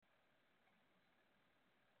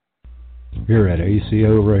here at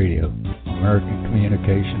ACO Radio, American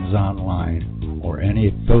Communications Online, or any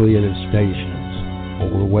affiliated stations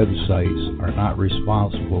or websites are not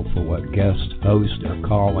responsible for what guest hosts or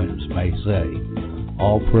call-ins may say.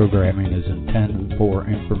 All programming is intended for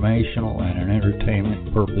informational and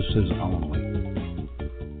entertainment purposes only.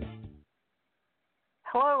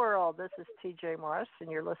 Hello, world. This is TJ Morris,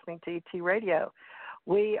 and you're listening to ET Radio.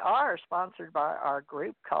 We are sponsored by our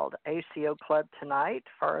group called ACO Club tonight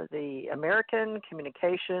for the American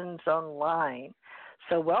Communications Online.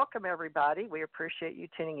 So welcome, everybody. We appreciate you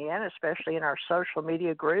tuning in, especially in our social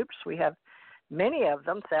media groups. We have many of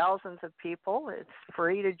them, thousands of people. It's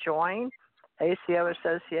free to join, ACO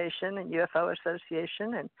Association and UFO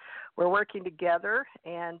Association, and we're working together.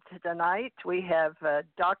 And tonight we have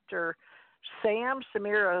Dr.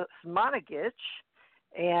 Semir Osmanigic,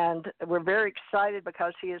 and we're very excited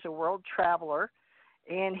because he is a world traveler,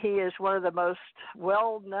 and he is one of the most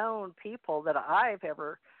well-known people that I've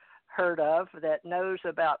ever heard of that knows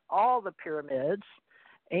about all the pyramids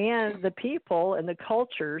and the people and the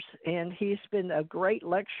cultures, and he's been a great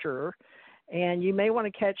lecturer, and you may want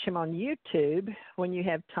to catch him on YouTube when you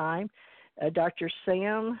have time, Dr.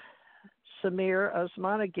 Semir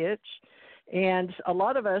Osmanigic. And a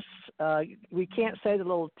lot of us, we can't say the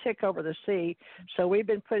little tick over the C, so we've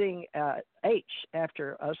been putting H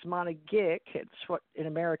after Osmanigic. It's what in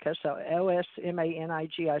America, so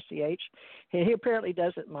Osmanigich. He apparently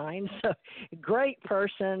doesn't mind. So great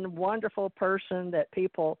person, wonderful person that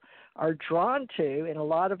people are drawn to in a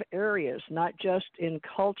lot of areas, not just in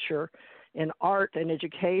culture, in art and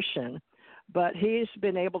education. But he's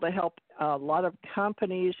been able to help a lot of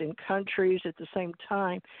companies and countries at the same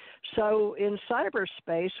time. So in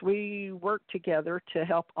cyberspace, we work together to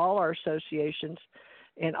help all our associations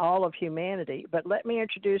and all of humanity. But let me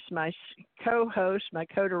introduce my co-host, my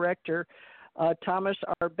co-director, Thomas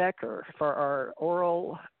R. Becker, for our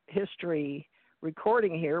oral history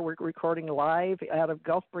recording here. We're recording live out of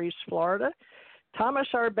Gulf Breeze, Florida. Thomas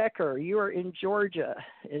R. Becker, you are in Georgia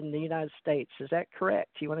in the United States. Is that correct?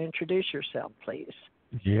 You want to introduce yourself, please?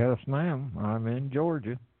 Yes, ma'am. I'm in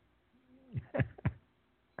Georgia.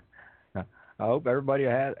 I hope everybody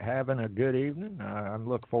having a good evening. I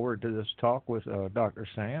look forward to this talk with Dr.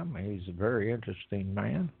 Sam. He's a very interesting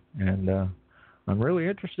man, and I'm really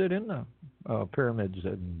interested in the pyramids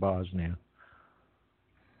in Bosnia.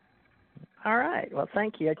 All right. Well,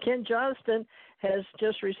 thank you. Ken Johnston has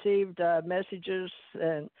just received messages,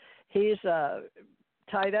 and he's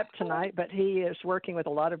tied up tonight, but he is working with a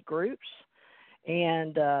lot of groups,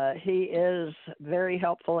 and he is very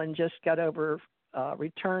helpful and just got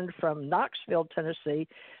returned from Knoxville, Tennessee,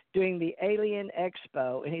 doing the Alien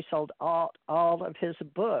Expo, and he sold all of his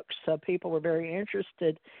books. So people were very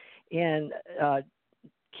interested in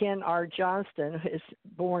Ken R. Johnston, who is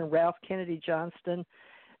born Ralph Kennedy Johnston,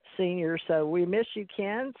 Senior. So we miss you,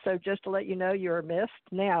 Ken. So just to let you know, you're missed.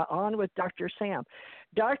 Now on with Dr. Sam.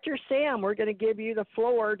 Dr. Sam, we're going to give you the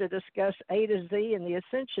floor to discuss A to Z in the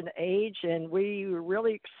Ascension Age, and we're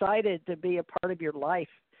really excited to be a part of your life.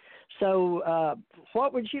 So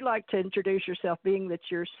what would you like to introduce yourself, being that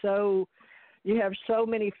you have so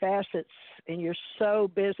many facets and you're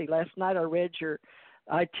so busy? Last night I read your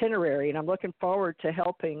itinerary, and I'm looking forward to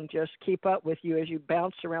helping just keep up with you as you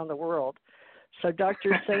bounce around the world. So,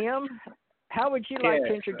 Dr. Sam, how would you like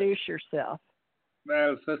to introduce yourself?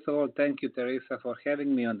 Well, first of all, thank you, Teresa, for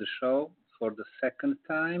having me on the show for the second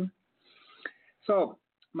time. So,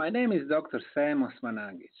 my name is Dr. Sam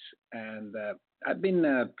Osmanigic, and I've been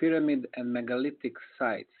a pyramid and megalithic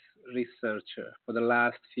sites researcher for the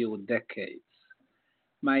last few decades.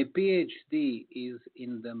 My PhD is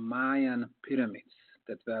in the Mayan pyramids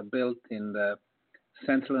that were built in the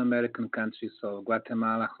Central American countries of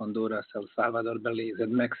Guatemala, Honduras, El Salvador, Belize,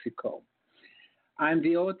 and Mexico. I'm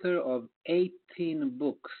the author of 18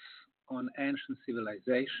 books on ancient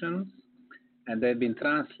civilizations, and they've been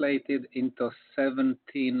translated into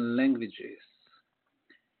 17 languages.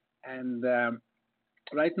 And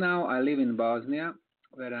right now I live in Bosnia,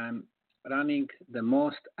 where I'm running the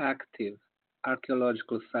most active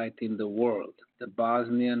archaeological site in the world, the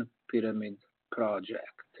Bosnian Pyramid Project.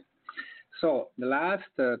 So the last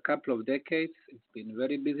couple of decades, it's been a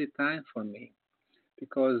very busy time for me,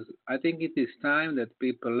 because I think it is time that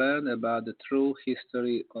people learn about the true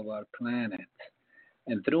history of our planet.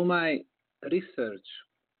 And through my research,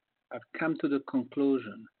 I've come to the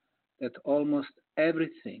conclusion that almost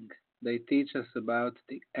everything they teach us about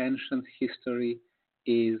the ancient history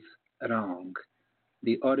is wrong.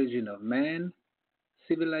 The origin of man,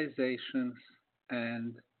 civilizations,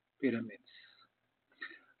 and pyramids.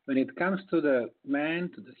 When it comes to the man,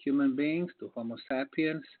 to the human beings, to Homo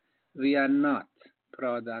sapiens, We are not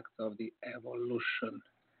products of the evolution,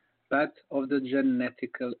 but of the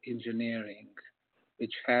genetical engineering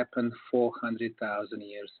which happened 400,000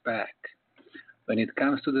 years back. When it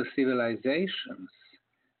comes to the civilizations,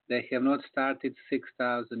 they have not started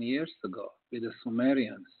 6,000 years ago with the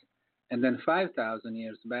Sumerians, and then 5,000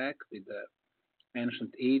 years back with the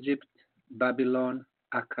ancient Egypt, Babylon,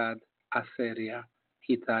 Akkad, Assyria,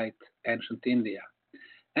 Hittite, ancient India.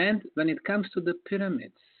 And when it comes to the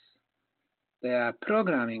pyramids, they are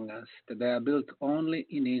programming us that they are built only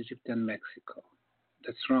in Egypt and Mexico.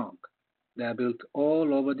 That's wrong. They are built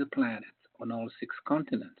all over the planet, on all 6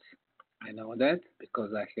 continents. I know that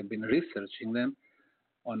because I have been researching them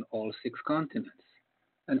on all 6 continents.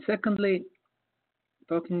 And secondly,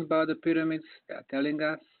 talking about the pyramids, they are telling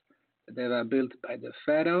us that they were built by the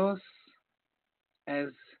pharaohs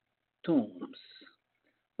as tombs.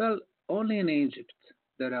 Well, only in Egypt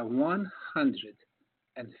there are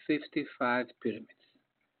 155 pyramids.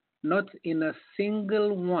 Not in a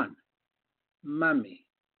single one mummy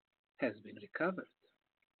has been recovered.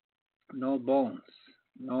 No bones,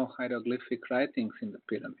 no hieroglyphic writings in the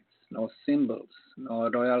pyramids, no symbols, no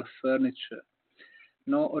royal furniture,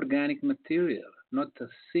 no organic material, not a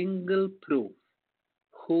single proof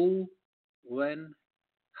who, when,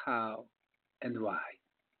 how, and why.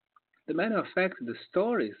 The matter of fact, the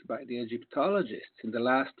stories by the Egyptologists in the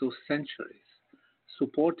last 2 centuries,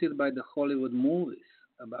 supported by the Hollywood movies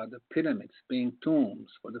about the pyramids being tombs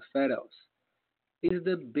for the pharaohs, is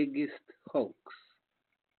the biggest hoax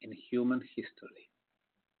in human history.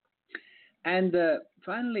 And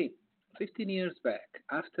finally, 15 years back,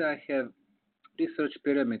 after I have researched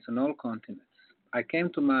pyramids on all continents, I came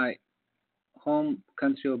to my home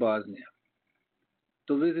country of Bosnia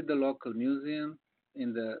to visit the local museum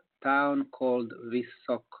in the town called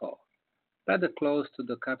Visoko, rather close to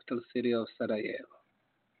the capital city of Sarajevo.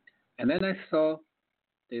 And then I saw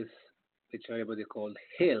this, which everybody called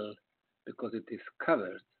hill, because it is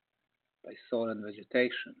covered by soil and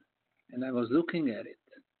vegetation. And I was looking at it.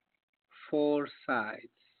 4 sides,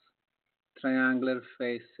 triangular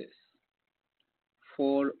faces,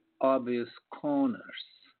 4 obvious corners,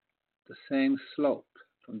 the same slope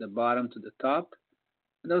from the bottom to the top,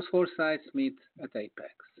 and those 4 sides meet at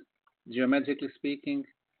apex. Geometrically speaking,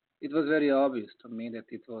 it was very obvious to me that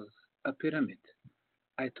it was a pyramid.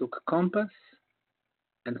 I took a compass,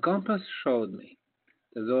 and compass showed me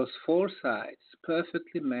that those 4 sides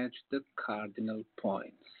perfectly matched the cardinal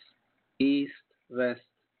points: east, west,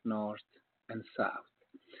 north, and south.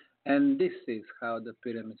 And this is how the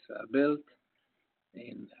pyramids were built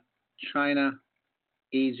in China,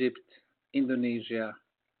 Egypt, Indonesia,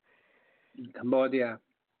 Cambodia,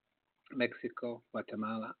 Mexico,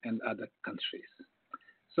 Guatemala, and other countries.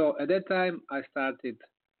 So at that time, I started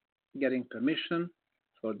getting permission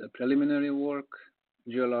for the preliminary work,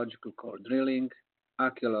 geological core drilling,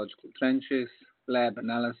 archaeological trenches, lab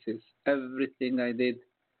analysis. Everything I did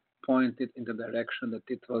pointed in the direction that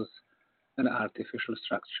it was an artificial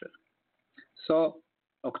structure. So,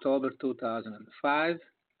 October 2005,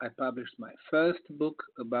 I published my first book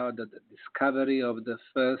about the discovery of the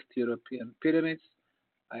first European pyramids.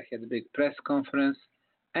 I had a big press conference,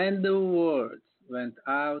 and the word went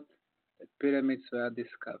out that pyramids were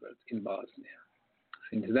discovered in Bosnia.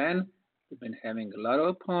 Since then, we've been having a lot of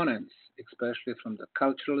opponents, especially from the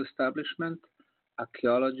cultural establishment,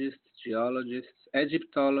 archaeologists, geologists,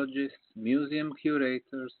 Egyptologists, museum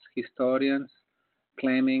curators, historians,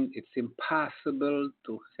 claiming it's impossible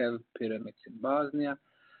to have pyramids in Bosnia.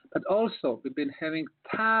 But also, we've been having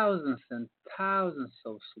thousands and thousands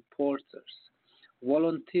of supporters,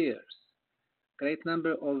 volunteers, great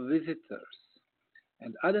number of visitors,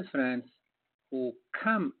 and other friends who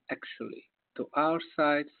come actually to our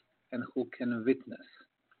sites and who can witness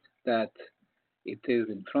that it is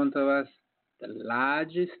in front of us the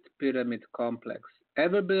largest pyramid complex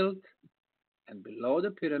ever built, and below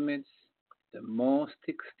the pyramids, the most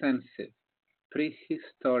extensive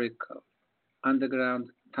prehistorical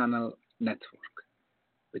underground tunnel network.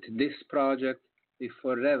 With this project, we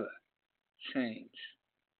forever change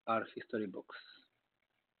our history books.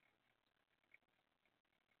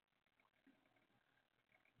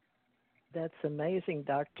 That's amazing,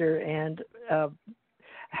 Doctor. And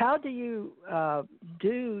how do you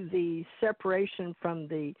do the separation from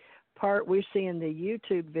the part we see in the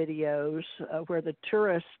YouTube videos where the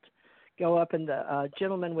tourists go up and the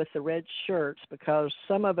gentleman with the red shirts? Because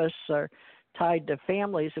some of us are tied to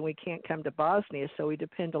families and we can't come to Bosnia, so we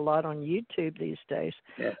depend a lot on YouTube these days.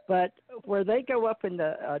 Yes. But where they go up in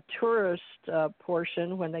the tourist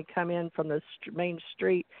portion when they come in from the main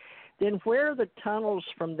street, then where are the tunnels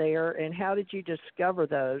from there, and how did you discover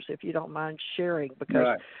those, if you don't mind sharing? Because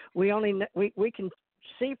Right. we can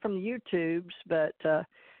see from the YouTubes, but,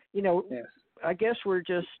 Yes. I guess we're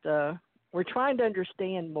just we're trying to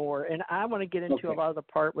understand more, and I want to get into a lot of the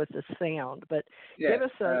part with the sound, but Yes. give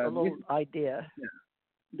us a little idea. Yeah.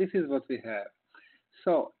 This is what we have.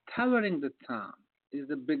 So, towering the town is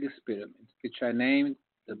the biggest pyramid, which I named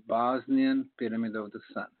the Bosnian Pyramid of the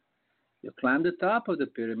Sun. You climb the top of the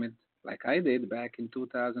pyramid, like I did back in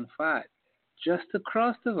 2005. Just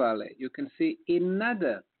across the valley, you can see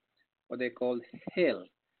another, what they call hill,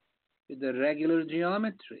 with a regular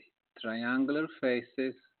geometry, triangular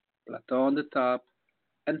faces, plateau on the top,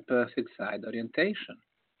 and perfect side orientation.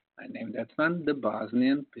 I named that one the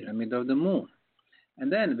Bosnian Pyramid of the Moon. And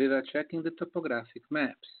then we were checking the topographic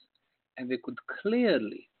maps, and we could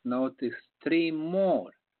clearly notice three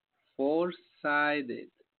more four-sided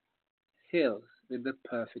hills with the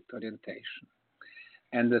perfect orientation.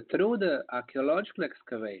 And through the archaeological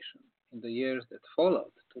excavation in the years that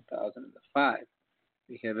followed, 2005,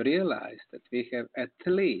 we have realized that we have at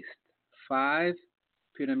least five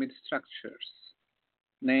pyramid structures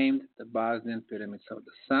named the Bosnian Pyramids of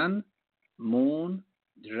the Sun, Moon,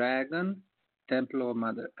 Dragon, Temple of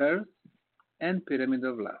Mother Earth, and Pyramid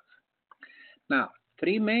of Love. Now,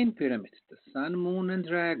 three main pyramids, the Sun, Moon, and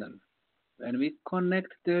Dragon, when we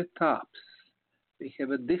connect their tops, we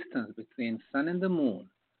have a distance between Sun and the Moon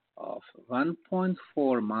of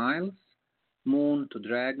 1.4 miles, Moon to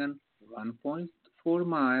Dragon 1.4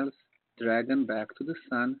 miles, Dragon back to the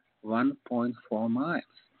Sun 1.4 miles.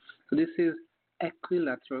 So this is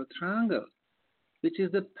equilateral triangle, which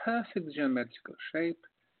is the perfect geometrical shape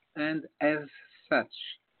and as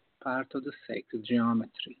such part of the sacred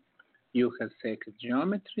geometry. You have sacred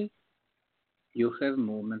geometry, you have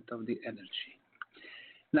movement of the energy.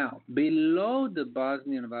 Now, below the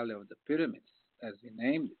Bosnian Valley of the Pyramids, as we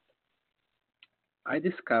named it, I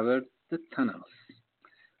discovered the tunnels.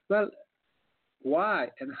 Well, why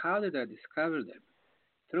and how did I discover them?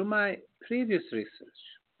 Through my previous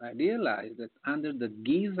research, I realized that under the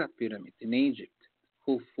Giza pyramid in Egypt,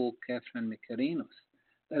 Khufu, Khafre, and Mykerinos,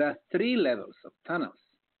 there are three levels of tunnels,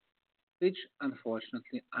 which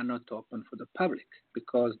unfortunately are not open for the public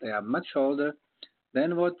because they are much older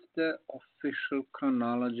than what the official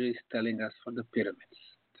chronology is telling us for the pyramids.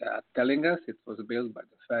 They are telling us it was built by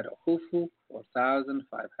the pharaoh Khufu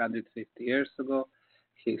 4,550 years ago,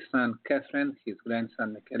 his son Khafre, his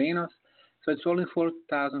grandson Mykerinos, so it's only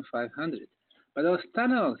 4,500. But those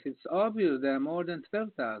tunnels, it's obvious they are more than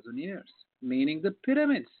 12,000 years, meaning the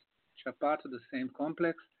pyramids, which are part of the same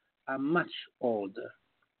complex, are much older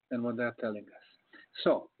than what they are telling us.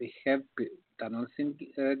 So we have tunnels in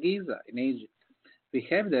Giza, in Egypt. We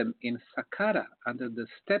have them in Saqqara, under the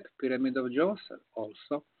step pyramid of Djoser,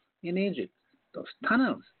 also in Egypt. Those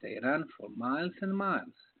tunnels, they run for miles and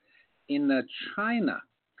miles. In China,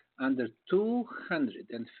 under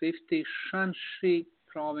 250 Shanxi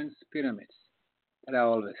province pyramids, there are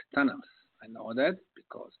always tunnels. I know that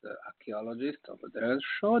because the archaeologist over there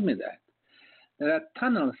showed me that. There are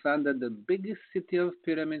tunnels under the biggest city of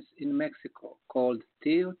pyramids in Mexico called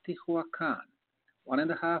Teotihuacan,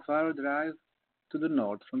 1.5 hour drive to the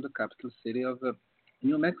north from the capital city of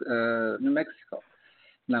New Mexico.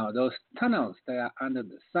 Now, those tunnels, they are under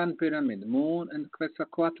the Sun Pyramid, Moon, and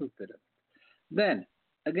Quetzalcoatl Pyramid. Then,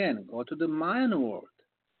 again, go to the Mayan world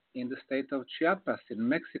in the state of Chiapas in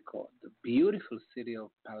Mexico, the beautiful city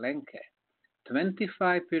of Palenque.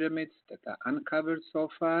 25 pyramids that are uncovered so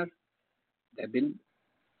far. They've been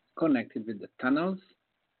connected with the tunnels,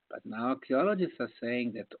 but now archaeologists are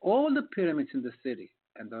saying that all the pyramids in the city,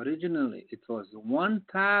 and originally it was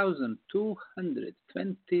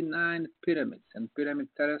 1,229 pyramids and pyramid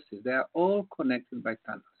terraces, they are all connected by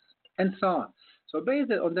tunnels, and so on. So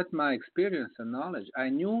based on that, my experience and knowledge, I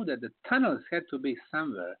knew that the tunnels had to be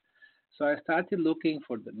somewhere. So I started looking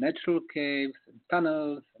for the natural caves and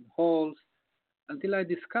tunnels and holes until I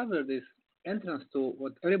discovered this entrance to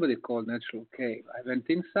what everybody called natural cave. I went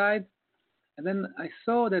inside, and then I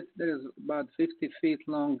saw that there is about 50 feet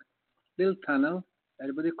long little tunnel.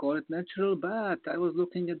 Everybody called it natural, but I was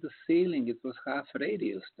looking at the ceiling. It was half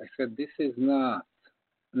radius. I said, this is not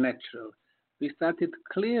natural. We started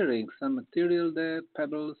clearing some material there,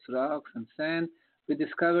 pebbles, rocks, and sand. We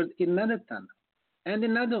discovered another tunnel, and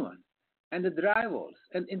another one, and the dry walls,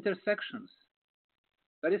 and intersections.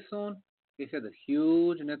 Very soon, we had a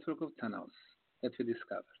huge network of tunnels that we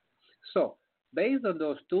discovered. So, based on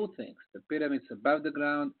those two things, the pyramids above the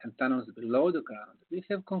ground and tunnels below the ground, we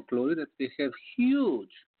have concluded that we have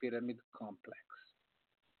huge pyramid complex.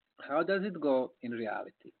 How does it go in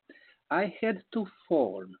reality? I had to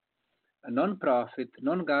form a non-profit,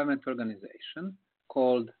 non-government organization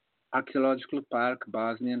called Archaeological Park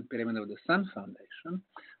Bosnian Pyramid of the Sun Foundation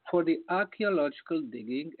for the archaeological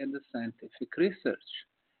digging and the scientific research.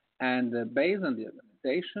 And based on the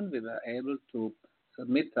organization, we were able to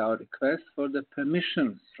submit our request for the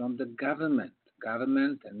permissions from the government.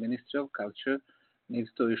 Government and Ministry of Culture needs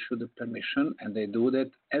to issue the permission, and they do that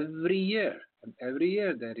every year. And every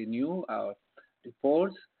year they renew our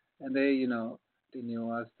reports, and they,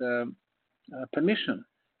 renew us the permission.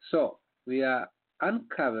 So we are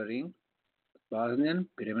uncovering Bosnian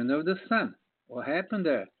Pyramid of the Sun. What happened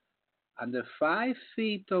there? Under 5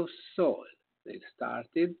 feet of soil, they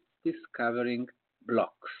started discovering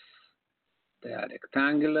blocks. They are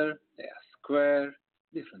rectangular, they are square,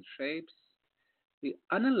 different shapes. We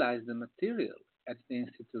analyzed the material at the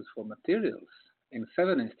Institute for Materials, in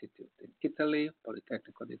 7 institutes, in Italy,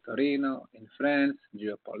 Politecnico di Torino, in France,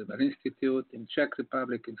 Geopolymer Institute, in Czech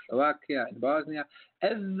Republic, in Slovakia, in Bosnia.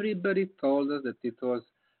 Everybody told us that it was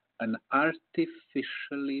an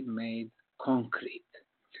artificially made concrete.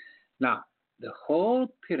 Now, the whole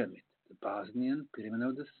pyramid, the Bosnian Pyramid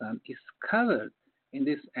of the Sun, is covered in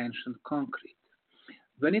this ancient concrete.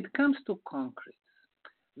 When it comes to concrete,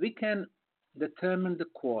 we can determine the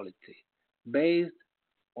quality based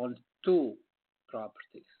on 2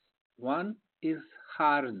 properties. One is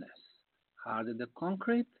hardness. Harder the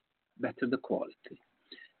concrete, better the quality.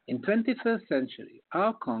 In 21st century,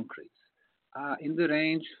 our concretes are in the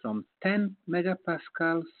range from 10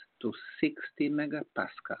 megapascals to 60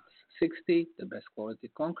 megapascals. 60, the best quality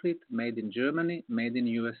concrete, made in Germany, made in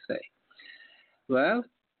USA. Well,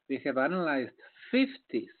 we have analyzed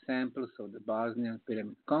 50 samples of the Bosnian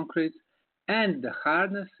Pyramid concrete, and the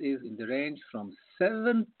hardness is in the range from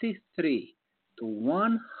 73 to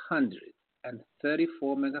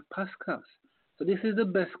 134 megapascals. So this is the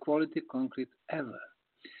best quality concrete ever.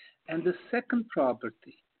 And the second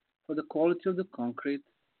property for the quality of the concrete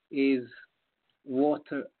is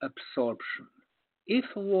water absorption.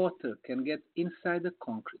 If water can get inside the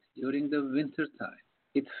concrete during the winter time,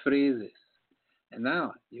 it freezes. And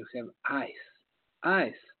now you have ice.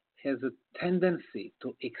 Ice has a tendency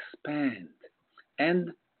to expand,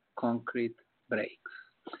 and concrete breaks.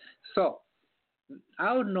 So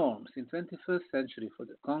our norms in 21st century for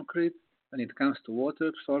the concrete, when it comes to water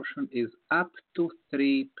absorption, is up to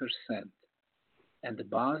 3%. And the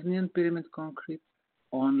Bosnian Pyramid concrete,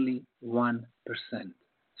 only 1%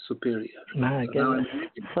 superior. My goodness,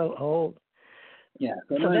 so old. Yeah.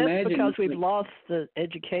 So that's because we've lost the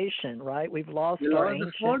education, right? We've lost our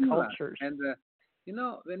ancient cultures. And,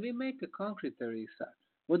 when we make a concrete, Teresa,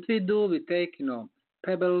 what we do, we take,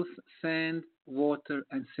 pebbles, sand, water,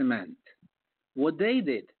 and cement. What they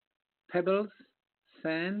did, pebbles,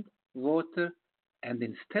 sand, water, and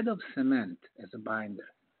instead of cement as a binder,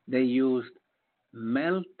 they used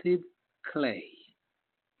melted clay.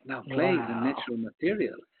 Now, clay is a natural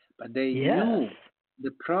material, but they knew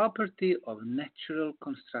the property of natural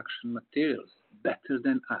construction materials better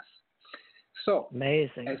than us. So,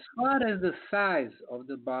 amazing. As far as the size of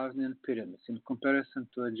the Bosnian pyramids in comparison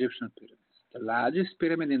to Egyptian pyramids, the largest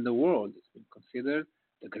pyramid in the world is been considered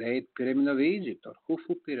the Great Pyramid of Egypt, or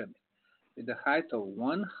Khufu Pyramid, with a height of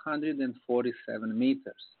 147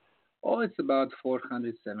 meters, or it's about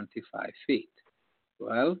 475 feet.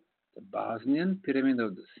 Well, the Bosnian Pyramid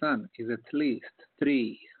of the Sun is at least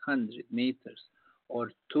 300 meters,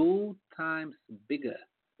 or 2 times bigger,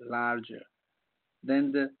 larger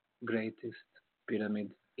than the greatest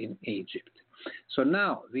pyramid in Egypt. So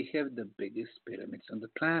now we have the biggest pyramids on the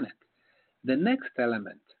planet. The next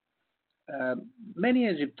element, many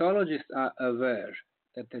Egyptologists are aware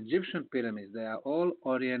that the Egyptian pyramids, they are all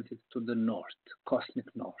oriented to the north,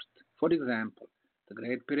 cosmic north. For example, the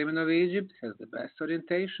Great Pyramid of Egypt has the best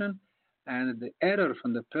orientation, and the error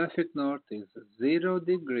from the perfect north is 0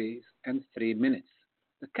 degrees and 3 minutes.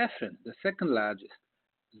 The Khafren, the second largest,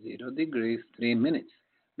 0 degrees, 3 minutes.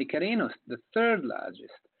 Mykonos, the third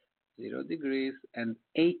largest, 0 degrees and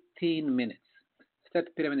 18 minutes.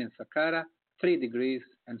 State Pyramid in Saqqara, 3 degrees,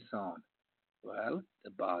 and so on. Well,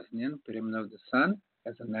 the Bosnian Pyramid of the Sun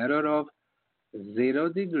has an error of 0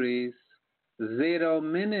 degrees, 0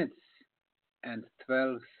 minutes, and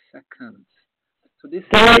 12 seconds. So this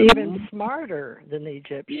They're even smarter than the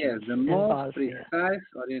Egyptians. Yes, the most precise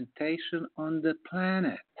orientation on the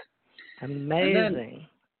planet. Amazing. And then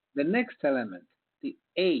the next element, the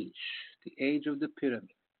age of the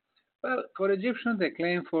pyramid. Well, for Egyptians, they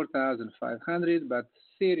claim 4,500, but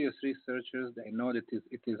serious researchers, they know that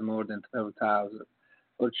it is more than 12,000.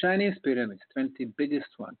 For Chinese pyramids, 20 biggest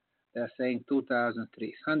one, they are saying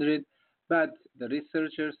 2,300, But the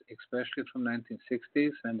researchers, especially from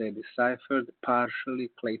 1960s, when they deciphered partially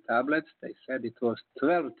clay tablets, they said it was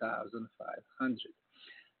 12,500.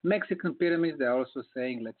 Mexican pyramids, they're also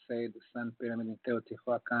saying, let's say, the Sun Pyramid in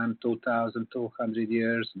Teotihuacan, 2,200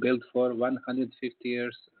 years, built for 150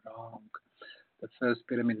 years. Wrong. The first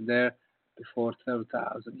pyramid there before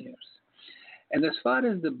 12,000 years. And as far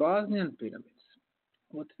as the Bosnian pyramids,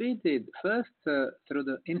 what we did first through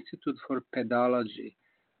the Institute for Pedology,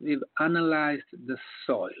 we've analyzed the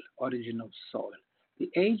soil, origin of soil. The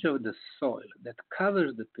age of the soil that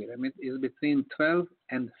covers the pyramid is between 12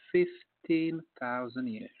 and 15,000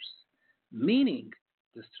 years, meaning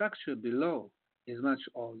the structure below is much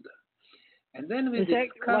older. And then we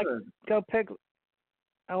discovered...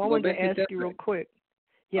 I wanted to ask you real quick.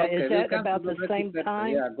 Yeah, okay, is that about the same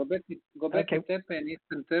time? Yeah, Göbekli Tepe in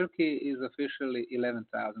eastern Turkey is officially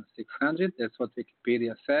 11,600. That's what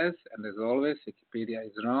Wikipedia says, and as always, Wikipedia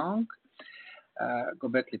is wrong.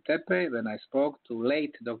 Göbekli Tepe, when I spoke to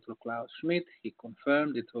late Dr. Klaus Schmidt, he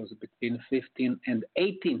confirmed it was between 15 and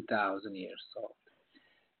 18,000 years old.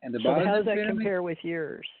 And so how does that compare with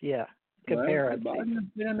yours? Yeah, compare the Bosnian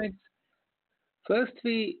pyramids, first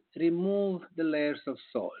we remove the layers of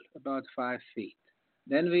soil, about 5 feet.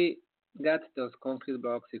 Then we got those concrete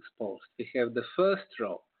blocks exposed. We have the first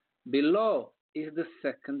row. Below is the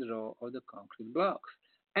second row of the concrete blocks,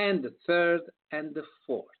 and the third and the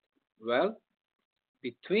fourth. Well,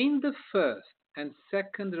 between the first and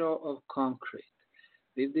second row of concrete,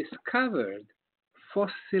 we discovered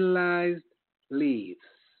fossilized leaves.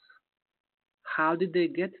 How did they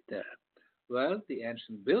get there? Well, the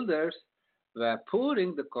ancient builders were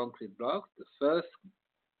pouring the concrete blocks, the first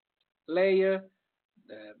layer,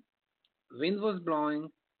 the wind was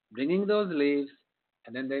blowing, bringing those leaves,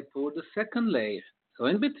 and then they poured the second layer. So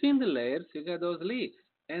in between the layers, you got those leaves.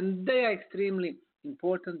 And they are extremely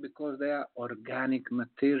important because they are organic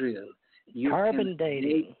material. Carbon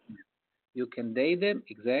dating. You can date them,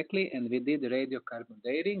 exactly, and we did radiocarbon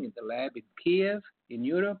dating in the lab in Kiev, in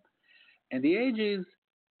Europe, and the age is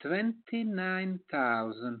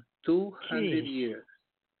 29,200 years,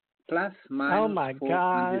 plus minus oh my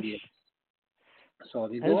 400 gosh. years. So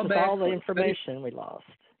we This go is back all the information we lost.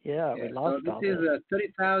 Yeah, we lost so all this this. is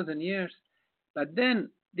 30,000 years. But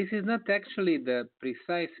then this is not actually the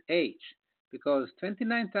precise age, because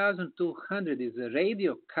 29,200 is a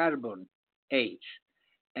radiocarbon age.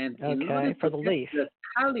 And in order for to the get leaf. the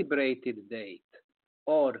calibrated date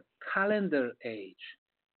or calendar age,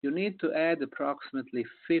 you need to add approximately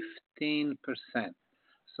 15%.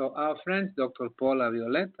 So our friend Dr. Paula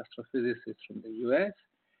Violette, astrophysicist from the US,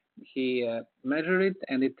 he measured it,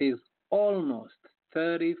 and it is almost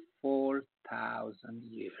 34,000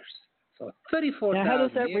 years. So 34,000 Now, how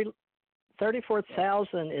does that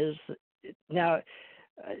 34,000 is now.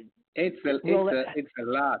 It's a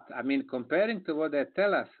lot. I mean, comparing to what they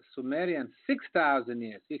tell us, Sumerian 6,000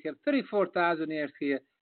 years. You have 34,000 years here.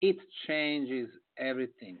 It changes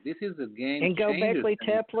everything. This is a game changer. And Göbekli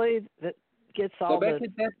Tepe that gets all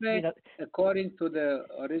Göbekli Tepe, according to the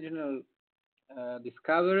original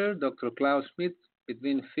discoverer, Dr. Klaus Schmidt,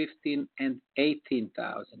 between 15 and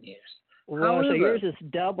 18,000 years. Well, however, so yours is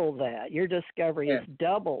double that. Your discovery is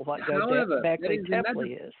double what Göbekli Tepe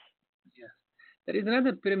is. Yes. There is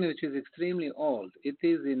another pyramid which is extremely old. It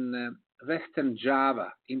is in Western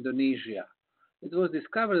Java, Indonesia. It was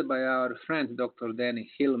discovered by our friend Dr. Danny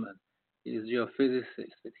Hillman. He is a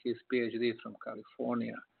geophysicist with his PhD from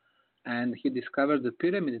California. And he discovered the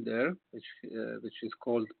pyramid there, which is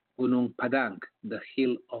called Gunung Padang, the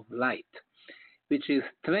Hill of Light, which is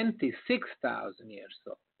 26,000 years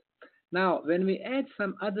old. Now, when we add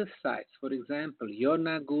some other sites, for example,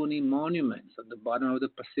 Yonaguni monuments on the bottom of the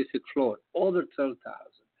Pacific floor, over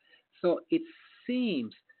 12,000. So it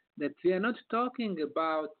seems that we are not talking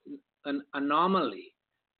about an anomaly,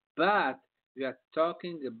 but we are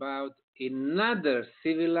talking about another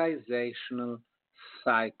civilizational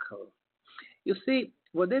cycle. You see,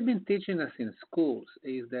 what they've been teaching us in schools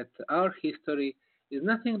is that our history is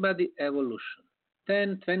nothing but the evolution.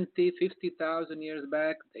 10, 20, 50,000 years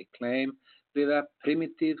back, they claim we were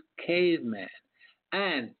primitive cavemen.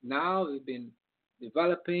 And now we've been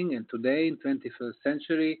developing, and today in 21st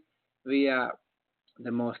century, we are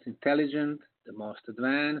the most intelligent, the most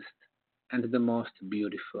advanced, and the most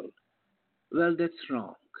beautiful. Well, that's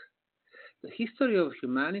wrong. The history of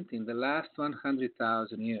humanity in the last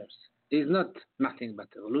 100,000 years is not nothing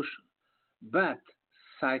but evolution, but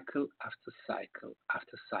cycle after cycle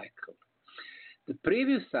after cycle. The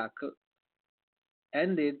previous cycle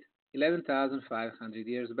ended 11,500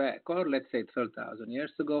 years back, or let's say 12,000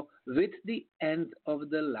 years ago, with the end of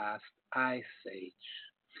the last ice age.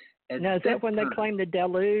 Now, is that when they claim the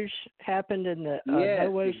deluge happened in the yes,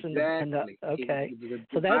 Noah's exactly. okay. The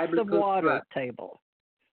So that's the water flood. table.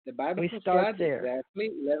 The biblical We start flood, there.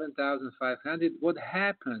 exactly, 11,500. What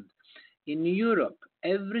happened? In Europe,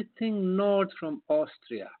 everything north from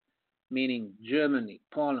Austria, meaning Germany,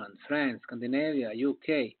 Poland, France, Scandinavia,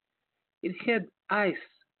 UK, it had ice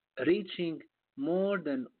reaching more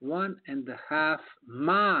than 1.5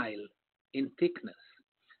 mile in thickness.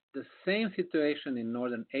 The same situation in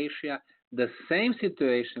Northern Asia, the same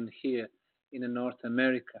situation here in North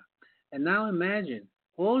America. And now imagine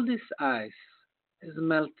all this ice has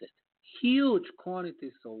melted. Huge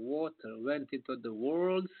quantities of water went into the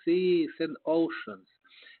world seas and oceans,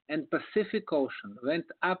 and Pacific Ocean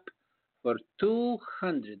went up for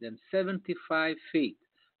 275 feet.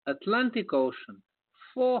 Atlantic Ocean,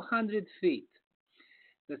 400 feet.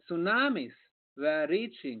 The tsunamis were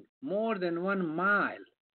reaching more than 1 mile.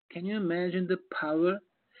 Can you imagine the power?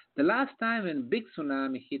 The last time when big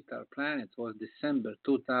tsunami hit our planet was December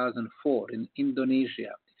 2004 in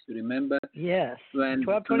Indonesia. If you remember, yes, when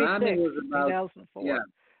tsunami was about 2004. yeah,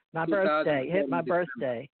 My birthday hit my December.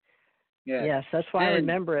 birthday. Yes. Yes, that's why I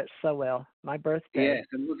remember it so well. My birthday. Yes,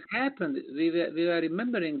 and what happened? We are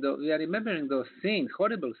remembering those things,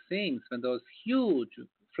 horrible things, when those huge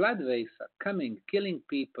flood waves are coming, killing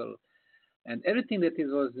people, and everything that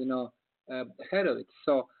was ahead of it.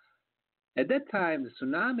 So at that time, the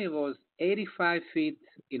tsunami was 85 feet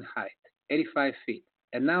in height, 85 feet,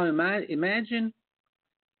 and now imagine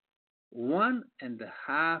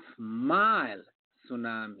 1.5 mile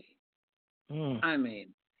tsunami. I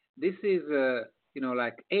mean, this is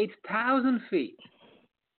like 8,000 feet.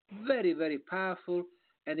 Very, very powerful,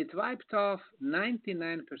 and it wiped off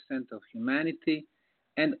 99% of humanity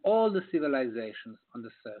and all the civilizations on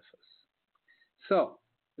the surface. So,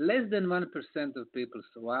 less than 1% of people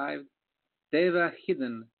survived. They were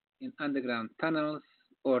hidden in underground tunnels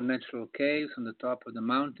or natural caves on the top of the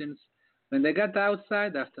mountains. When they got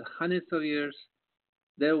outside after hundreds of years,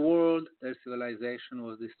 their world, their civilization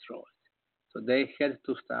was destroyed. So they had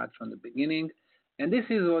to start from the beginning, and this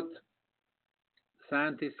is what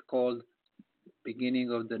scientists called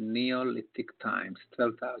beginning of the Neolithic times,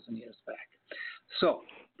 12,000 years back. So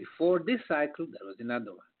before this cycle, there was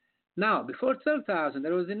another one. Now, before 12,000,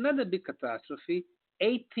 there was another big catastrophe,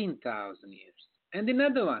 18,000 years, and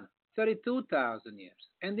another one, 32,000 years,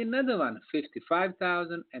 and another one,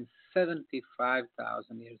 55,000 and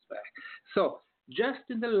 75,000 years back. So just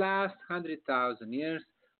in the last 100,000 years,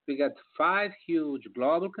 we got 5 huge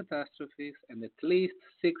global catastrophes and at least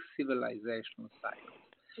 6 civilizational cycles.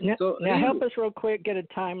 Now help us real quick, get a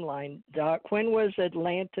timeline, Doc. When was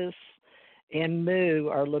Atlantis and Mu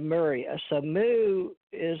or Lemuria? So Mu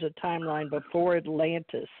is a timeline before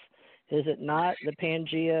Atlantis. Is it not? The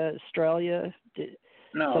Pangea, Australia?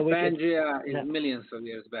 No, so Pangea is millions of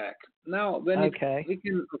years back. Now, we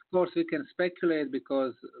can speculate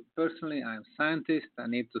because personally I'm a scientist. I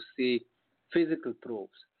need to see physical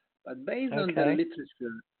proofs. But based on the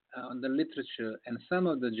literature and some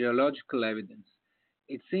of the geological evidence,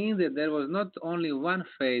 it seems that there was not only one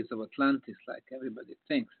phase of Atlantis like everybody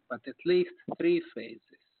thinks, but at least 3 phases.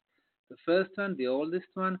 The first one, the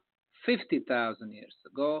oldest one, 50,000 years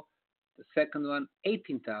ago. The second one,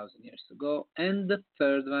 18,000 years ago. And the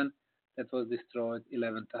third one that was destroyed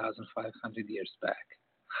 11,500 years back.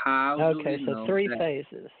 How do we know 3 that?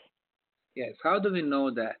 phases. Yes, how do we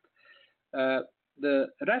know that?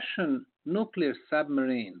 The Russian nuclear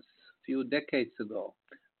submarines a few decades ago,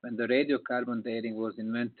 when the radiocarbon dating was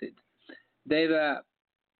invented, they were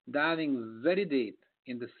diving very deep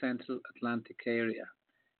in the central Atlantic area.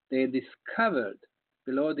 They discovered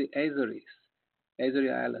below the Azores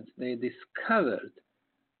Islands, they discovered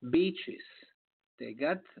beaches. They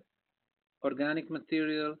got organic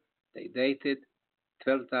material, they dated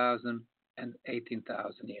 12,000 and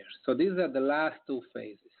 18,000 years. So these are the last 2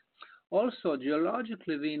 phases. Also,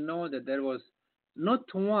 geologically, we know that there was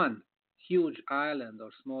not one huge island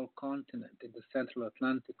or small continent in the central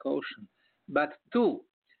Atlantic Ocean, but 2.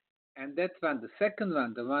 And that one, the second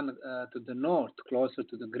one, the one to the north, closer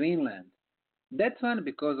to the Greenland, that one,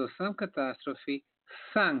 because of some catastrophe,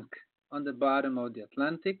 sunk on the bottom of the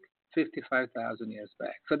Atlantic 55,000 years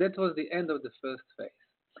back. So that was the end of the first phase.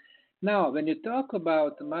 Now, when you talk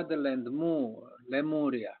about Motherland Mu,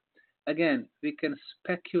 Lemuria, again, we can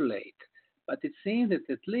speculate, but it seems that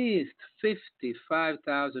at least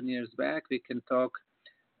 55,000 years back, we can talk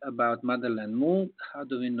about Motherland Mu. How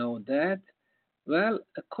do we know that? Well,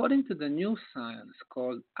 according to the new science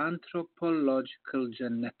called anthropological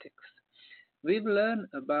genetics, we've learned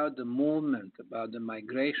about the movement, about the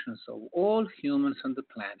migrations of all humans on the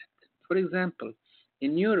planet. For example,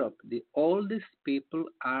 In Europe, the oldest people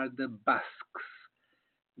are the Basques.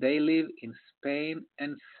 They live in Spain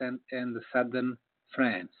and southern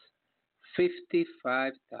France,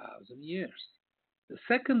 55,000 years. The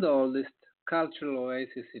second oldest cultural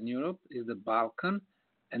oasis in Europe is the Balkan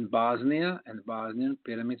and Bosnia, and Bosnian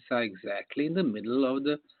pyramids are exactly in the middle of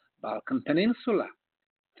the Balkan Peninsula,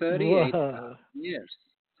 38,000 Whoa. years.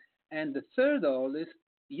 And the third oldest,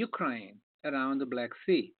 Ukraine, around the Black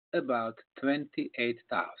Sea, about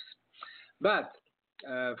 28,000. But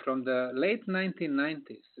from the late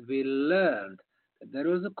 1990s, we learned that there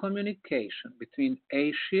was a communication between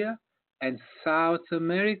Asia and South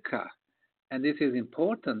America. And this is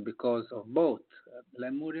important because of both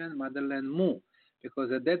Lemurian motherland Mu,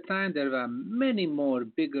 because at that time there were many more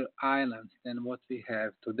bigger islands than what we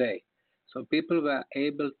have today. So people were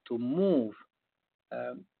able to move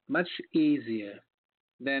uh, much easier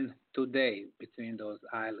than today between those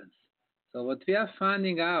islands. So what we are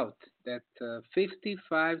finding out that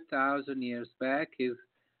 55,000 years back is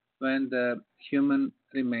when the human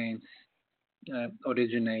remains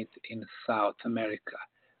originate in South America,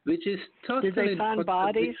 which is Did they totally find contradiction.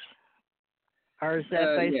 bodies, or is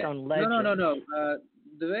that based Yes. on No. legends?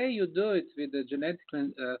 The way you do it with the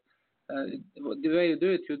the way you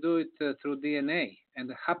do it through DNA and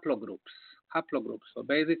the haplogroups. Haplogroups. So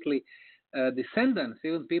basically, descendants,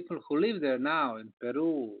 even people who live there now in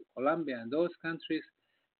Peru, Colombia, and those countries,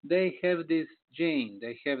 they have this gene.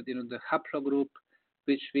 They have the haplogroup,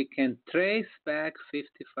 which we can trace back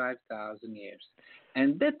 55,000 years,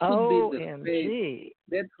 and that would be the phase. OMG.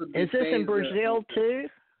 That would be Is this in phase. Brazil too?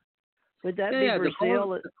 Would that be Yeah,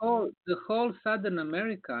 Brazil? the whole Southern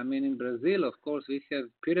America. I mean, in Brazil, of course, we have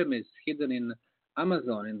pyramids hidden in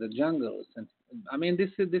Amazon, in the jungles, and I mean,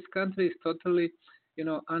 this country is totally,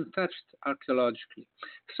 untouched archaeologically.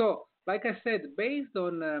 So, like I said, based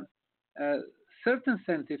on uh, certain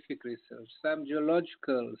scientific research, some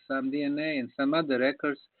geological, some DNA, and some other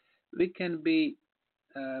records, we can be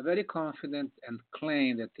very confident and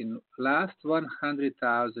claim that in last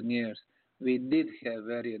 100,000 years we did have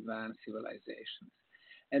very advanced civilizations.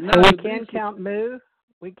 And So now we you can briefly count Mu.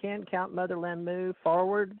 We can count Motherland Mu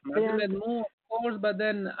forward then. Madeleine Moore, of course, but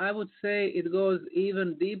then I would say it goes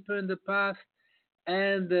even deeper in the past,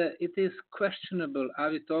 and it is questionable. Are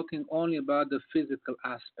we talking only about the physical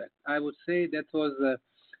aspect? I would say that was a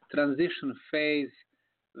transition phase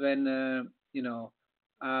when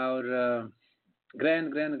our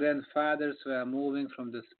grandfathers were moving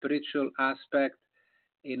from the spiritual aspect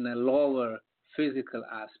in a lower physical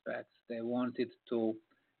aspects. They wanted to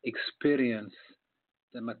experience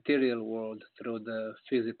the material world through the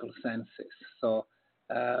physical senses. So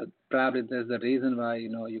probably that's the reason why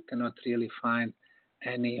you cannot really find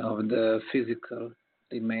any of the physical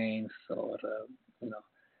remains or you know.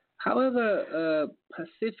 However,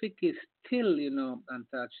 Pacific is still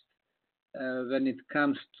untouched when it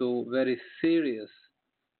comes to very serious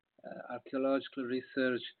archaeological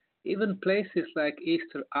research. Even places like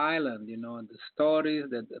Easter Island, the stories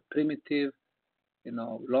that the primitive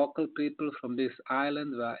local people from this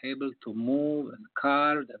island were able to move and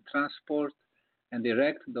carve and transport and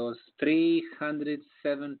erect those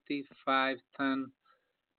 375-ton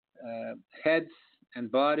heads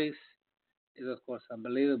and bodies is, of course,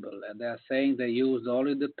 unbelievable. And they are saying they used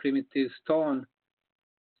only the primitive stone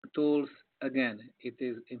tools. Again, it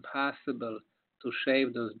is impossible to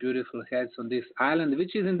shave those beautiful heads on this island,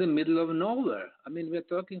 which is in the middle of nowhere. I mean, we're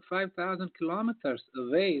talking 5,000 kilometers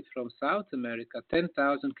away from South America,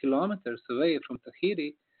 10,000 kilometers away from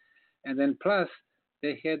Tahiti, and then plus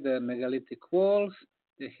they had the megalithic walls,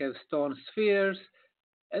 they have stone spheres,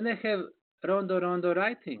 and they have rondo rondo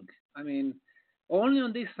writing. I mean, only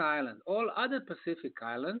on this island. All other Pacific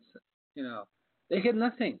islands, they had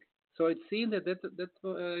nothing. So it seemed that it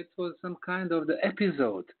was some kind of the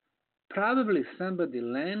episode. Probably somebody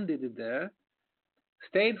landed there,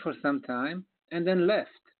 stayed for some time, and then left.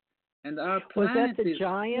 And our Was that planet the is full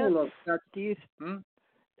of giants? such. Do you? Hmm?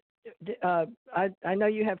 I know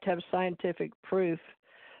you have to have scientific proof,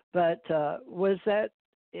 but was that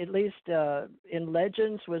at least in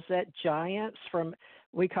legends? Was that giants from?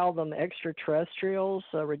 We call them extraterrestrials,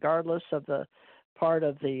 regardless of the part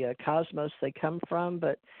of the cosmos they come from.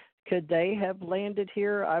 But could they have landed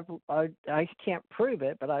here? I can't prove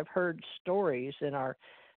it, but I've heard stories in our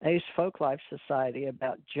Ace Folklife Society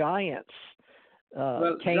about giants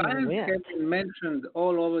Well, came and giants went. have been mentioned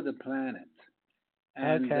all over the planet,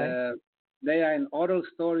 and Okay. they are in oral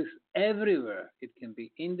stories everywhere. It can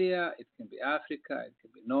be India, it can be Africa, it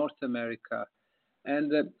can be North America.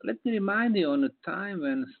 And let me remind you on a time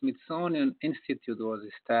when Smithsonian Institute was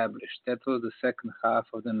established. That was the second half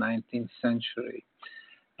of the 19th century.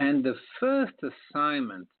 And the first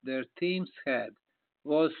assignment their teams had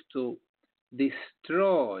was to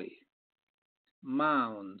destroy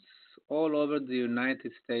mounds all over the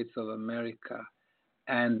United States of America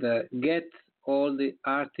and get all the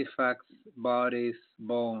artifacts, bodies,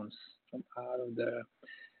 bones from out of there.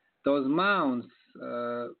 Those mounds,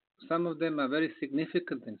 some of them are very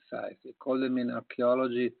significant in size. We call them in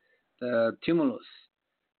archaeology the tumulus.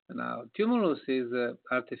 Now, tumulus is an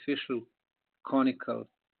artificial conical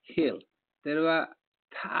hill. There are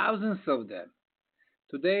thousands of them.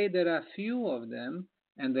 Today, there are few of them,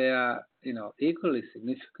 and they are, equally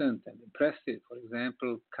significant and impressive. For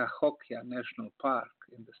example, Cahokia National Park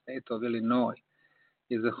in the state of Illinois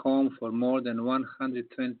is a home for more than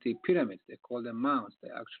 120 pyramids. They call them mounds.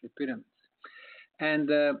 They're actually pyramids.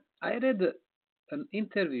 And I read an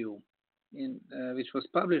interview which was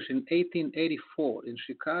published in 1884 in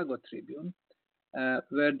Chicago Tribune,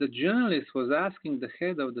 where the journalist was asking the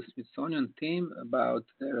head of the Smithsonian team about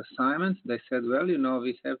their assignments. They said, well,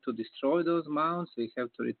 we have to destroy those mounds. We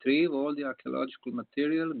have to retrieve all the archaeological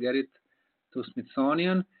material, get it to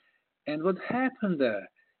Smithsonian. And what happened there?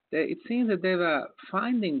 It seems that they were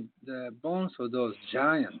finding the bones of those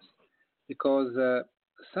giants because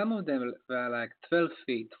some of them were like 12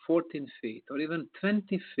 feet, 14 feet, or even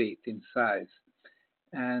 20 feet in size.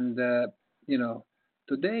 And,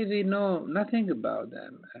 today we know nothing about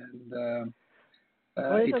them. And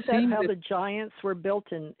isn't that how the giants were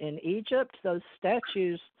built in Egypt? Those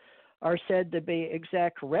statues are said to be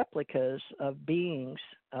exact replicas of beings.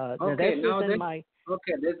 Okay,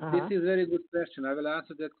 this is a very good question. I will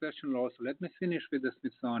answer that question also. Let me finish with the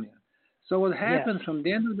Smithsonian. So what happened from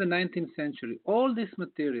the end of the 19th century, all this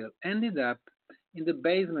material ended up in the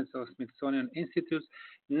basements of Smithsonian Institutes,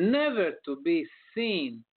 never to be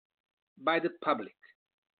seen by the public.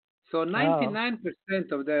 So 99%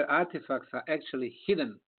 of their artifacts are actually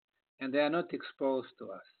hidden, and they are not exposed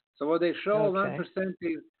to us. So what they show, 1%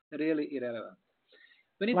 is really irrelevant.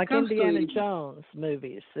 When it like comes Indiana to Jones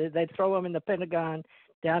movies, they throw them in the Pentagon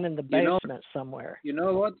down in the basement somewhere. You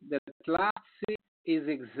know what? That last scene is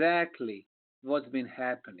exactly what's been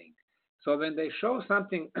happening. So when they show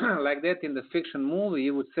something like that in the fiction movie,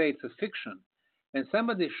 you would say it's a fiction. When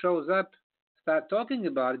somebody shows up, start talking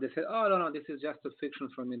about it, they say, oh, no, this is just a fiction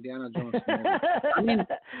from Indiana Jones movie. I mean,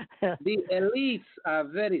 the elites are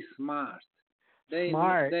very smart. They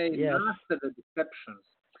master the deceptions.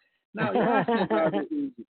 Now, you asked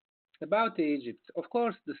me about Egypt. Of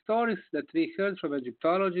course, the stories that we heard from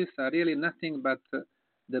Egyptologists are really nothing but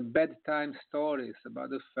the bedtime stories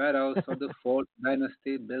about the pharaohs of the 4th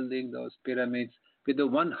dynasty building those pyramids with the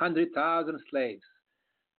 100,000 slaves.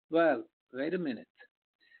 Well, wait a minute.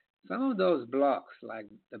 Some of those blocks, like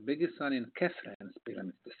the biggest one in Khafre's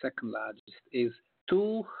pyramid, the second largest, is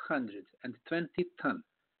 220 tons.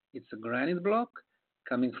 It's a granite block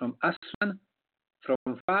coming from Aswan,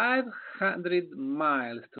 from 500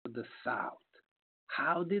 miles to the south.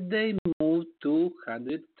 How did they move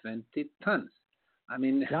 220 tons? I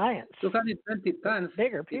mean, giants. 220 tons,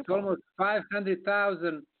 bigger people. It's almost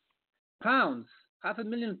 500,000 pounds,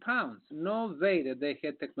 500,000 pounds. No way that they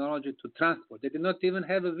had technology to transport. They did not even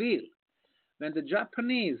have a wheel. When the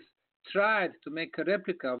Japanese tried to make a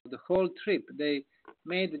replica of the whole trip, they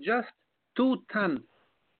made just 2-ton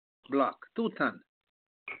block, 2 ton.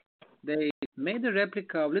 They made a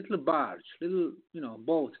replica of little barge, little,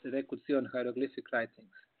 boat that they could see on hieroglyphic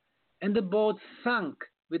writings. And the boat sunk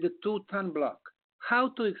with a 2-ton block. How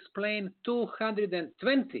to explain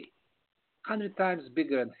 220, 100 times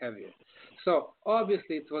bigger and heavier? So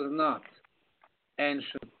obviously it was not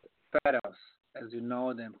ancient pharaohs, as you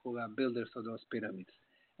know them, who are builders of those pyramids.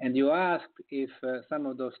 And you asked if some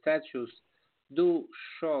of those statues do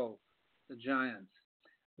show the giants.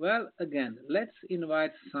 Well, again, let's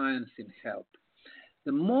invite science in help.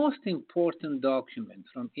 The most important document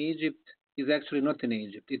from Egypt is actually not in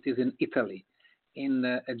Egypt. It is in Italy, in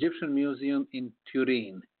the Egyptian Museum in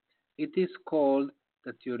Turin. It is called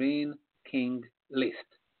the Turin King List.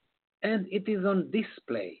 And it is on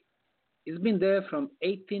display. It's been there from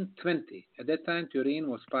 1820. At that time, Turin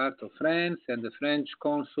was part of France, and the French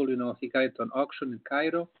consul, he got it on auction in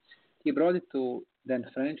Cairo. He brought it to then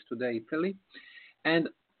French, today Italy. And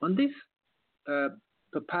on this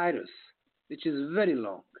papyrus, which is very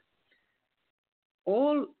long,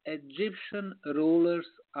 all Egyptian rulers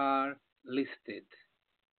are listed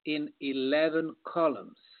in 11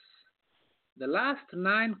 columns. The last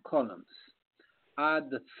 9 columns are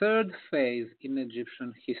the third phase in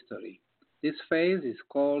Egyptian history. This phase is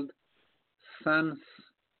called sons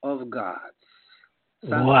of gods.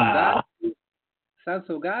 Wow. Sons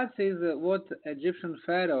of gods is what Egyptian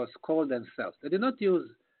pharaohs called themselves. They did not use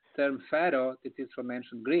the term pharaoh. It is from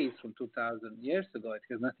ancient Greece, from 2,000 years ago. It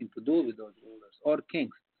has nothing to do with those rulers or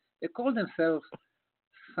kings. They call themselves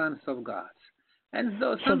sons of gods. And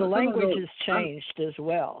so the language has changed as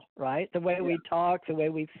well, right? The way we talk, the way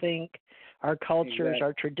we think, our cultures,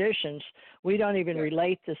 our traditions, we don't even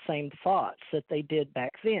relate the same thoughts that they did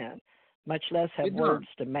back then, much less have words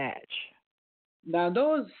to match. Now,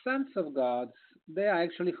 those sons of gods, they are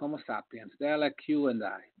actually Homo sapiens. They are like you and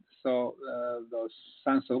I. So those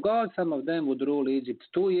sons of God, some of them would rule Egypt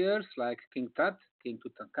 2 years, like King Tut, King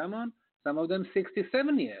Tutankhamun. Some of them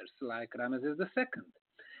 67 years, like Ramesses II.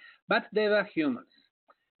 But they were humans.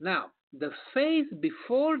 Now, the phase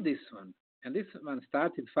before this one, and this one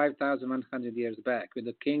started 5,100 years back with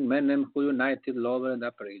the king Menem who united Lower and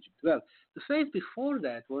Upper Egypt. Well, the phase before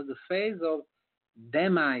that was the phase of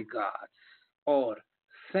demigods or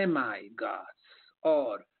semi-gods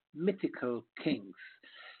or mythical kings.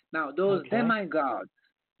 Now, those demigods,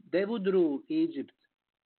 they would rule Egypt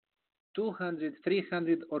 200,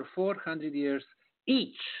 300, or 400 years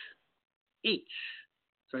each.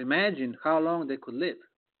 So imagine how long they could live.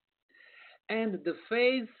 And the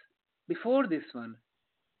phase before this one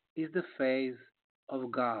is the phase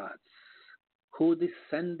of gods who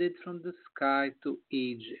descended from the sky to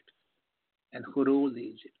Egypt and who ruled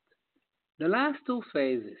Egypt. The last two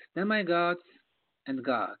phases, demigods and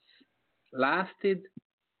gods, lasted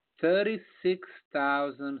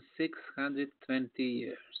 36,620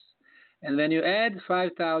 years. And when you add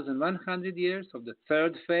 5,100 years of the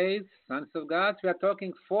third phase, sons of gods, we are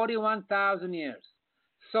talking 41,000 years.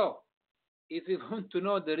 So, if we want to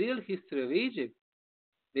know the real history of Egypt,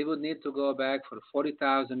 we would need to go back for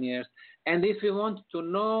 40,000 years. And if we want to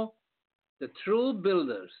know the true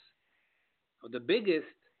builders of the biggest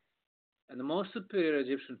and the most superior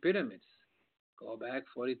Egyptian pyramids, go back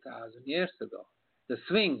 40,000 years ago. The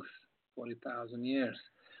Sphinx, 40,000 years.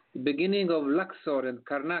 The beginning of Luxor and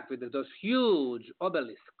Karnak with those huge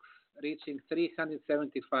obelisks reaching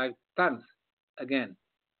 375 tons. Again,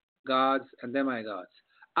 gods and demigods.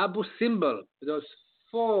 Abu Simbel, those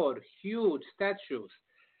 4 huge statues.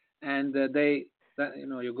 And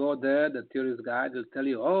you go there, the tourist guide will tell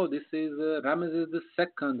you, oh, this is Ramesses II,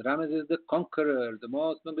 Ramesses the Conqueror, the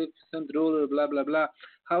most magnificent ruler, blah, blah, blah.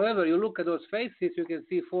 However, you look at those faces, you can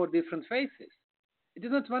see 4 different faces. It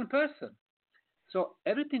is not one person. So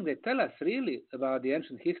everything they tell us really about the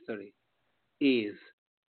ancient history is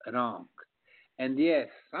wrong. And yes,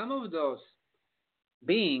 some of those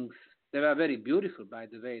beings, they were very beautiful, by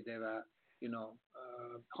the way. They were,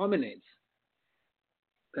 hominids.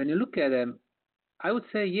 When you look at them, I would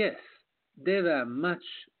say yes, they were much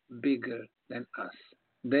bigger than us.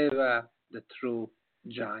 They were the true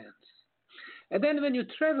giants. And then when you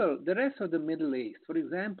travel the rest of the Middle East, for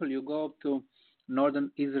example, you go to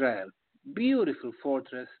northern Israel, beautiful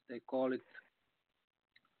fortress, they call it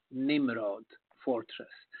Nimrod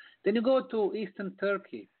fortress. Then you go to eastern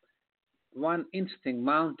Turkey, one interesting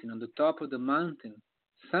mountain. On the top of the mountain,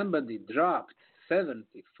 somebody dropped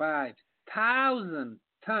 75,000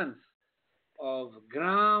 tons of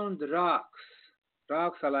ground rocks.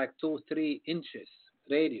 Rocks are like 2-3 inches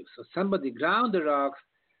radius. So somebody ground the rocks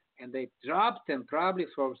and they dropped them probably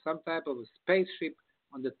from some type of a spaceship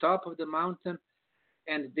on the top of the mountain.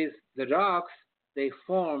 And the rocks, they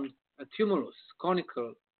formed a tumulus,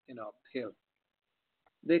 conical, hill.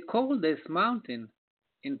 They call this mountain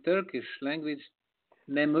in Turkish language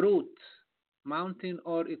Nemrut mountain,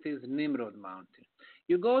 or it is Nimrod mountain.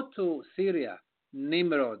 You go to Syria,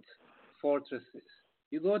 Nimrod fortresses.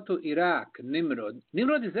 You go to Iraq, Nimrod.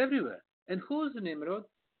 Nimrod is everywhere. And who's Nimrod?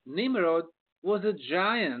 Nimrod was a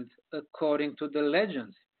giant according to the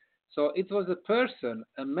legends. So it was a person,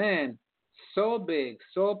 a man, so big,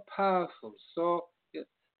 so powerful, so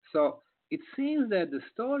it seems that the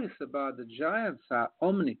stories about the giants are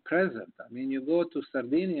omnipresent. I mean, you go to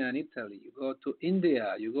Sardinia in Italy, you go to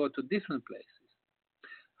India, you go to different places.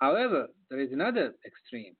 However, there is another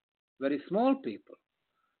extreme, very small people.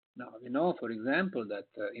 Now, we know, for example, that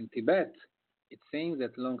in Tibet, it seems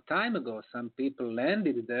that a long time ago, some people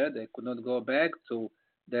landed there. They could not go back to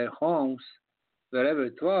their homes, wherever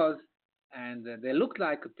it was, and they looked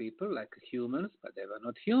like people, like humans, but they were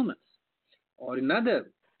not humans. Or another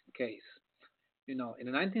case, in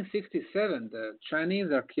 1967, the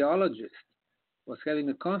Chinese archaeologist was having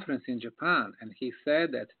a conference in Japan, and he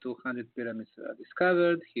said that 200 pyramids were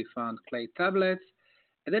discovered. He found clay tablets,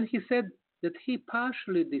 and then he said that he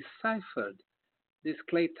partially deciphered this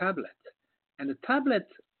clay tablet. And the tablet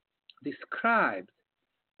described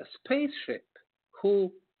a spaceship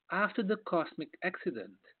who, after the cosmic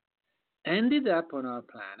accident, ended up on our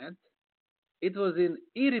planet. It was in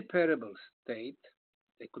irreparable state.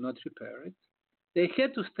 They could not repair it. They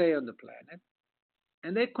had to stay on the planet,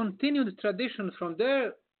 and they continued the tradition from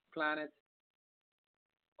their planet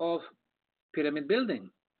of pyramid building.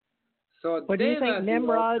 So Well, do they you think were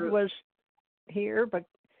Nimrod was here? But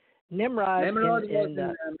Nimrod Nimrod was in in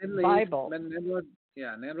the the Middle Bible. East.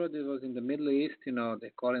 Nimrod was in the Middle East.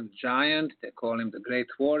 They call him giant. They call him the great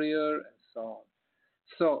warrior, and so on.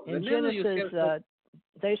 So In whenever you Genesis, hear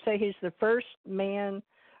they say he's the first man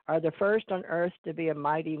or the first on earth to be a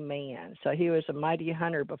mighty man. So he was a mighty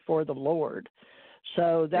hunter before the Lord.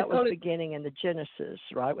 So that was beginning in the Genesis,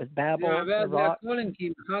 right, with Babel, the rock. They're calling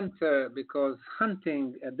him hunter because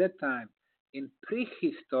hunting at that time, in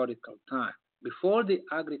prehistorical time, before the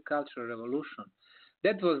agricultural revolution,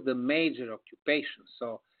 that was the major occupation.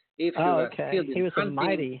 So if you were skilled in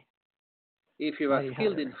hunting, if you were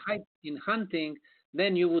skilled in hunting,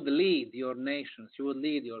 then you would lead your nations, you would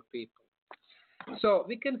lead your people. So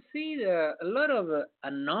we can see a lot of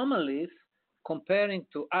anomalies comparing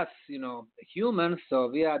to us, humans. So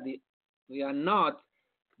we are not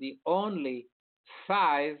the only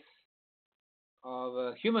size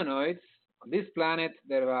of humanoids on this planet.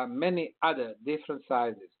 There are many other different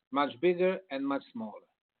sizes, much bigger and much smaller.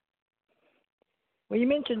 Well, you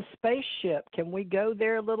mentioned spaceship. Can we go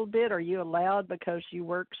there a little bit? Are you allowed because you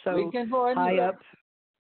work so high up?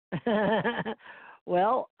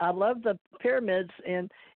 Well, I love the pyramids,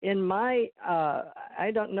 and in my,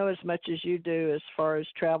 I don't know as much as you do as far as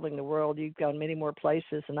traveling the world. You've gone many more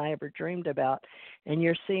places than I ever dreamed about, and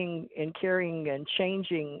you're seeing and carrying and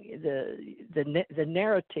changing the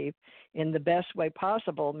narrative in the best way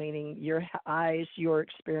possible, meaning your eyes, your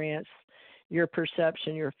experience, your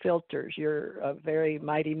perception, your filters. You're a very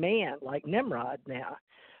mighty man like Nimrod now.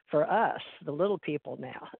 For us, the little people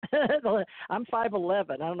now. I'm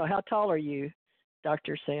 5'11". I don't know, how tall are you,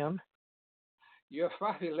 Dr. Sam? You're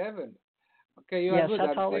 5'11". Okay, you yes, are good.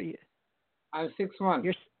 How tall are you? I'm 6'1".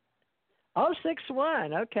 You're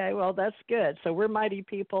 6'1". Okay, well, that's good. So we're mighty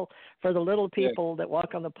people for the little people that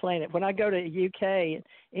walk on the planet. When I go to UK,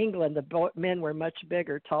 England, the men were much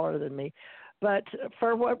bigger, taller than me. But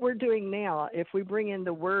for what we're doing now, if we bring in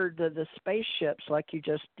the word of the spaceships like you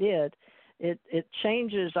just did, it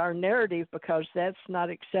changes our narrative because that's not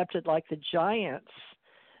accepted like the giants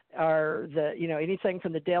are anything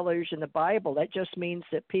from the deluge in the Bible. That just means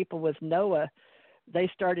that people with Noah, they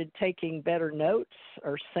started taking better notes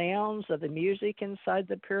or sounds of the music inside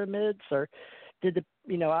the pyramids, or did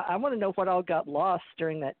I want to know what all got lost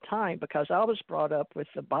during that time because I was brought up with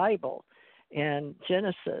the Bible and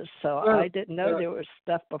Genesis, so I didn't know there was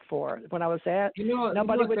stuff before. When I was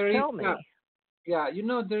nobody would tell me.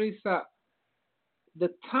 There is the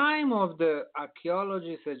time of the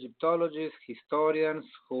archaeologists, Egyptologists, historians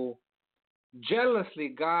who jealously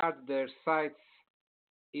guard their sites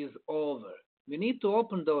is over. We need to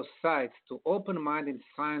open those sites to open-minded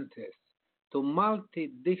scientists, to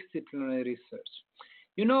multidisciplinary research.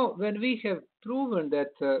 When we have proven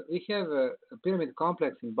that we have a pyramid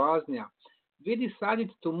complex in Bosnia, we decided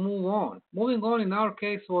to move on. Moving on in our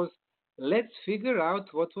case was, let's figure out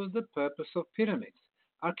what was the purpose of pyramids.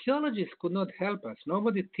 Archaeologists could not help us.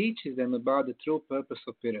 Nobody teaches them about the true purpose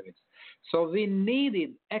of pyramids. So we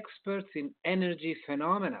needed experts in energy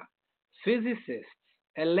phenomena, physicists,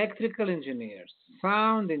 electrical engineers,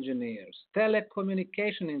 sound engineers,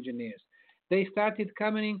 telecommunication engineers. They started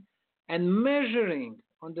coming and measuring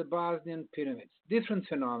on the Bosnian pyramids, different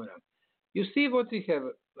phenomena. You see what we have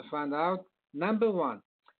found out? Number one,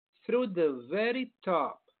 through the very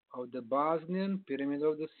top of the Bosnian Pyramid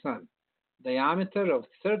of the Sun, diameter of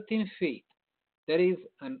 13 feet, there is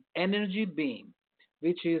an energy beam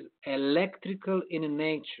which is electrical in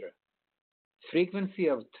nature, frequency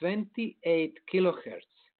of 28 kilohertz,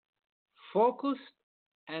 focused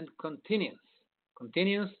and continuous.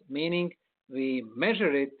 Continuous meaning we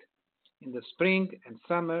measure it in the spring and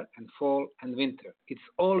summer and fall and winter. It's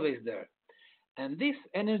always there. And this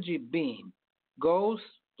energy beam goes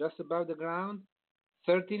just above the ground,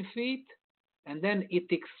 13 feet, and then it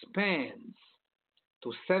expands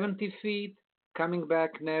to 70 feet, coming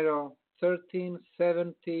back narrow, 13,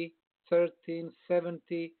 70,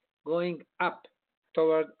 going up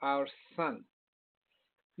toward our sun.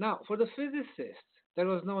 Now, for the physicists, there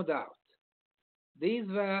was no doubt. These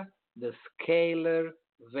were the scalar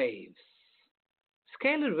waves.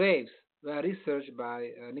 Scalar waves were researched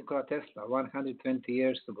by Nikola Tesla 120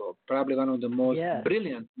 years ago, probably one of the most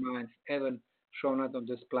brilliant minds ever shown up on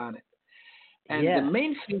this planet. And the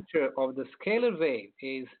main feature of the scalar wave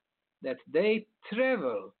is that they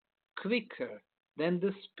travel quicker than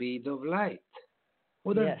the speed of light.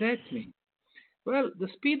 What does Yes. that mean? Well, the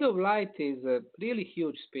speed of light is a really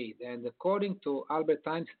huge speed, and according to Albert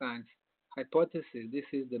Einstein's hypothesis, this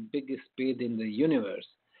is the biggest speed in the universe.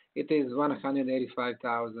 It is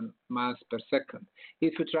 185,000 miles per second.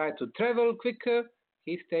 If you try to travel quicker,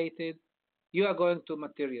 he stated, you are going to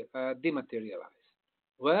dematerialize.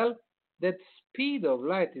 Well, that speed of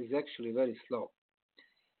light is actually very slow.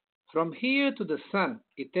 From here to the sun,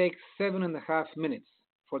 it takes 7.5 minutes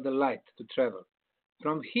for the light to travel.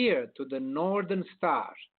 From here to the northern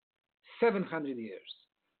star, 700 years.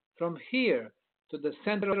 From here to the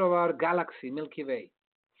center of our galaxy, Milky Way,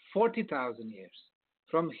 40,000 years.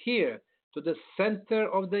 From here to the center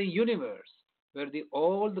of the universe, where the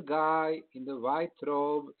old guy in the white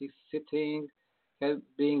robe is sitting,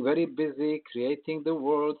 being very busy creating the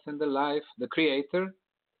worlds and the life, the creator,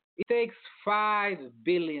 it takes 5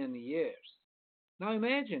 billion years. Now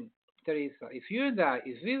imagine, Teresa, if you and I,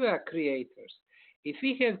 if we were creators, if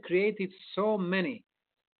we have created so many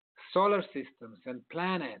solar systems and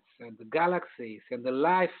planets and the galaxies and the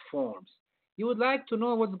life forms, you would like to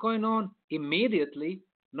know what's going on immediately,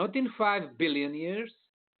 not in 5 billion years.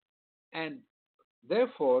 And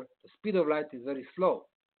therefore, the speed of light is very slow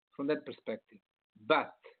from that perspective.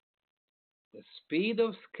 But the speed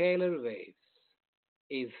of scalar waves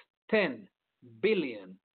is 10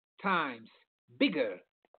 billion times bigger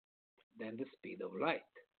than the speed of light.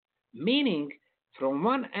 Meaning, from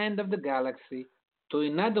one end of the galaxy to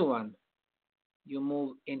another one, you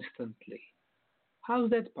move instantly. How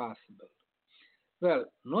is that possible? Well,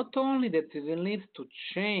 not only that we will need to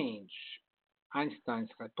change Einstein's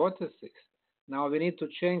hypothesis, now we need to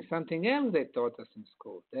change something else they taught us in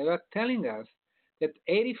school. They were telling us that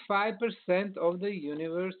 85% of the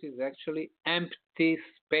universe is actually empty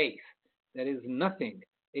space. There is nothing.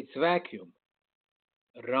 It's vacuum.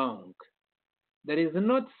 Wrong. There is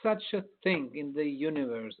not such a thing in the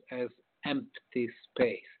universe as empty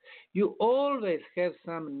space. You always have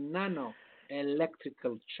some nano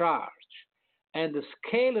electrical charge, and the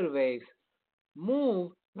scalar waves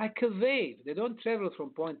move like a wave. They don't travel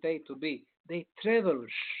from point A to B, they travel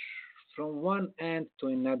from one end to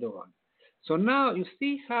another one. So now you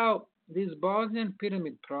see how this Bosnian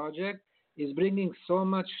Pyramid project is bringing so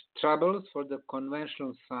much troubles for the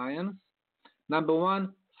conventional science. Number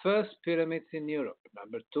one, first pyramids in Europe.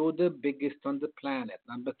 Number two, the biggest on the planet.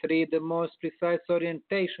 Number three, the most precise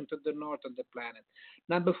orientation to the north of the planet.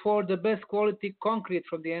 Number four, the best quality concrete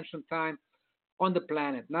from the ancient time on the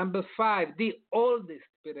planet. Number five, the oldest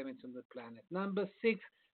pyramids on the planet. Number six,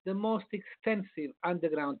 the most extensive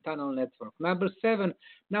underground tunnel network. Number seven,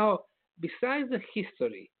 now, besides the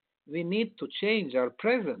history, we need to change our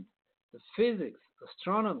present, the physics,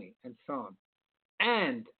 astronomy, and so on.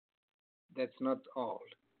 And that's not all.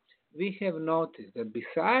 We have noticed that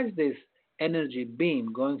besides this energy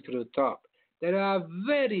beam going through the top, there are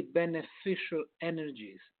very beneficial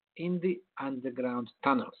energies in the underground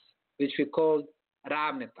tunnels, which we call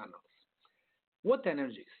Ravne tunnels. What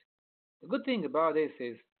energies? The good thing about this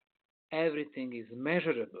is everything is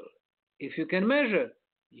measurable. If you can measure,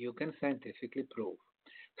 you can scientifically prove.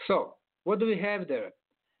 So, what do we have there?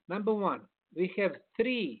 Number one, we have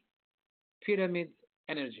three pyramid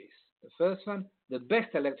energies. The first one, the best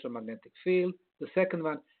electromagnetic field. The second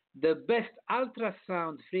one, the best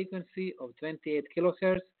ultrasound frequency of 28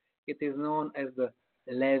 kilohertz. It is known as the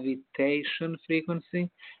levitation frequency.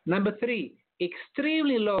 Number three,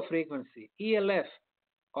 extremely low frequency, ELF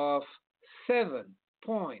of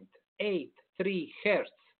 7.83 hertz.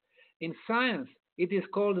 In science, it is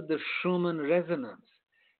called the Schumann resonance.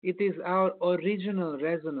 It is our original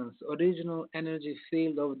resonance, original energy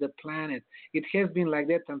field of the planet. It has been like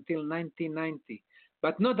that until 1990,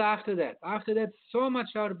 but not after that. After that, so much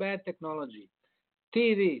our bad technology,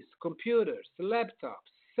 TVs, computers, laptops,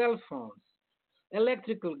 cell phones,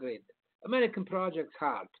 electrical grid, American projects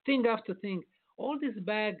HARP, thing after thing, all this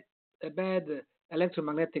bad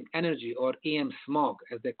electromagnetic energy, or EM smog,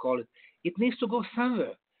 as they call it, it needs to go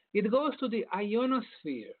somewhere. It goes to the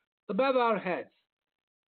ionosphere, above our heads,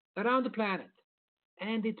 around the planet,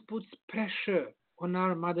 and it puts pressure on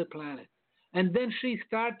our mother planet. And then she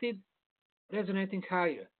started resonating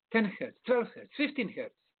higher, 10 hertz, 12 hertz, 15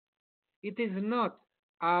 hertz. It is not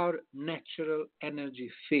our natural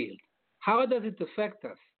energy field. How does it affect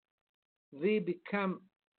us? We become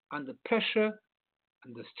under pressure,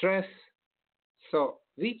 under stress. So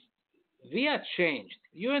we are changed.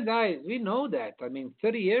 You and I, we know that. I mean,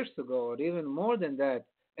 30 years ago, or even more than that,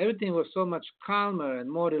 everything was so much calmer and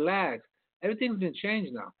more relaxed. Everything's been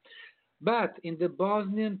changed now. But in the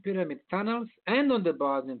Bosnian pyramid tunnels and on the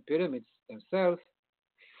Bosnian pyramids themselves,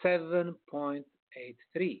 7.83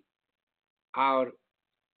 8-3, our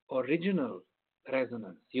original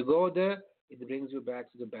resonance. You go there, it brings you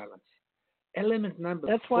back to the balance. Element number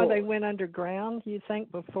That's 4. why they went underground, you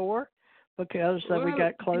think, before? Because we Well,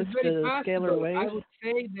 got close it's very to scalar possible. waves?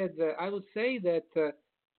 I would say that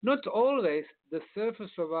not always the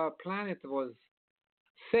surface of our planet was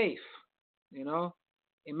safe. You know,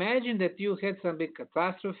 imagine that you had some big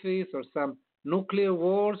catastrophes or some nuclear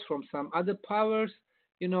wars from some other powers.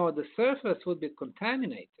 You know, the surface would be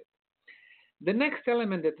contaminated. The next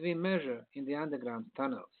element that we measure in the underground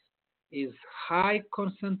tunnels is high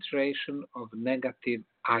concentration of negative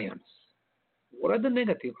ions. What are the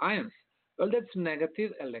negative ions? Well, that's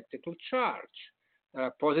negative electrical charge. There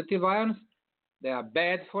are positive ions, they are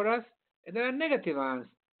bad for us, and there are negative ions,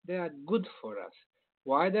 they are good for us.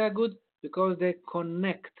 Why they are good? Because they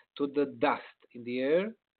connect to the dust in the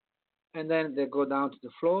air, and then they go down to the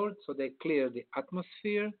floor, so they clear the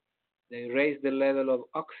atmosphere, they raise the level of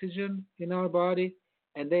oxygen in our body,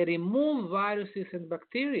 and they remove viruses and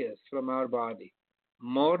bacteria from our body.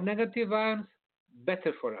 More negative ions,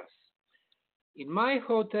 better for us. In my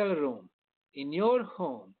hotel room, in your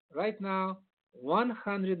home, right now,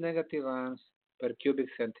 100 negative ions per cubic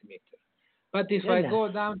centimeter. But if I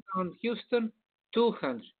go downtown Houston,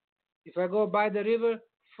 200. If I go by the river,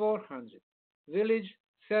 400. Village,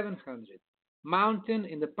 700. Mountain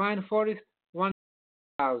in the pine forest,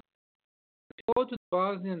 1,000. Go to the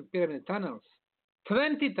Bosnian pyramid tunnels,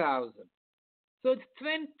 20,000. So it's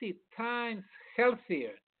 20 times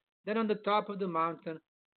healthier than on the top of the mountain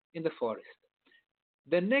in the forest.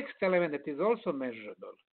 The next element that is also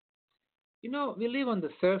measurable. You know, we live on the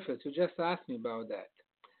surface. You just asked me about that.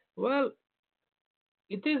 Well,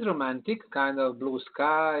 it is romantic, kind of blue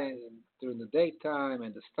sky during the daytime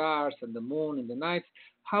and the stars and the moon in the night.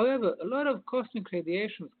 However, a lot of cosmic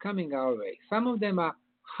radiation is coming our way. Some of them are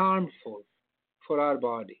harmful for our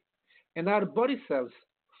body. And our body cells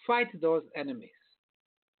fight those enemies.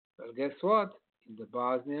 Well, guess what? In the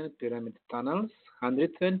Bosnian pyramid tunnels,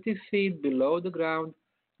 120 feet below the ground,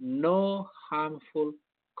 no harmful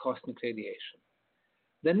cosmic radiation.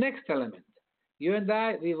 The next element. You and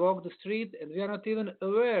I, we walk the street and we are not even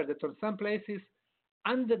aware that on some places,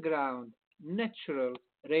 underground, natural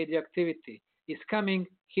radioactivity is coming,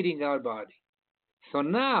 hitting our body. So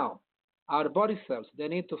now, our body cells, they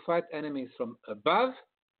need to fight enemies from above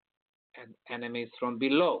and enemies from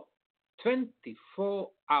below. 24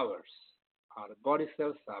 hours. Our body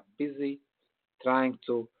cells are busy trying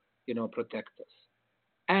to, protect us.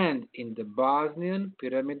 And in the Bosnian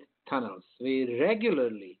pyramid tunnels, we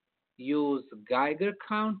regularly use Geiger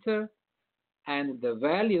counter, and the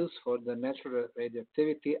values for the natural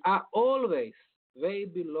radioactivity are always way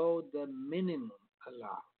below the minimum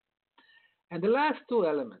allowed. And the last two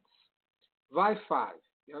elements, Wi-Fi.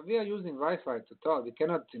 We are using Wi-Fi to talk. We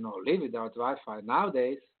cannot, live without Wi-Fi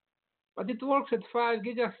nowadays, but it works at 5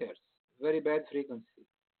 gigahertz, very bad frequency.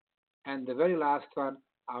 And the very last one,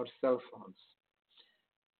 our cell phones.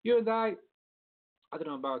 You and I don't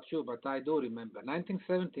know about you, but I do remember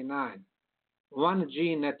 1979,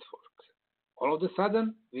 1G network. All of a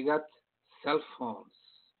sudden, we got cell phones.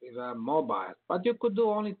 We were mobile, but you could do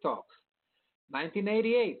only talks.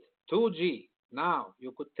 1988, 2G. Now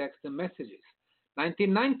you could text the messages.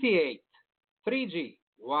 1998, 3G.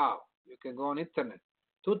 Wow, you can go on internet.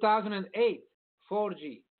 2008,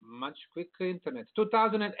 4G, much quicker internet.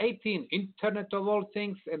 2018, Internet of All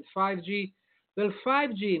Things and 5G. Well,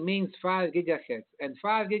 5G means 5 gigahertz, and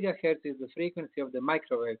 5 gigahertz is the frequency of the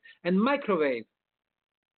microwave, and microwave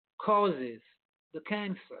causes the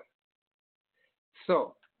cancer.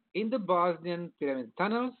 So, in the Bosnian pyramid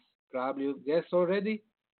tunnels, probably you guess already,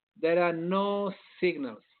 there are no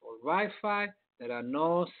signals for Wi-Fi, there are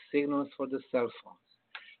no signals for the cell phones.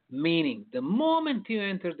 Meaning, the moment you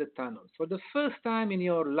enter the tunnels, for the first time in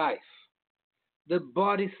your life, the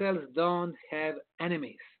body cells don't have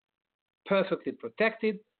enemies. Perfectly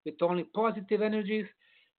protected with only positive energies,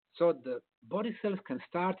 so the body cells can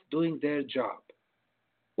start doing their job.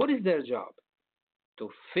 What is their job?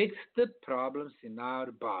 To fix the problems in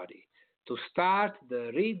our body, to start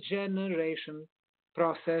the regeneration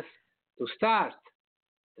process, to start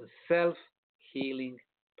the self-healing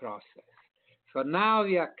process. So now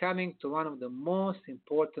we are coming to one of the most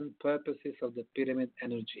important purposes of the pyramid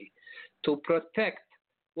energy, to protect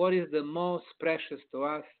what is the most precious to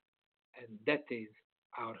us, and that is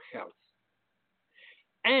our health.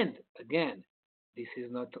 And again, this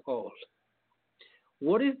is not all.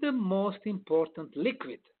 What is the most important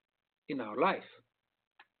liquid in our life?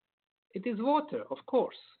 It is water, of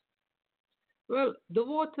course. Well, the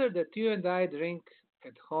water that you and I drink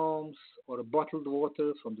at homes or bottled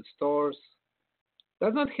water from the stores,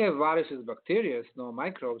 Does not have viruses, bacteria, no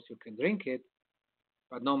microbes. You can drink it,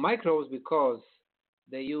 but no microbes because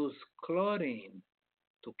they use chlorine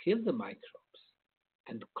to kill the microbes.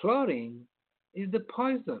 And chlorine is the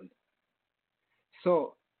poison.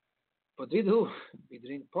 So what we do, we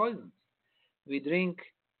drink poisons. We drink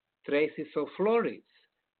traces of fluorides.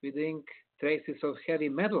 We drink traces of heavy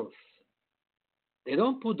metals. They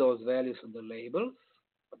don't put those values on the labels,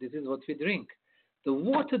 but this is what we drink. The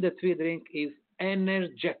water that we drink is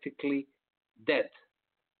energetically dead.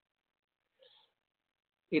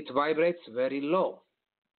 It vibrates very low.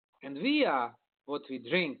 And we are what we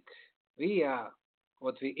drink. We are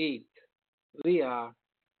what we eat. We are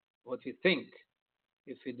what we think.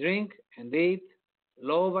 If we drink and eat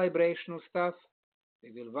low vibrational stuff,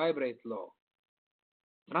 we will vibrate low.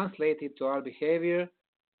 Translate it to our behavior.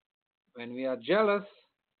 When we are jealous,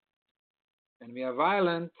 when we are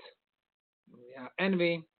violent, when we are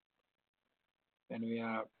envy, when we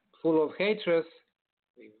are full of hatred,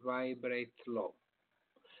 we vibrate low.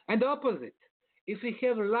 And the opposite. If we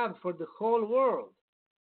have love for the whole world,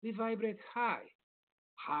 we vibrate high.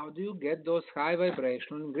 How do you get those high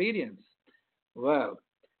vibrational ingredients? Well,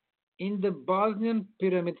 in the Bosnian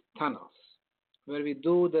pyramid tunnels, where we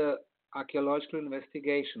do the archaeological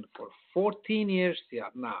investigation for 14 years here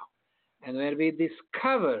now, and where we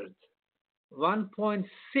discovered 1.6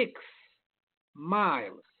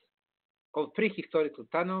 miles of prehistorical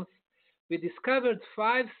tunnels, we discovered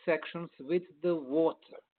 5 sections with the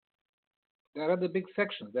water. There are the big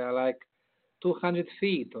sections. They are like 200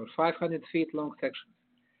 feet or 500 feet long sections.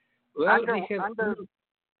 Well, we have underground?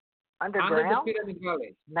 under the Pyramid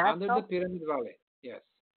Valley. Natural? Under the Pyramid Valley, yes.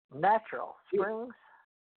 Natural springs?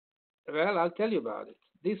 Well, I'll tell you about it.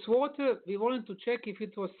 This water, we wanted to check if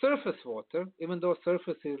it was surface water, even though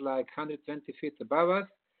surface is like 120 feet above us.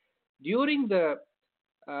 During the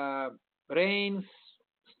rains,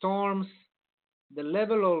 storms, the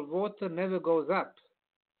level of water never goes up.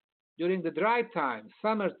 During the dry time,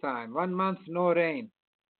 summertime, 1 month no rain,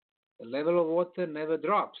 the level of water never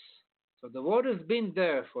drops. So the water has been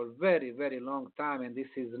there for a very, very long time, and this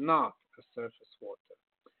is not a surface water.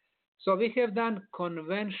 So we have done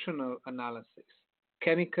conventional analysis,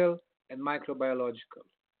 chemical and microbiological.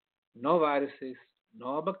 No viruses,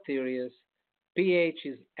 no bacteria. pH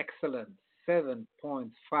is excellent, 7.5.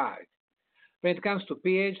 When it comes to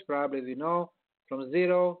pH, probably we know from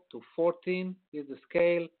 0 to 14 is the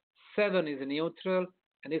scale. 7 is neutral,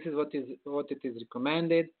 and this is what it is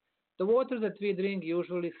recommended. The water that we drink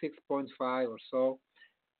usually 6.5 or so,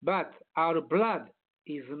 but our blood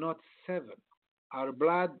is not 7. Our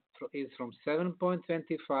blood is from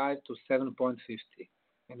 7.25 to 7.50.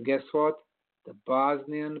 And guess what? The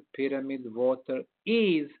Bosnian pyramid water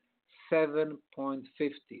is 7.50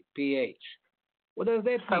 pH. What does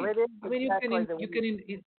that So mean? it is I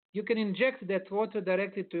mean, you can inject that water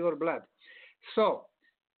directly to your blood. So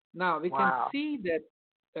now we can see that.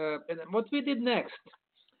 And what we did next,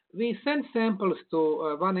 we sent samples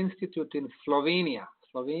to one institute in Slovenia.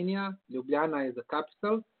 Slovenia, Ljubljana is the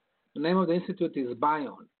capital. The name of the institute is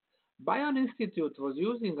Bion. Bion Institute was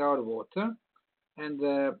using our water, and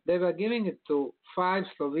they were giving it to 5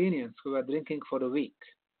 Slovenians who were drinking for a week.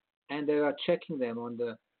 And they were checking them on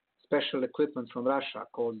the special equipment from Russia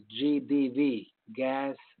called GDV,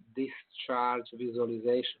 Gas Discharge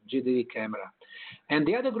Visualization, GDV camera. And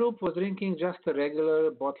the other group was drinking just a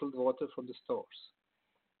regular bottled water from the stores.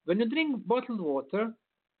 When you drink bottled water,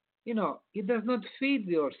 it does not feed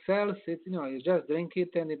your cells. You just drink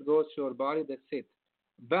it and it goes to your body, that's it.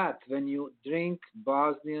 But when you drink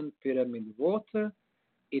Bosnian pyramid water,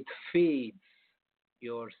 it feeds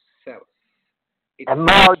your cells. And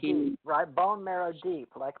marrow deep, right? Bone marrow deep.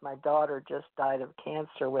 Like my daughter just died of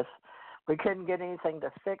cancer we couldn't get anything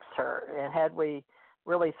to fix her. And had we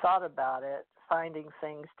really thought about it, finding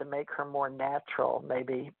things to make her more natural,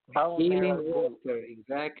 maybe bone marrow deep. Healing water,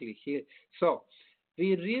 exactly. So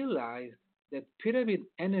we realized that pyramid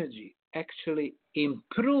energy actually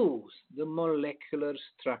improves the molecular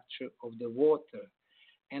structure of the water.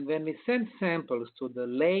 And when we sent samples to the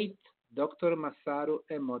late Dr. Masaru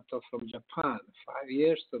Emoto from Japan 5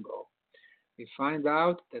 years ago, we find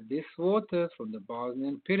out that this water from the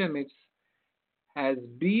Bosnian pyramids has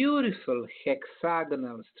beautiful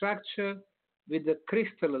hexagonal structure with a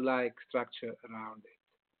crystal-like structure around it.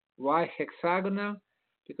 Why hexagonal?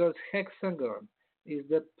 Because hexagon is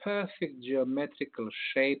the perfect geometrical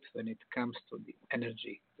shape when it comes to the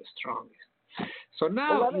energy, the strongest. So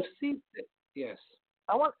now you see that, yes.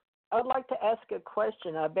 I'd like to ask a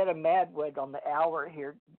question. I bet I'm madwig on the hour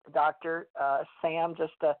here, Dr. Sam,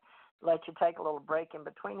 just to let you take a little break in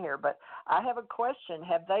between here. But I have a question.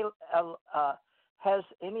 has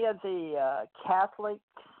any of the Catholics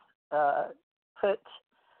put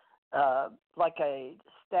like a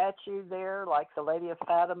statue there, like the Lady of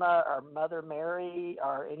Fatima or Mother Mary,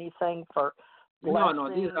 or anything for blessing?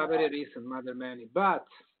 No, these are very recent, Mother Mary. But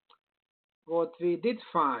what we did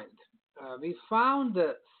find, we found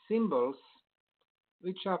symbols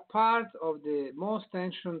which are part of the most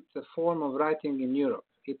ancient form of writing in Europe.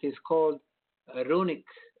 It is called runic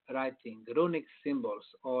writing, runic symbols,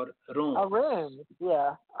 or runes. A rune,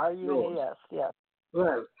 yeah. R-U-N-E-S, yeah.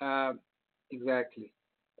 Well, exactly.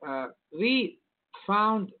 We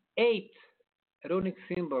found 8 runic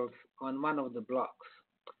symbols on one of the blocks.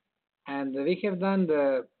 And we have done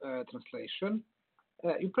the translation.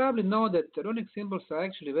 You probably know that the runic symbols are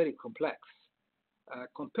actually very complex.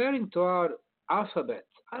 Comparing to our alphabet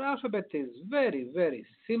is very, very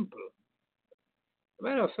simple.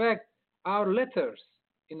 Matter of fact, our letters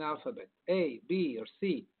in alphabet, A, B, or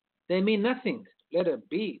C, they mean nothing. Letter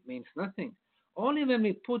B means nothing. Only when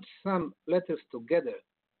we put some letters together,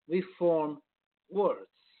 we form words,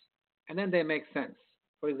 and then they make sense.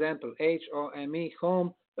 For example, H-O-M-E,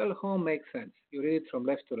 home. Well, home makes sense. You read it from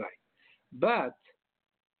left to right. But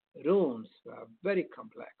runes are very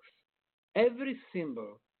complex. Every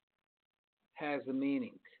symbol has a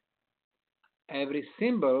meaning. Every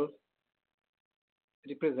symbol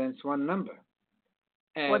represents one number.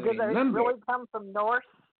 Well, do they really come from Norse,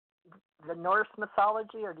 the Norse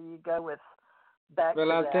mythology, or do you go with back to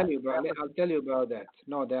I'll that? tell you about that.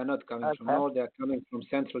 No, they are not coming from North. They are coming from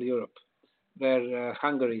Central Europe, where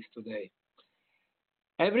Hungary is today.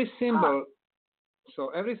 Every symbol, so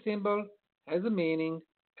every symbol has a meaning.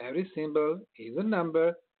 Every symbol is a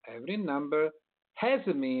number. Every number has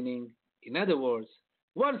a meaning. In other words,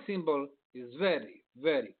 one symbol is very,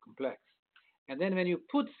 very complex. And then when you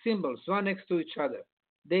put symbols one next to each other,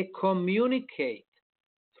 they communicate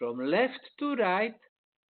from left to right,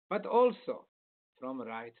 but also from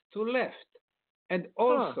right to left. And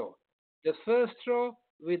also the first row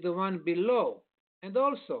with the one below, and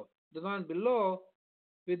also the one below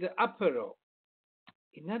with the upper row.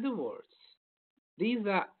 In other words, these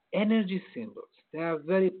are energy symbols. They are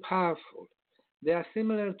very powerful. They are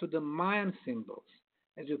similar to the Mayan symbols.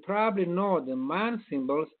 As you probably know, the Mayan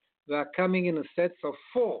symbols were coming in a sets of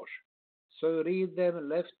 4. So you read them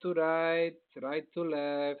left to right, right to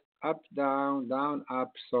left, up, down,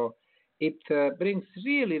 up. So it brings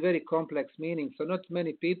really very complex meaning. So not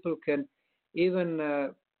many people can even,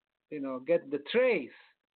 get the trace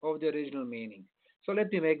of the original meaning. So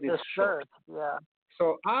let me make this short. Yeah.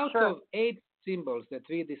 So out of 8 symbols that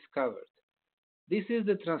we discovered, this is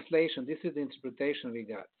the translation, this is the interpretation we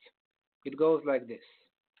got. It goes like this.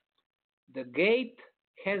 The gate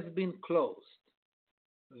has been closed.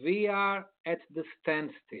 We are at the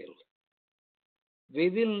standstill. We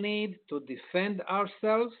will need to defend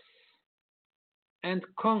ourselves and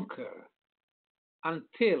conquer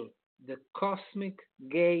until the cosmic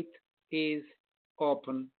gate is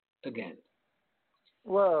open again.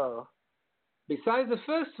 Whoa. Besides the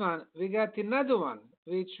first one, we got another one,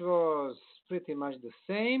 which was pretty much the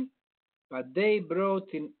same, but they brought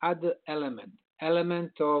in other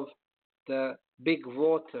element of the big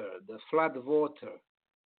water, the flood water.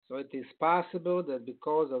 So it is possible that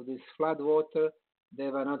because of this flood water, they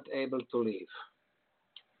were not able to leave.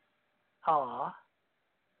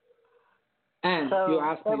 And so you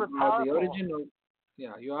asked me about the origin of,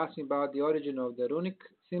 you asked me about the origin of the runic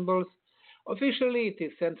symbols. Officially, it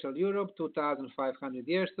is Central Europe, 2,500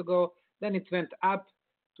 years ago. Then it went up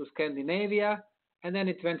to Scandinavia, and then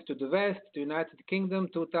it went to the west, to United Kingdom,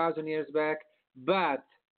 2,000 years back. But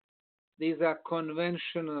these are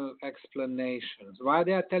conventional explanations. Why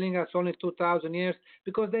they are telling us only 2,000 years?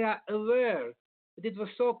 Because they are aware that it was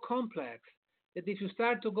so complex that if you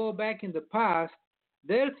start to go back in the past,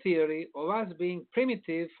 their theory of us being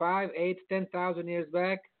primitive 5, 8, 10,000 years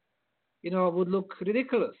back, would look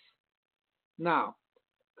ridiculous. Now,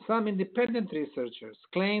 some independent researchers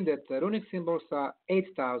claim that the runic symbols are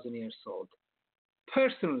 8,000 years old.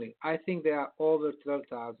 Personally, I think they are over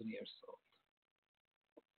 12,000 years old.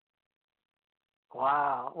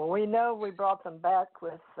 Wow. Well, we know we brought them back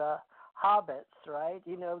with hobbits, right?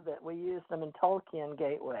 You know that we used them in Tolkien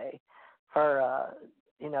Gateway for,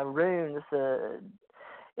 runes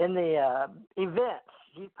in the events.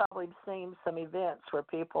 You've probably seen some events where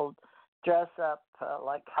people dress up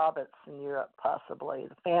like hobbits in Europe, possibly.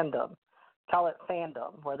 The fandom. Call it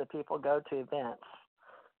fandom, where the people go to events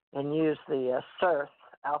and use the Surf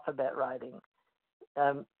alphabet writing.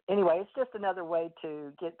 Anyway, it's just another way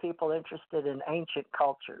to get people interested in ancient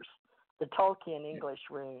cultures, the Tolkien English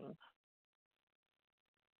runes.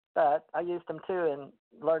 but I used them too in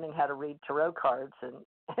learning how to read tarot cards and,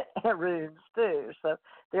 and runes too. So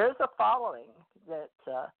there's a following that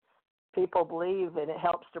people believe, and it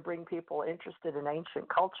helps to bring people interested in ancient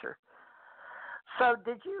culture. So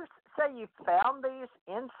did you say you found these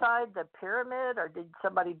inside the pyramid, or did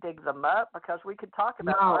somebody dig them up? Because we could talk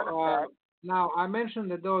about artifacts. Now, I mentioned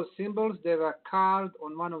that those symbols, they were carved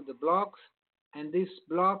on one of the blocks, and this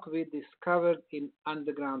block we discovered in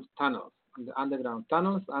underground tunnels, under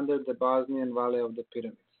the Bosnian Valley of the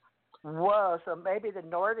Pyramids. Whoa, so maybe the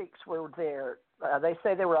Nordics were there. They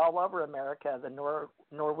say they were all over America, the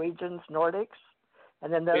Norwegians, Nordics,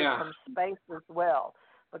 and then those from space as well,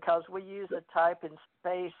 because we use a type in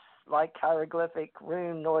space like hieroglyphic,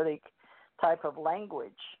 rune, Nordic type of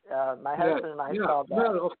language. My husband and I saw that.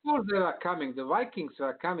 Well, of course they are coming. The Vikings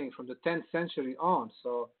were coming from the 10th century on,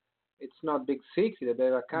 so it's not big secret that they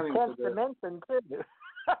were coming to the 10th dimension too.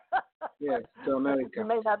 Yes, to America. You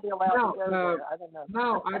may not be allowed to go there. I don't know.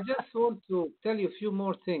 Now, I just want to tell you a few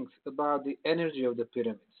more things about the energy of the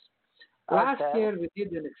pyramids. Last year, we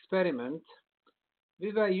did an experiment.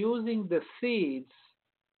 We were using the seeds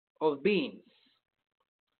of beans.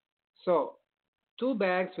 So, 2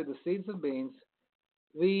 bags with the seeds of beans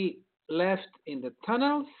we left in the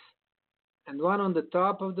tunnels and one on the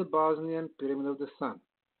top of the Bosnian Pyramid of the Sun.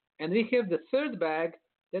 And we have the 3rd bag,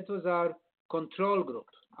 that was our control group,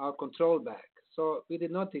 our control bag. So we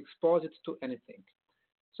did not expose it to anything.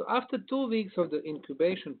 So after 2 weeks of the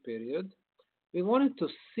incubation period, we wanted to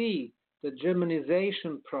see the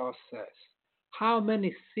germinization process, how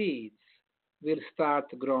many seeds will start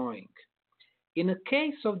growing. In the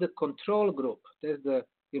case of the control group, there's the,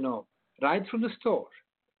 right from the store,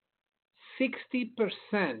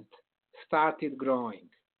 60% started growing.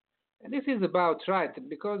 And this is about right,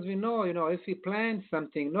 because we know, if we plant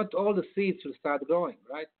something, not all the seeds will start growing,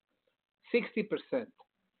 right? 60%.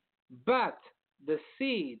 But the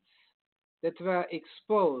seeds that were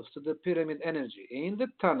exposed to the pyramid energy in the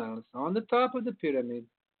tunnels on the top of the pyramid,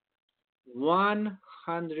 100%.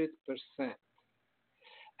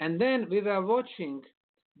 And then we were watching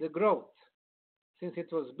the growth. Since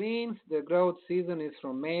it was beans, the growth season is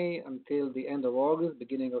from May until the end of August,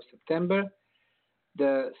 beginning of September.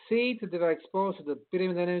 The seeds that were exposed to the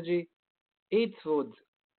pyramid energy, it would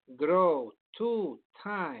grow 2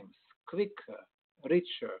 times quicker,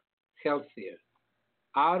 richer, healthier.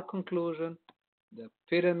 Our conclusion, the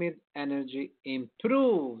pyramid energy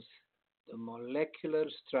improves the molecular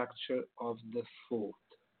structure of the food.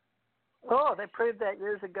 Oh, they proved that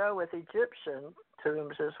years ago with Egyptian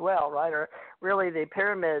tombs as well, right? Or really the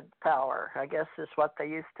pyramid power, I guess, is what they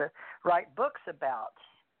used to write books about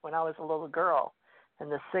when I was a little girl in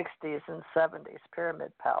the 60s and 70s,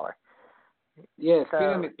 pyramid power. Yes, so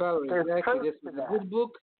pyramid power, exactly. This is a good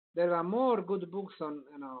book. There are more good books on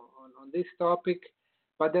this topic,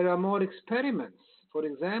 but there are more experiments. For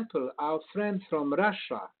example, our friend from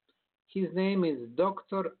Russia, his name is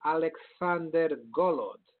Dr. Alexander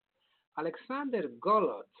Golod. Alexander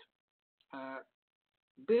Golod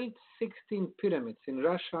built 16 pyramids in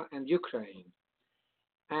Russia and Ukraine.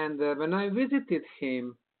 And when I visited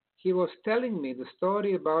him, he was telling me the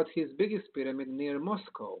story about his biggest pyramid near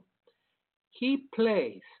Moscow. He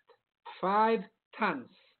placed 5 tons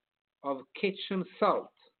of kitchen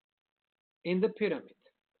salt in the pyramid.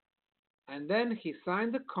 And then he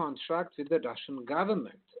signed a contract with the Russian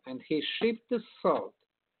government, and he shipped the salt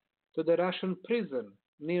to the Russian prison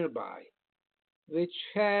nearby, which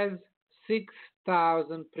has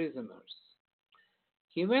 6,000 prisoners.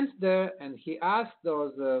 He went there and he asked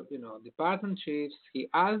those, department chiefs, he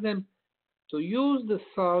asked them to use the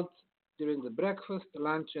salt during the breakfast,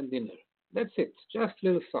 lunch, and dinner. That's it, just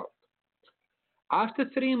little salt. After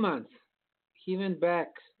 3 months, he went back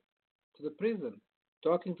to the prison,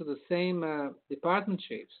 talking to the same department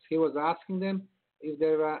chiefs. He was asking them if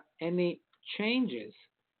there were any changes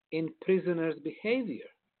in prisoners' behavior.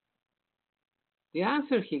 The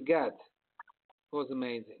answer he got was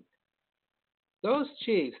amazing. Those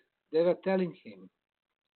chiefs, they were telling him,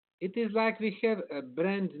 it is like we have a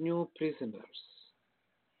brand new prisoners.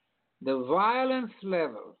 The violence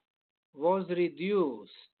level was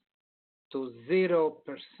reduced to 0%.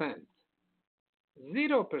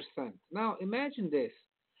 0%. Now imagine this.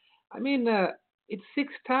 I mean, it's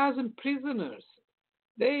 6,000 prisoners.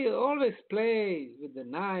 They always play with the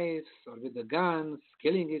knives or with the guns,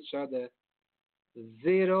 killing each other.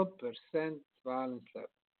 0% violence level.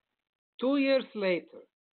 2 years later,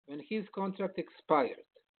 when his contract expired,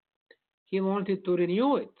 he wanted to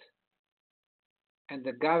renew it, and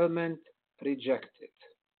the government rejected.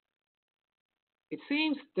 It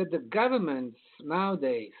seems that the governments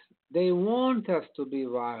nowadays, They want us to be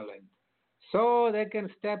violent so they can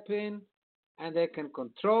step in and they can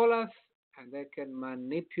control us and they can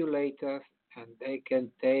manipulate us and they can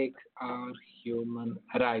take our human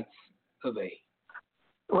rights away.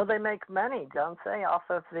 Well, they make money, don't they, off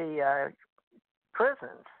of the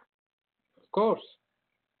prisons? Of course.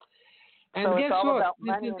 And so guess it's all what? about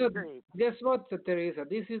money and greed. Guess what, Teresa?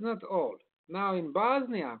 This is not all. Now in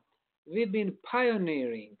Bosnia, we've been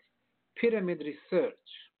pioneering pyramid research.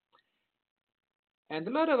 And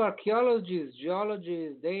a lot of archaeologists,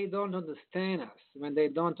 geologists, they don't understand us. When they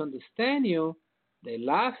don't understand you, they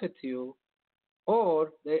laugh at you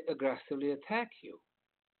or they aggressively attack you.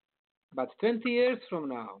 But 20 years from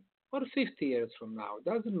now, or 50 years from now,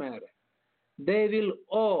 doesn't matter, they will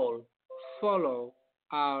all follow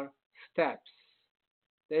our steps.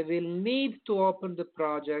 They will need to open the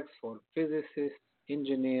projects for physicists,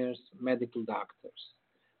 engineers, medical doctors,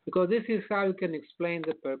 because this is how you can explain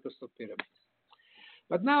the purpose of pyramids.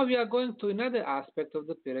 But now we are going to another aspect of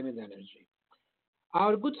the pyramid energy.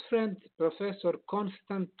 Our good friend, Professor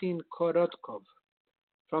Konstantin Korotkov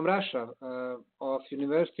from Russia, of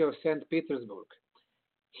University of St. Petersburg,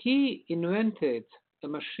 he invented a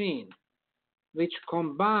machine which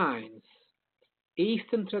combines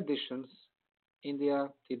Eastern traditions, India,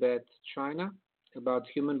 Tibet, China, about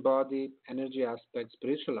human body, energy aspect,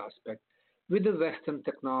 spiritual aspect, with the Western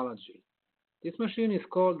technology. This machine is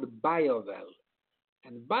called BioWell.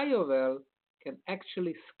 And BioWell can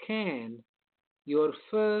actually scan your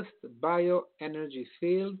first bioenergy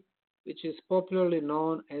field, which is popularly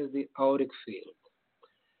known as the auric field.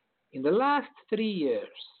 In the last 3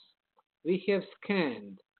 years, we have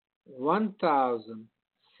scanned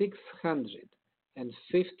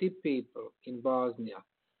 1,650 people in Bosnia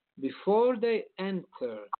before they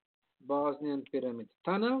enter Bosnian pyramid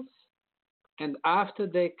tunnels and after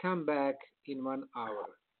they come back in 1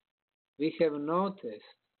 hour. We have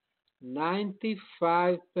noticed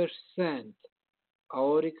 95%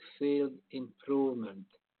 auric field improvement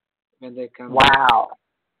when they come back. Wow.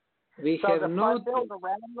 We so have the noticed field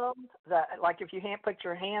around them, like if you put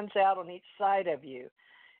your hands out on each side of you,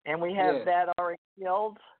 and we have that auric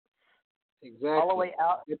field all the way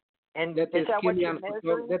out. And is that what you're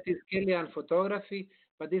measuring? That is Killian photography,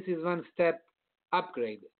 but this is one step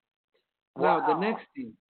upgraded. Wow. Now the next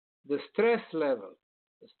thing, the stress level.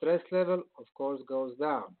 The stress level, of course, goes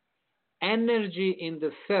down. Energy in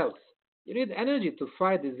the cells. You need energy to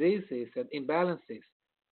fight diseases and imbalances.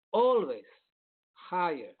 Always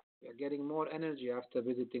higher. We are getting more energy after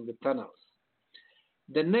visiting the tunnels.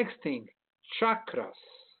 The next thing, chakras.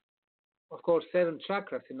 Of course, 7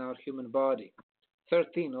 chakras in our human body.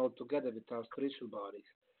 13 altogether with our spiritual bodies.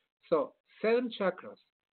 So, 7 chakras.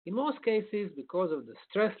 In most cases, because of the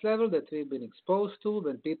stress level that we've been exposed to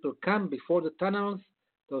when people come before the tunnels,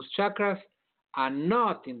 those chakras are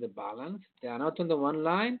not in the balance. They are not on the one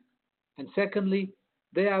line. And secondly,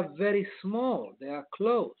 they are very small. They are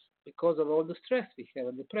closed because of all the stress we have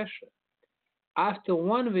and the pressure. After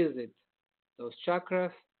one visit, those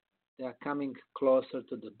chakras, they are coming closer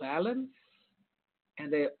to the balance and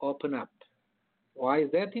they open up. Why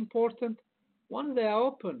is that important? Once they are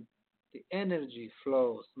open, the energy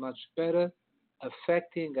flows much better,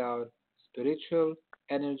 affecting our spiritual,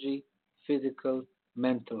 energy, physical,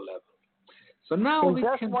 mental level. So now in we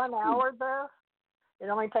just can 1 hour, though? It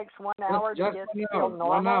only takes 1 hour to get to feel normal?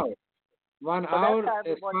 1 hour. 1 hour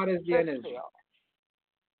as far as the energy. Feel.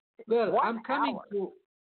 Well, 1 I'm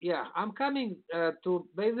coming to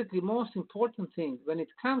basically most important thing when it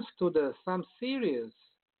comes to some serious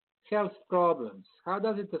health problems. How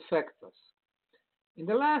does it affect us? In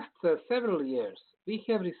the last several years, we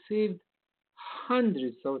have received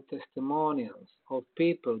hundreds of testimonials of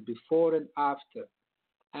people before and after,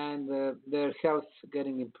 and their health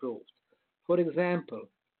getting improved. For example,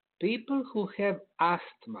 people who have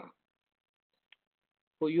asthma,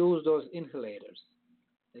 who use those inhalators,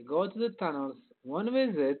 they go to the tunnels, 1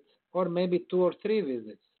 visit, or maybe 2 or 3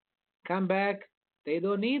 visits, come back, they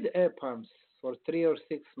don't need air pumps for 3 or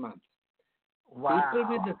 6 months. Wow. People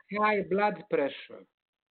with the high blood pressure,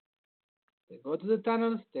 they go to the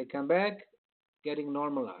tunnels, they come back, getting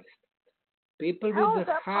normalized. People How with is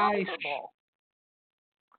the that high... possible?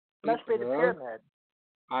 Must be the pyramid.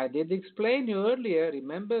 I did explain you earlier.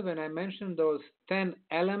 Remember when I mentioned those 10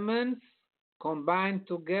 elements combined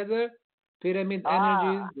together? Pyramid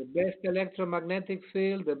energies, the best electromagnetic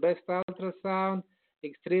field, the best ultrasound,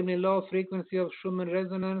 extremely low frequency of Schumann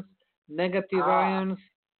resonance, negative ions,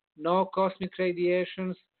 no cosmic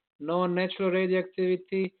radiations, no natural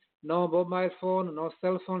radioactivity, no mobile phone, no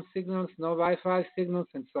cell phone signals, no Wi-Fi signals,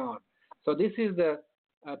 and so on. So this is the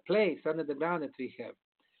place under the ground that we have.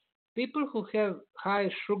 People who have high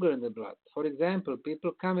sugar in the blood, for example,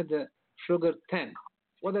 people come with the sugar 10.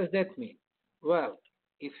 What does that mean? Well,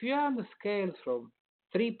 if you are on the scale from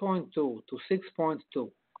 3.2 to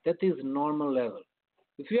 6.2, that is normal level.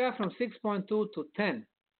 If you are from 6.2 to 10,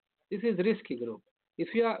 this is risky group.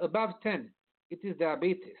 If you are above 10, it is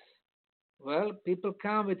diabetes. Well, people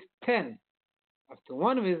come with 10. After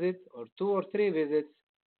one visit or two or three visits,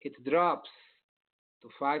 it drops to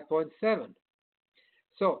 5.7.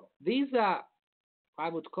 So these are, I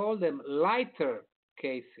would call them lighter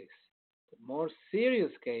cases. The more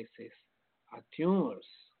serious cases are tumors,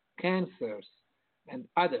 cancers, and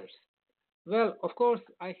others. Well, of course,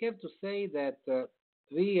 I have to say that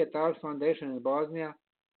we at our foundation in Bosnia,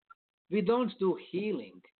 we don't do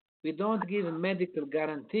healing. We don't give medical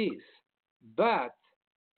guarantees, but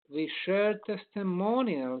we share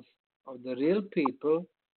testimonials of the real people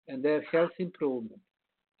and their health improvement.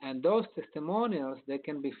 And those testimonials, they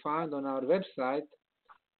can be found on our website,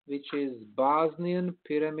 which is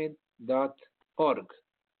bosnianpyramid.org.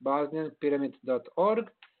 Bosnianpyramid.org.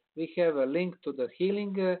 We have a link to the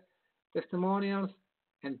healing testimonials,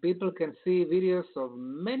 and people can see videos of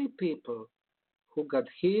many people who got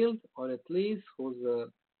healed, or at least whose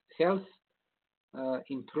health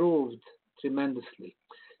improved tremendously.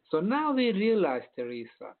 So now we realize,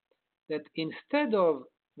 Teresa, that instead of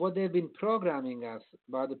what they've been programming us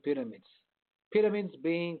about the pyramids, pyramids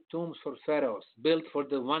being tombs for pharaohs, built for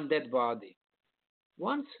the one dead body,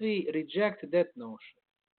 once we reject that notion,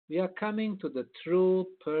 we are coming to the true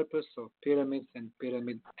purpose of pyramids and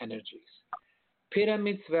pyramid energies.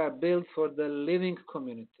 Pyramids were built for the living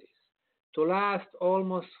communities, to last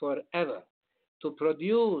almost forever, to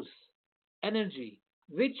produce energy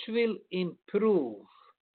which will improve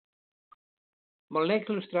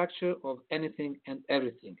molecular structure of anything and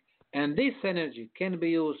everything. And this energy can be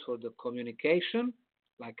used for the communication,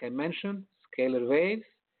 like I mentioned, scalar waves.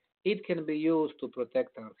 It can be used to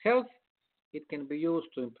protect our health. It can be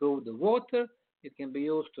used to improve the water. It can be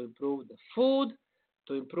used to improve the food,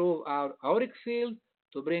 to improve our auric field,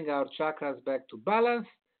 to bring our chakras back to balance,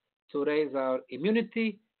 to raise our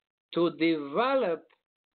immunity, to develop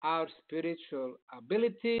our spiritual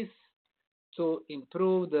abilities, to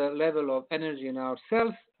improve the level of energy in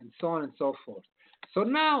ourselves, and so on and so forth. So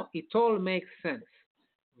now it all makes sense.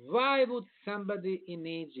 Why would somebody in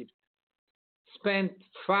Egypt spend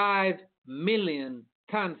 5 million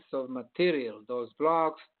tons of material, those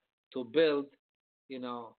blocks, to build,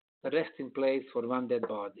 a resting place for one dead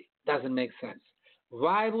body? Doesn't make sense.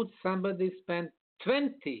 Why would somebody spend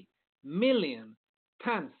 20 million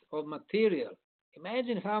tons of material?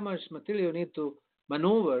 Imagine how much material you need to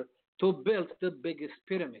maneuver to build the biggest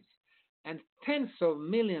pyramids, and tens of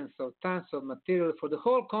millions of tons of material for the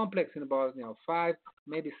whole complex in Bosnia of 5,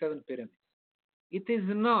 maybe 7 pyramids. It is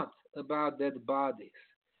not about dead bodies.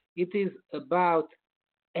 It is about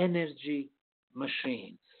energy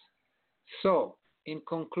machines. So, in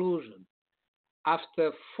conclusion,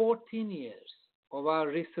 after 14 years of our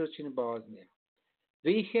research in Bosnia,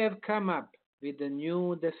 we have come up with a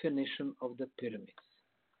new definition of the pyramids.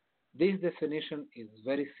 This definition is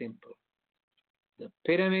very simple. The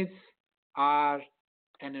pyramids are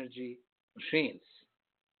energy machines.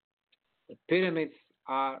 The pyramids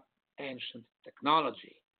are ancient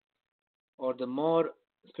technology. Or the more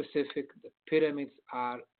specific, the pyramids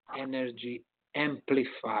are energy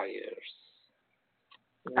amplifiers.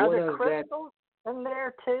 Are there crystals in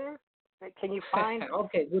there too? Can you find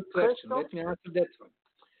Okay, good question. crystals? Let me answer that one.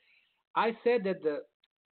 I said that the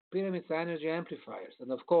pyramids are energy amplifiers,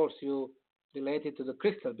 and of course you relate it to the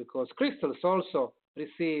crystal, because crystals also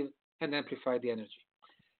receive and amplify the energy.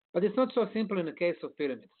 But it's not so simple in the case of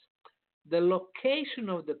pyramids. The location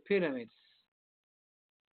of the pyramids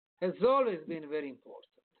has always been very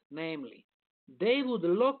important. Namely, they would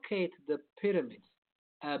locate the pyramids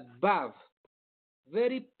above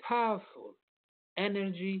very powerful,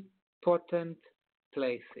 energy potent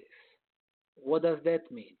places. What does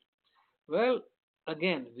that mean? Well,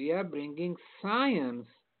 again, we are bringing science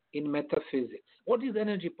in metaphysics. What is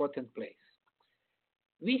energy potent place?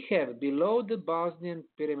 We have below the Bosnian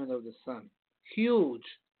Pyramid of the Sun huge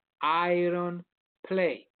iron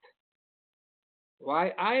plate.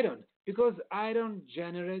 Why iron? Because iron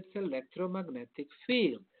generates electromagnetic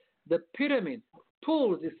field. The pyramid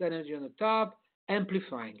pulls this energy on the top,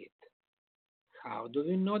 amplifying it. How do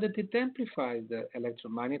we know that it amplifies the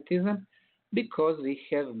electromagnetism? Because we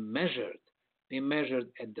have measured. We measured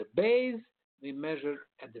at the base, we measured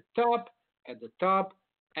at the top. At the top,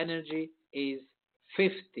 energy is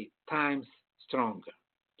 50 times stronger.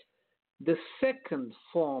 The second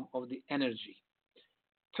form of the energy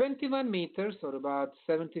 21 meters, or about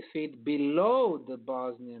 70 feet below the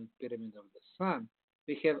Bosnian Pyramid of the Sun,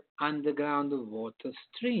 we have underground water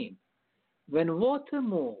stream. When water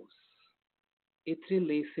moves, it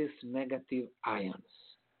releases negative ions.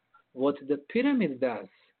 What the pyramid does,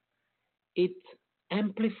 it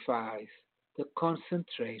amplifies the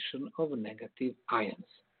concentration of negative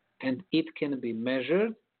ions, and it can be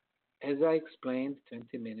measured, as I explained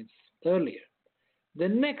 20 minutes earlier. The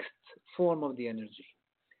next form of the energy,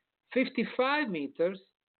 55 meters,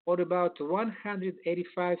 or about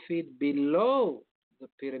 185 feet below the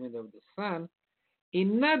Pyramid of the Sun,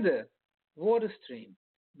 another water stream.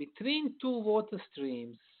 Between two water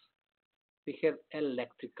streams, we have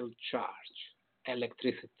electrical charge,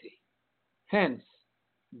 electricity. Hence,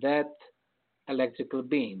 that electrical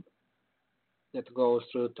beam that goes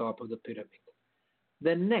through the top of the pyramid.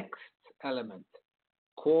 The next element,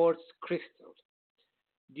 quartz crystal.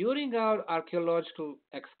 During our archaeological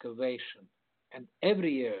excavation, and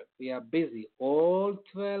every year we are busy all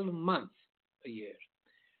 12 months a year,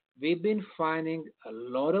 we've been finding a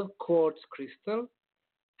lot of quartz crystal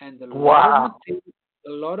and a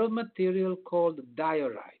lot of material called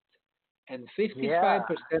diorite. And 55%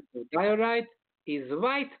 of diorite is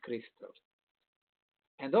white crystal.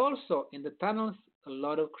 And also in the tunnels, a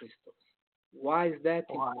lot of crystals. Why is that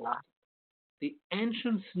important? The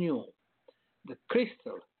ancients knew the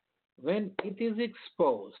crystal, when it is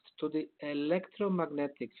exposed to the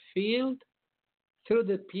electromagnetic field, through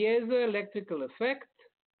the piezoelectrical effect,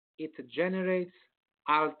 it generates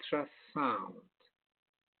ultrasound.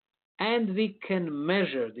 And we can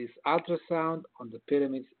measure this ultrasound on the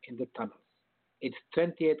pyramids in the tunnels. It's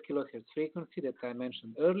 28 kilohertz frequency that I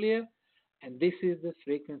mentioned earlier, and this is the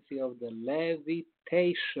frequency of the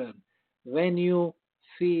levitation, when you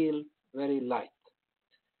feel very light.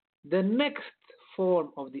 The next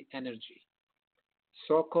form of the energy,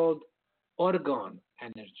 so-called orgone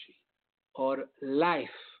energy, or life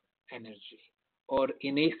energy, or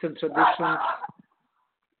in Eastern traditions,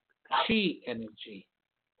 chi energy,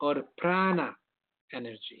 or prana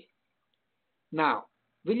energy. Now,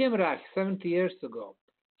 William Reich, 70 years ago,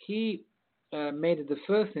 he made the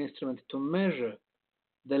first instrument to measure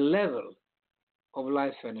the level of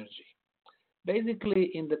life energy.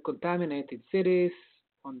 Basically, in the contaminated cities,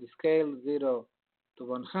 on the scale 0 to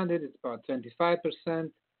 100, it's about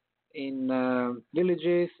 25%. In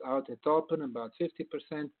villages, out at open, about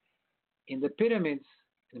 50%. In the pyramids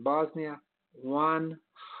in Bosnia, 100%.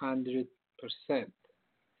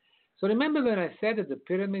 So remember when I said that the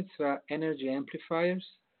pyramids were energy amplifiers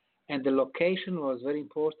and the location was very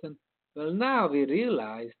important? Well, now we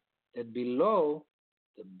realize that below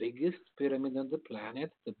the biggest pyramid on the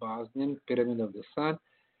planet, the Bosnian Pyramid of the Sun,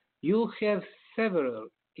 you have several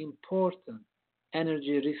important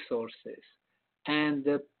energy resources, and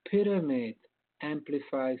the pyramid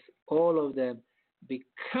amplifies all of them,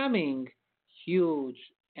 becoming huge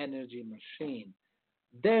energy machine.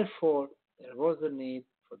 Therefore, there was a need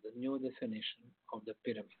for the new definition of the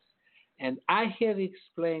pyramids. And I have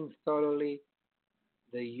explained thoroughly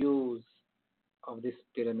the use of this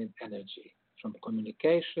pyramid energy, from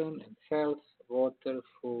communication and health, water,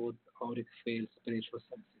 food, auric field, spiritual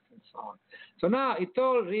senses, and so on. So now it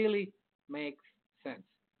all really makes sense.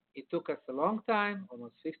 It took us a long time,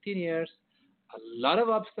 almost 15 years, a lot of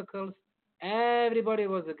obstacles. Everybody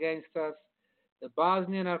was against us. The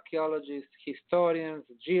Bosnian archaeologists, historians,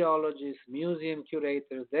 geologists, museum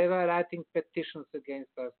curators, they were writing petitions against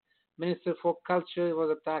us. Minister for Culture was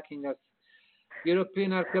attacking us.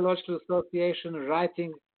 European Archaeological Association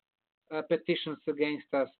writing petitions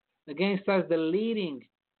against us. Against us, the leading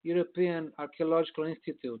European archaeological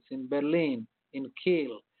institutes in Berlin, in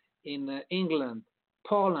Kiel, in England,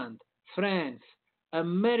 Poland, France,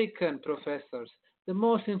 American professors, the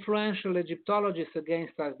most influential Egyptologists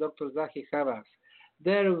against us, Dr. Zahi Hawass.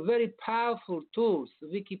 There are very powerful tools,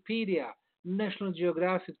 Wikipedia, National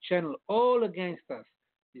Geographic Channel, all against us.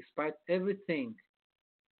 Despite everything,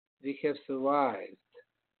 we have survived,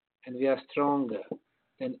 and we are stronger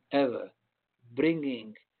than ever,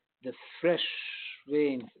 bringing the fresh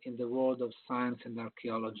winds in the world of science and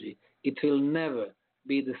archaeology. It will never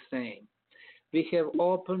be the same. We have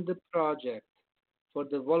opened the project for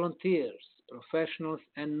the volunteers, professionals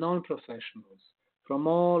and non-professionals from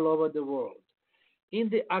all over the world. In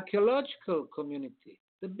the archaeological community,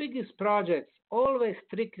 the biggest projects always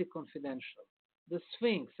strictly confidential. The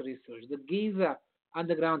Sphinx research, the Giza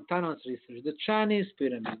underground tunnels research, the Chinese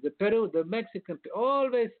pyramids, the Peru, the Mexican,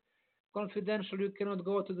 always confidential. You cannot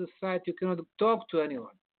go to the site, you cannot talk to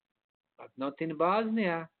anyone. But not in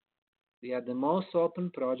Bosnia. We are the most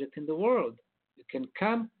open project in the world. You can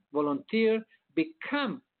come, volunteer.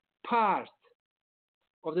 become part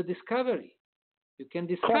of the discovery. You can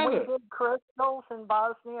Can discover. we dig crystals in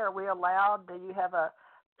Bosnia? Are we allowed? Do you have a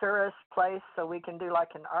tourist place so we can do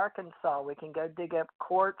like in Arkansas? We can go dig up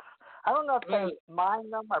quartz. I don't know if they mine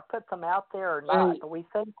them or put them out there or not, but we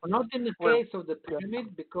think not in the case of the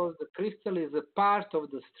pyramid because the crystal is a part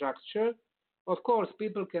of the structure. Of course,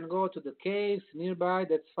 people can go to the caves nearby,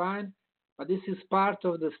 that's fine, but this is part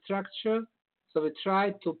of the structure. So we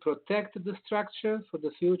try to protect the structure for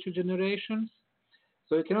the future generations.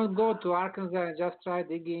 So you cannot go to Arkansas and just try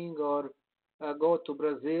digging or go to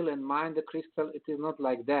Brazil and mine the crystal. It is not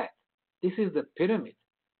like that. This is the pyramid.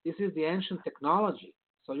 This is the ancient technology.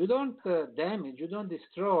 So you don't damage, you don't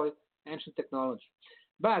destroy ancient technology.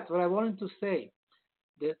 But what I wanted to say,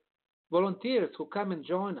 the volunteers who come and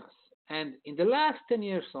join us, and in the last 10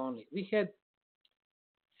 years only, we had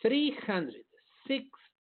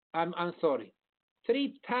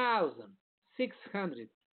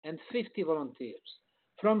 3,650 volunteers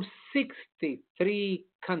from 63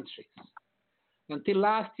 countries. Until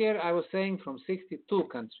last year, I was saying from 62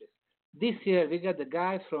 countries. This year, we got the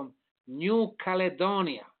guy from New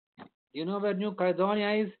Caledonia. Do you know where New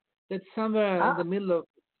Caledonia is? That's somewhere in the middle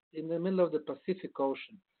of the Pacific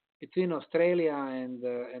Ocean, between Australia and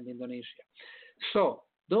Indonesia. So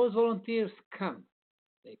those volunteers come.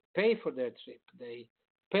 They pay for their trip. They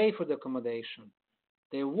pay for the accommodation.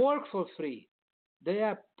 They work for free. They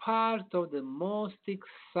are part of the most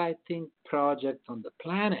exciting project on the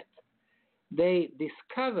planet. They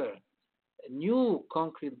discover new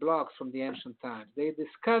concrete blocks from the ancient times. They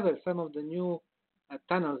discover some of the new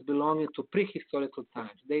tunnels belonging to prehistorical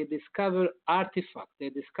times. They discover artifacts. They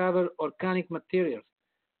discover organic materials.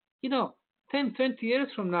 10, 20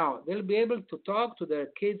 years from now, they'll be able to talk to their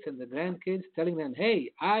kids and the grandkids, telling them,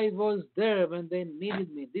 hey, I was there when they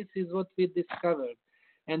needed me. This is what we discovered.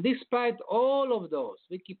 And despite all of those,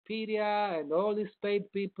 Wikipedia and all these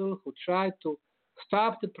paid people who try to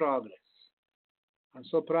stop the progress, I'm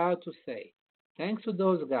so proud to say, thanks to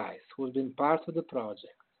those guys who've been part of the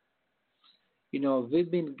project,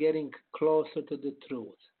 we've been getting closer to the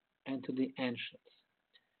truth and to the ancients.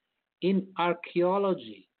 In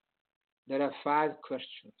archaeology, there are 5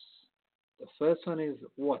 questions. The first one is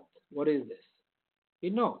what? What is this?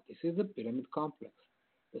 This is the pyramid complex.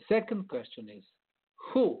 The second question is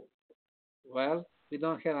who? Well, we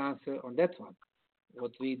don't have an answer on that one.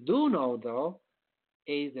 What we do know, though,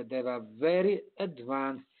 is that they were very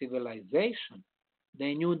advanced civilization.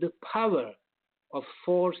 They knew the power of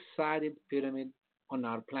 4-sided pyramid on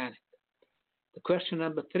our planet. The question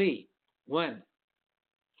number 3, when?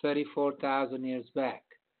 34,000 years back.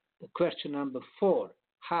 The question number 4,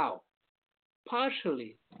 how?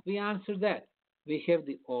 Partially, we answered that. We have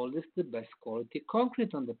the oldest, the best quality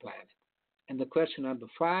concrete on the planet. And the question number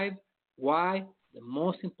 5, why? The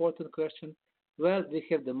most important question. Well, we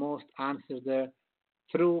have the most answers there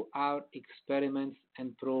through our experiments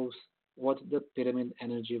and proofs what the pyramid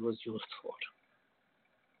energy was used for.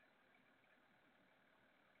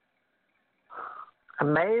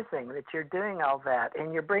 Amazing that you're doing all that,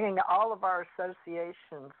 and you're bringing all of our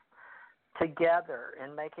associations together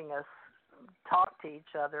and making us talk to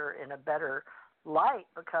each other in a better light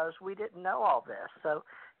because we didn't know all this. So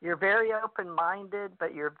you're very open-minded,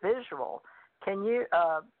 but you're visual. Can you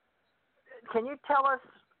tell us,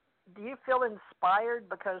 do you feel inspired?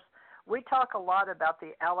 Because we talk a lot about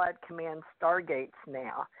the Allied Command Stargates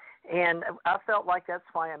now, and I felt like that's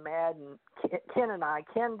why I'm mad. And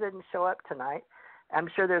Ken didn't show up tonight. I'm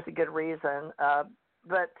sure there's a good reason,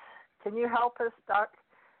 but can you help us,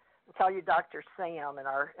 call you Dr. Sam in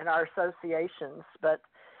our associations, but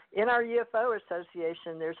in our UFO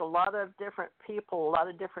association, there's a lot of different people, a lot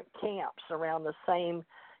of different camps around the same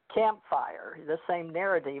campfire, the same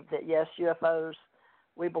narrative that, yes, UFOs,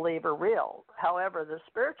 we believe, are real. However, the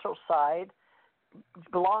spiritual side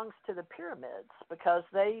belongs to the pyramids because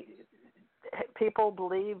people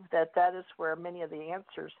believe that is where many of the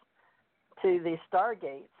answers to the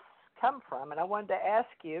Stargates come from. And I wanted to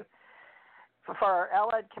ask you, for our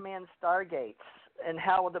Allied Command Stargates and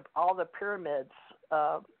how all the pyramids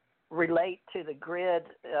relate to the grid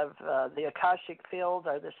of the Akashic field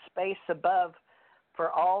or the space above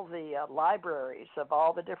for all the libraries of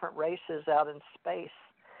all the different races out in space.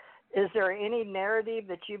 Is there any narrative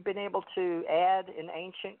that you've been able to add in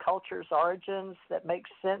ancient culture's origins that makes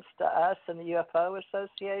sense to us in the UFO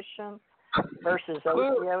Association versus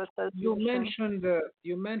ACO Association?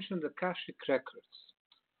 You mentioned Akashic records.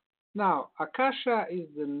 Now, Akasha is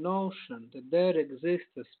the notion that there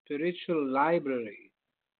exists a spiritual library,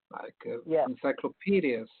 like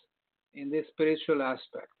encyclopedias in this spiritual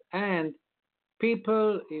aspect. And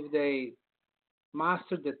people, if they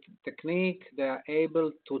master the technique, they are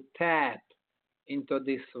able to tap into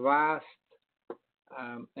this vast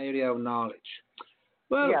area of knowledge.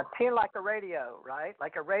 Well, yeah, feel like a radio, right?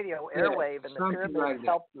 Like a radio airwave, and the pyramids like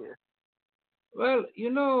help you. Well,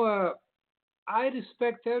 I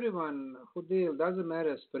respect everyone who doesn't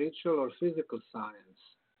matter spiritual or physical science.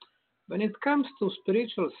 When it comes to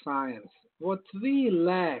spiritual science, what we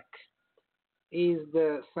lack is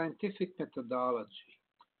the scientific methodology.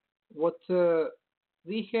 What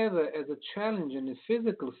we have as a challenge in the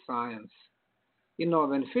physical science,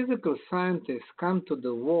 when physical scientists come to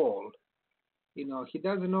the wall, he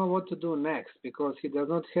doesn't know what to do next because he does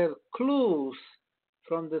not have clues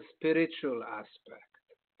from the spiritual aspect.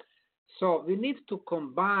 So we need to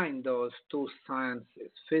combine those two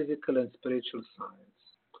sciences, physical and spiritual science.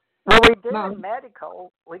 Well, we do in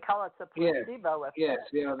medical. We call it the placebo effect. Yes,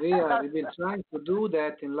 we've been trying to do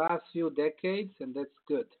that in the last few decades, and that's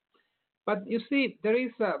good. But you see, there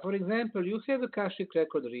is, for example, you have Akashic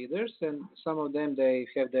record readers, and some of them, they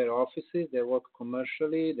have their offices, they work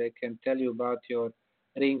commercially, they can tell you about your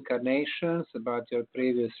reincarnations, about your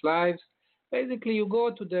previous lives. Basically, you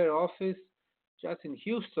go to their office. Just in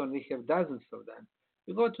Houston, we have dozens of them.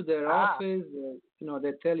 You go to their office,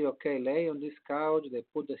 they tell you, okay, lay on this couch, they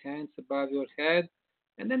put the hands above your head,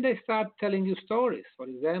 and then they start telling you stories. For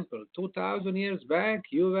example, 2,000 years back,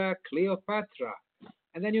 you were Cleopatra.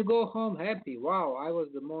 And then you go home happy. Wow, I was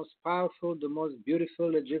the most powerful, the most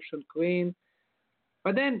beautiful Egyptian queen.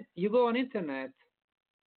 But then you go on internet,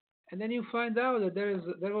 and then you find out that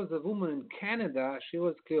there was a woman in Canada. She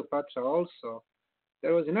was Cleopatra also.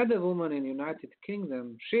 There was another woman in the United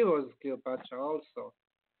Kingdom. She was Cleopatra also.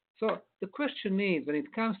 So the question is, when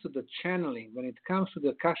it comes to the channeling, when it comes to the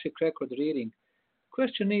Akashic record reading, the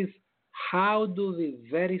question is, how do we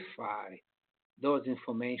verify those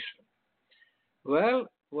information? Well,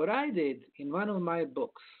 what I did in one of my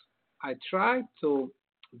books, I tried to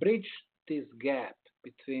bridge this gap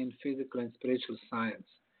between physical and spiritual science.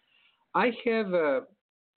 I have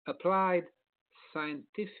applied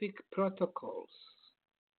scientific protocols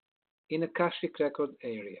in Akashic record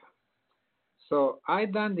area. So I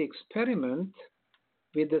done the experiment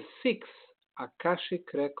with the 6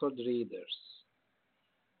 Akashic record readers.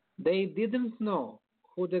 They didn't know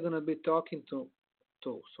who they're going to be talking to,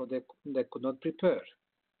 so they could not prepare.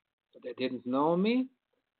 So they didn't know me.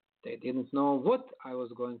 They didn't know what I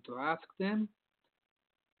was going to ask them.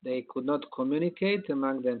 They could not communicate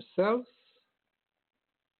among themselves.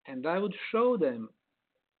 And I would show them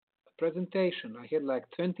a presentation. I had like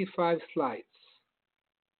 25 slides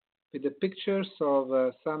with the pictures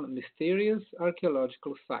of some mysterious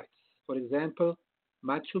archaeological sites. For example,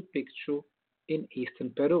 Machu Picchu in eastern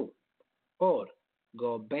Peru, or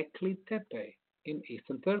Göbekli Tepe in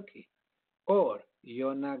eastern Turkey, or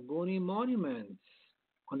Yonaguni monuments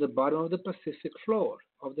on the bottom of the Pacific floor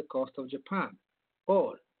of the coast of Japan,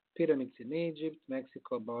 or pyramids in Egypt,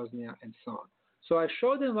 Mexico, Bosnia, and so on. So I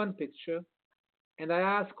show them one picture, and I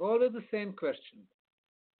ask always the same question: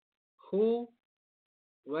 who,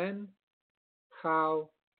 when, how,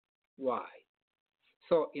 why?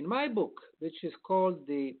 So in my book, which is called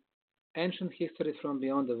The Ancient History from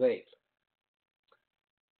Beyond the Veil,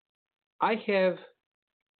 I have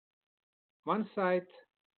one side,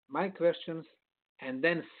 my questions, and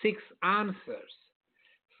then 6 answers.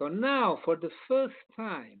 So now, for the first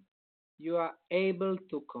time, you are able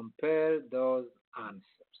to compare those answers.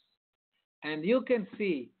 And you can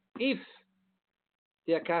see if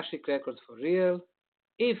the Akashic records for real,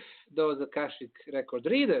 if those Akashic record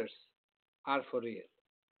readers are for real.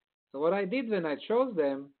 So what I did when I chose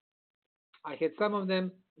them, I had some of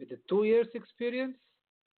them with a 2 years experience,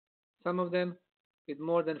 some of them with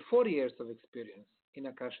more than 4 years of experience in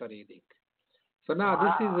Akasha reading. So now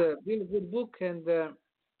This is a really good book, and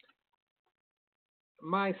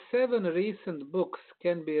my 7 recent books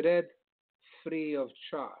can be read free of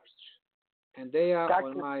charge, and they are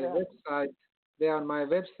on my website. They are on my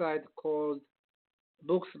website called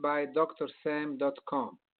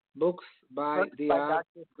booksbydrsam.com.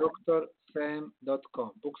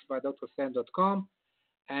 Booksbydrsam.com. Booksbydrsam.com.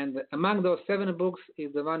 And among those 7 books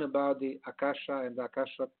is the one about the Akasha and the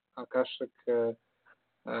Akashic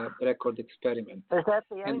record experiment. Is that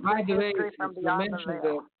the and by the way,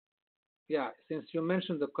 since you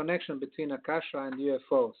mentioned the connection between Akasha and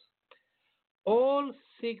UFOs, all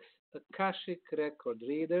 6 Akashic record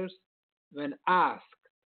readers, when asked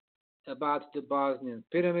about the Bosnian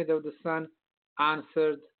Pyramid of the Sun,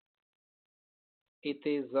 answered it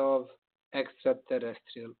is of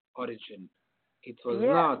extraterrestrial origin. It was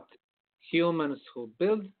not humans who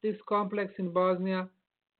built this complex in Bosnia,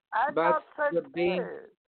 but the beings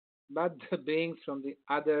but the beings from the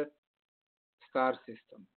other star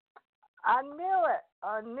system. I knew it.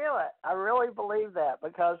 I knew it. I really believe that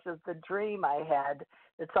because of the dream I had.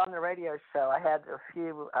 It's on the radio show I had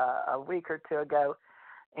a week or two ago,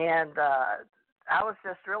 and I was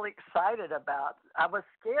just really excited about. I was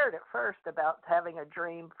scared at first about having a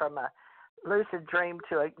dream from a lucid dream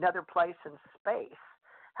to another place in space.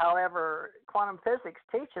 However, quantum physics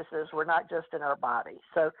teaches us we're not just in our body.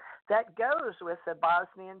 So that goes with the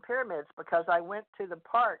Bosnian pyramids because I went to the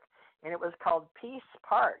park and it was called Peace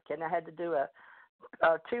Park, and I had to do a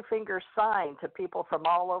two-finger sign to people from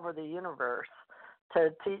all over the universe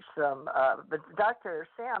to teach them. But Dr.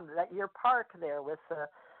 Sam, that your park there with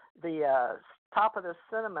the top of the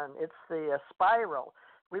cinnamon, it's the spiral.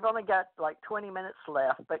 We've only got like 20 minutes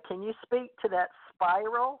left, but can you speak to that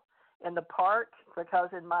spiral in the park?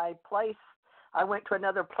 Because in my place, I went to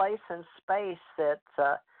another place in space that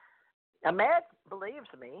Ahmed believes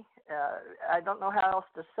me. I don't know how else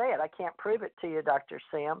to say it. I can't prove it to you, Dr.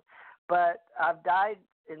 Sam, but I've died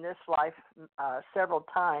in this life several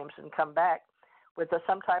times and come back with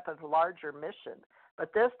some type of larger mission.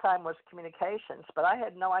 But this time was communications, but I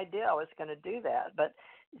had no idea I was going to do that. But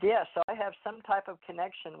yeah, so I have some type of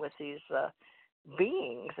connection with these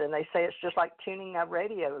beings, and they say it's just like tuning a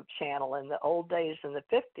radio channel in the old days in the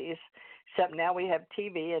 50s, except now we have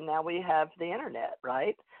TV and now we have the internet,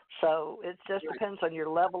 right? So it just depends on your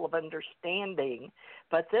level of understanding.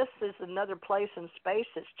 But this is another place in space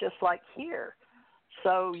that's just like here.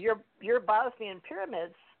 So your Bosnian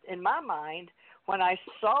pyramids, in my mind, when I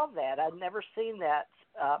saw that, I'd never seen that,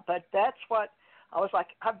 but that's what I was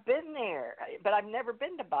like, I've been there, but I've never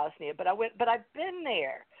been to Bosnia, but I've been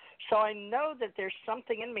there. So I know that there's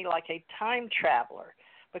something in me like a time traveler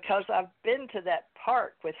because I've been to that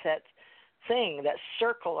park with that thing, that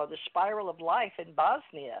circle or the spiral of life in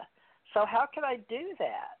Bosnia. So how could I do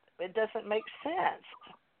that? It doesn't make sense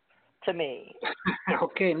to me.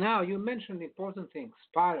 Okay, now you mentioned the important thing,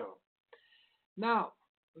 spiral. Now,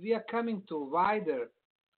 we are coming to wider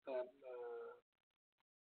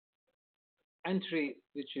entry,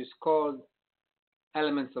 which is called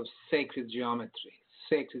elements of sacred geometry.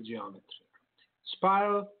 Sacred geometry.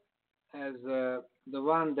 Spiral as the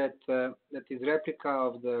one that is replica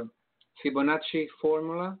of the Fibonacci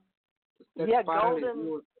formula. That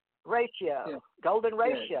golden ratio. Yeah. Golden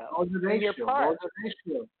ratio. Yeah. Golden ratio.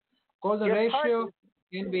 Golden ratio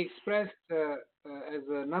can be expressed as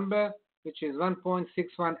a number which is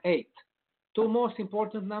 1.618. Two most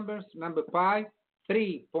important numbers, number pi,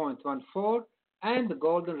 3.14, and the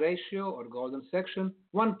golden ratio or golden section,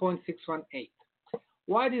 1.618.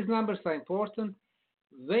 Why these numbers are important?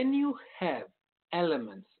 When you have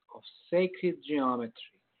elements of sacred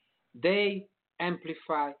geometry, they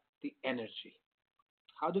amplify the energy.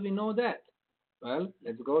 How do we know that? Well,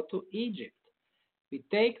 let's go to Egypt. We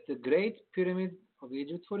take the Great Pyramid of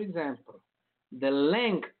Egypt, for example. The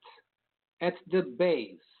length at the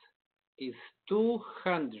base is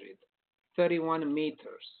 231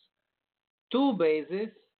 meters. Two bases,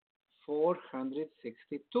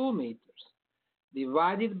 462 meters.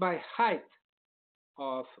 Divided by height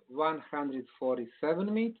of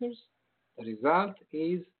 147 meters, the result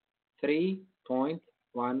is 3.14.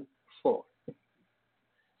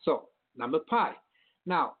 So, number pi.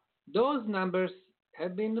 Now, those numbers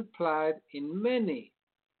have been applied in many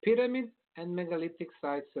pyramid and megalithic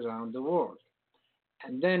sites around the world.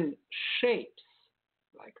 And then shapes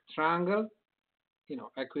like triangle,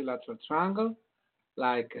 equilateral triangle,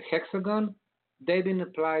 like a hexagon, they've been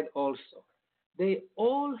applied also. They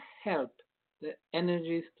all help the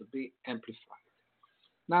energies to be amplified.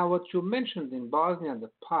 Now, what you mentioned in Bosnia, the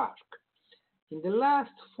park, in the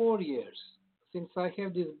last 4 years, since I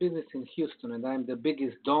have this business in Houston and I'm the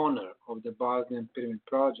biggest donor of the Bosnian Pyramid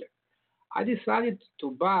Project, I decided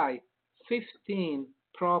to buy 15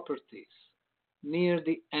 properties near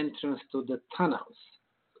the entrance to the tunnels.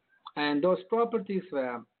 And those properties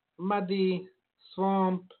were muddy,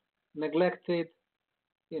 swamp, neglected,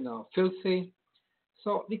 filthy.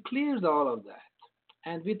 So we cleared all of that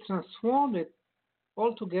and we transformed it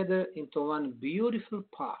altogether into one beautiful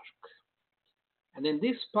park. And in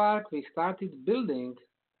this park, we started building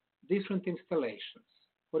different installations.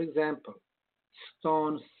 For example,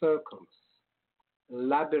 stone circles,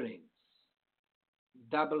 labyrinths,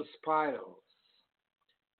 double spirals,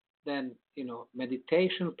 then,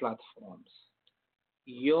 meditation platforms,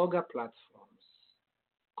 yoga platforms,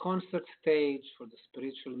 concert stage for the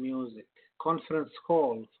spiritual music, conference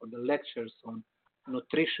hall for the lectures on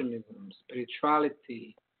nutritionism,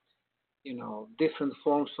 spirituality, different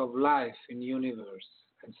forms of life in universe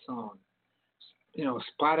and so on.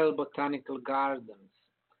 Spiral botanical gardens.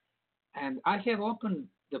 And I have opened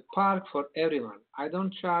the park for everyone. I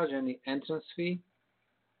don't charge any entrance fee.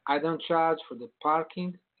 I don't charge for the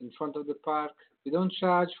parking in front of the park. We don't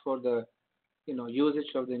charge for the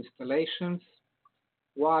usage of the installations.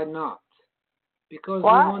 Why not? Because we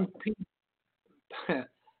Why? want people,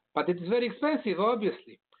 but it's very expensive,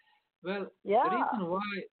 obviously. Well, the Yeah. reason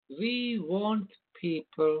why we want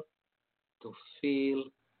people to feel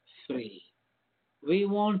free. We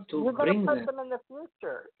want to You're going to bring put them. them in the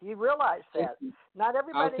future. You realize that. Not I'll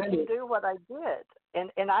everybody tell can you. do what I did.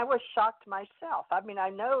 And I was shocked myself. I mean, I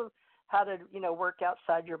know how to, work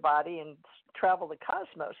outside your body and travel the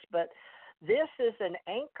cosmos, but this is an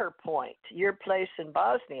anchor point, your place in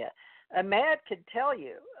Bosnia. Ahmad could tell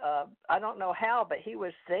you, I don't know how, but he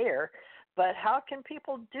was there. But how can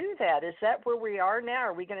people do that? Is that where we are now?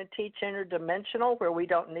 Are we going to teach interdimensional where we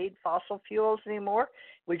don't need fossil fuels anymore?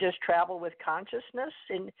 We just travel with consciousness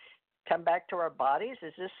and come back to our bodies?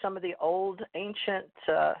 Is this some of the old ancient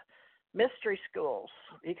mystery schools?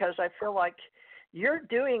 Because I feel like you're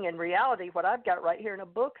doing in reality what I've got right here in a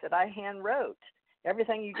book that I hand wrote.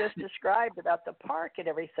 Everything you just described about the park and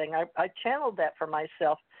everything, I channeled that for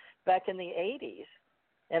myself back in the 80s.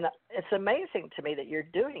 And it's amazing to me that you're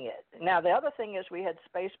doing it. Now, the other thing is we had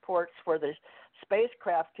spaceports where the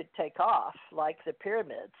spacecraft could take off, like the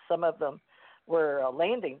pyramids. Some of them were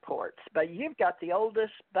landing ports. But you've got the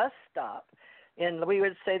oldest bus stop. And we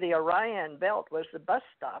would say the Orion Belt was the bus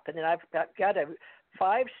stop. And then I've got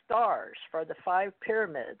 5 stars for the 5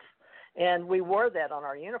 pyramids. And we wore that on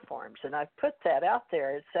our uniforms. And I put that out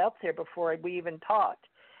there. It's out there before we even talked.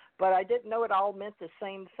 But I didn't know it all meant the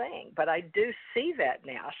same thing. But I do see that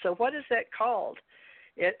now. So what is that called?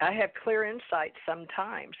 I have clear insight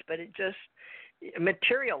sometimes, but it just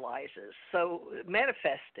materializes. So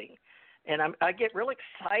manifesting. And I get real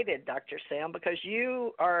excited, Dr. Sam, because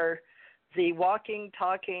you are the walking,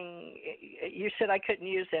 talking, you said I couldn't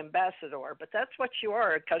use ambassador, but that's what you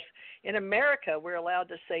are, because in America we're allowed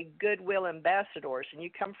to say goodwill ambassadors, and you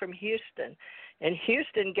come from Houston, and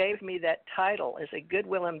Houston gave me that title as a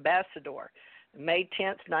goodwill ambassador May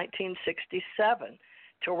 10th, 1967,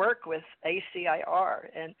 to work with ACIR,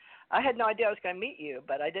 and I had no idea I was going to meet you,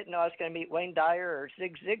 but I didn't know I was going to meet Wayne Dyer or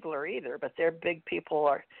Zig Ziglar either, but they're big people,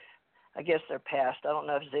 I guess they're past. I don't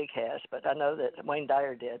know if Zig has, but I know that Wayne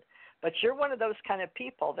Dyer did. But you're one of those kind of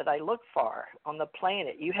people that I look for on the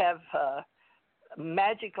planet. You have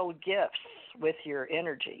magical gifts with your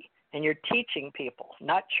energy, and you're teaching people,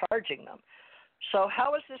 not charging them. So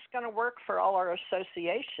how is this going to work for all our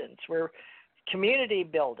associations? We're community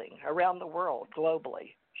building around the world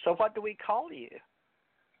globally. So what do we call you?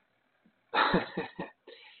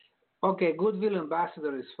 Okay, goodwill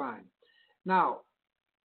ambassador is fine. Now,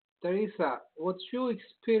 Teresa, what you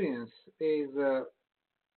experience is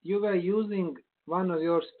you were using one of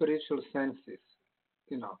your spiritual senses.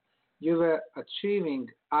 You were achieving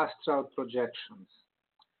astral projections.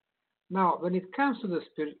 Now, when it comes to the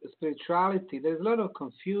spirituality, there's a lot of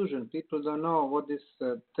confusion. People don't know what this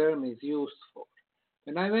term is used for.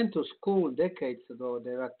 When I went to school decades ago,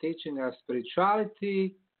 they were teaching us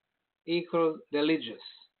spirituality equals religious.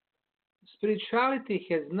 Spirituality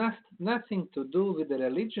has nothing to do with the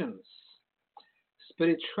religions.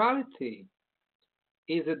 Spirituality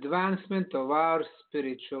is advancement of our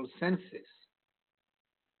spiritual senses.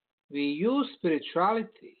 We use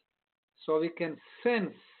spirituality so we can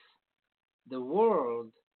sense the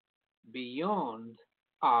world beyond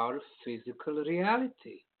our physical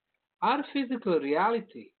reality. Our physical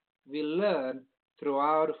reality we learn through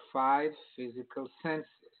our 5 physical senses.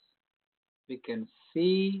 We can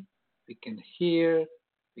see, we can hear,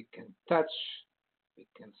 we can touch, we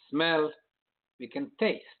can smell, we can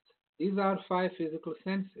taste. These are 5 physical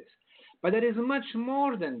senses. But there is much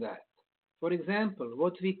more than that. For example,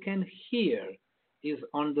 what we can hear is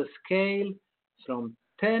on the scale from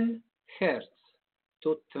 10 hertz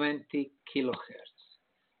to 20 kilohertz.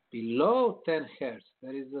 Below 10 hertz,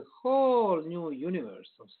 there is a whole new universe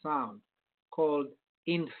of sound called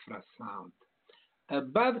infrasound.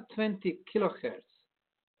 Above 20 kilohertz,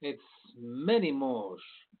 it's many more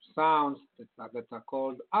sounds that are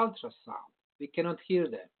called ultrasound. We cannot hear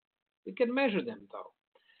them. We can measure them though.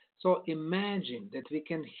 So imagine that we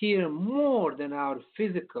can hear more than our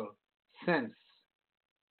physical sense.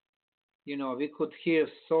 We could hear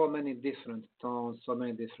so many different tones, so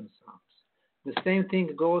many different sounds. The same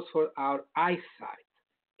thing goes for our eyesight.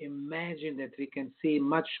 Imagine that we can see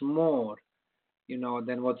much more,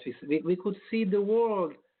 than what we could see the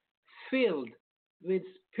world filled with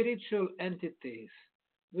spiritual entities,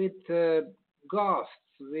 with ghosts,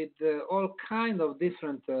 with all kinds of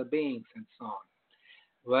different beings and so on.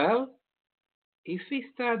 Well, if we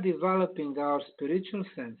start developing our spiritual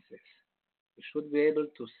senses, we should be able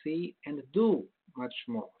to see and do much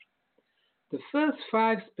more. The first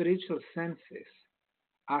five spiritual senses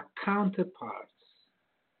are counterparts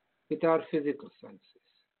with our physical senses.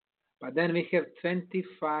 But then we have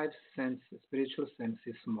 25 senses, spiritual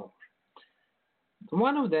senses more.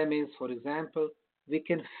 One of them is, for example, we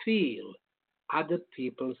can feel other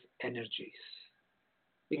people's energies.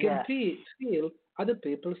 We can feel other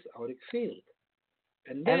people's auric field.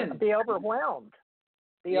 And then be overwhelmed.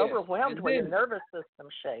 Be overwhelmed when your nervous system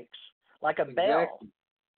shakes like a bell.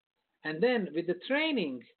 And then with the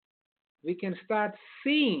training, we can start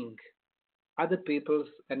seeing other people's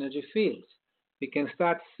energy fields. We can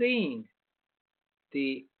start seeing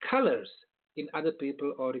the colors in other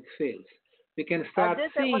people's auric fields. We can start I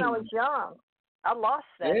did seeing. that when I was young. I lost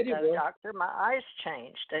that, doctor. My eyes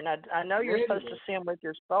changed, and I know you're supposed to see them with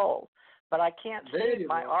your soul, but I can't see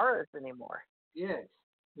my auras anymore. Yes,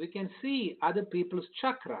 we can see other people's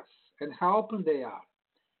chakras and how open they are.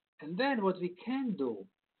 And then what we can do,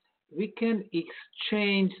 we can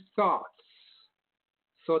exchange thoughts.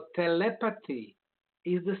 So telepathy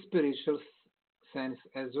is the spiritual sense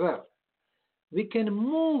as well. We can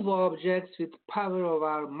move objects with power of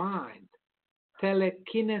our mind.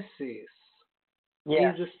 Telekinesis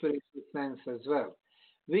is the spiritual sense as well.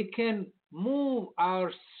 We can move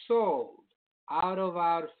our soul out of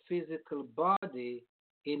our physical body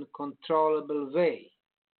in controllable way.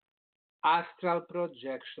 Astral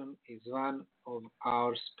projection is one of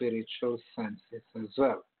our spiritual senses as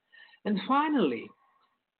well. And finally,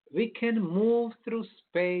 we can move through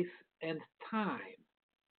space and time.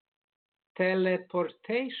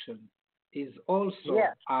 Teleportation is also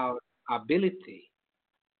our ability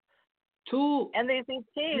to. And these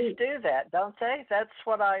ETs do that, don't they? That's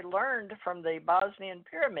what I learned from the Bosnian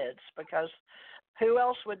pyramids, because who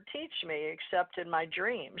else would teach me except in my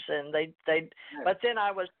dreams? And but then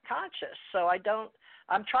I was conscious, so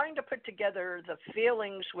I'm trying to put together the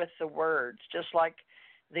feelings with the words, just like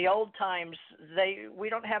the old times. We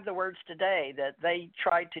don't have the words today that they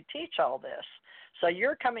tried to teach all this. So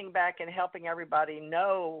you're coming back and helping everybody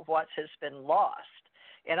know what has been lost.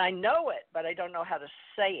 And I know it, but I don't know how to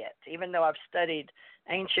say it, even though I've studied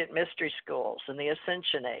ancient mystery schools and the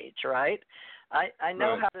Ascension Age, right? I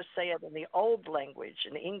know how to say it in the old language,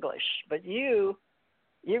 in English, but so you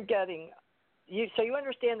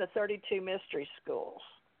understand the 32 mystery schools.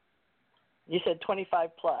 You said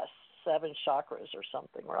 25 plus, 7 chakras or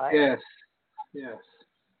something, right? Yes.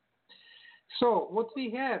 So what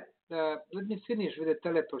we have, let me finish with the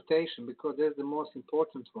teleportation, because that's the most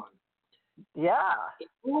important one. Yeah.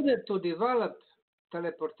 In order to develop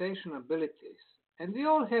teleportation abilities, and we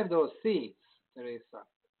all have those seeds, Teresa,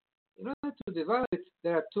 in order to develop it,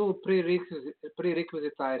 there are 2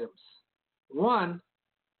 prerequisite items. One,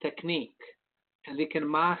 technique, and we can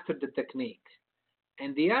master the technique.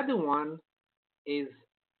 And the other one is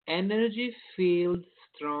energy field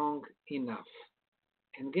strong enough.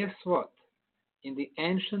 And guess what? In the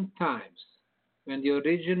ancient times, when the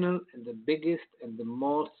original and the biggest and the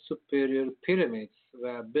most superior pyramids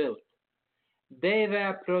were built, they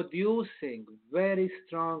were producing very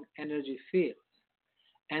strong energy fields.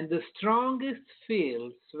 And the strongest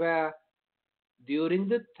fields were during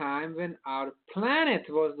the time when our planet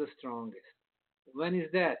was the strongest. When is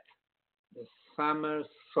that? The summer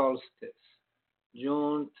solstice,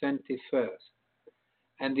 June 21st.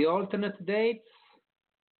 And the alternate dates,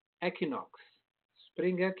 equinox,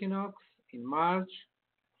 spring equinox in March,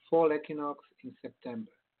 fall equinox in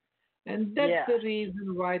September. And that's the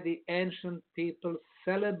reason why the ancient people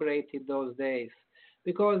celebrated those days,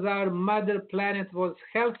 because our mother planet was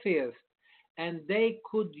healthiest and they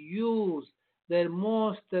could use their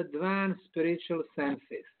most advanced spiritual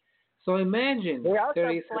senses. So imagine, we also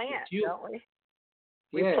Teresa, plant, don't we?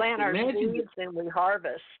 We yes, plant our seeds and we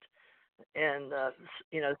harvest. And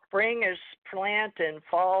spring is plant and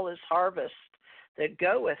fall is harvest that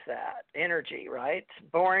go with that energy, right?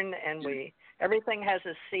 Born and everything has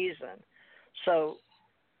a season. So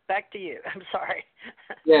back to you. I'm sorry.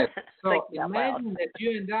 Yes. So imagine that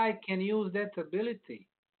you and I can use that ability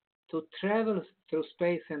to travel through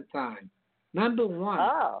space and time. Number one,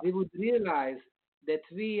 we would realize that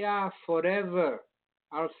we are forever.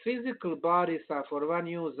 Our physical bodies are for one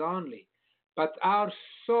use only, but our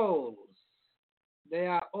souls, they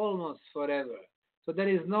are almost forever. So there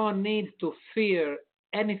is no need to fear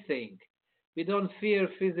anything. We don't fear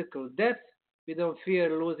physical death. We don't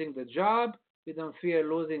fear losing the job. We don't fear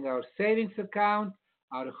losing our savings account,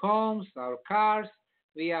 our homes, our cars.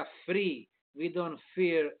 We are free. We don't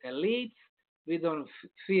fear elites. We don't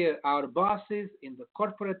fear our bosses in the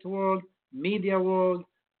corporate world. media world,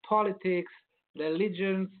 politics,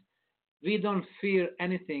 religions. We don't fear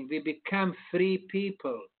anything. We become free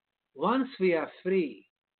people. Once we are free,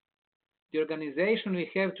 the organization we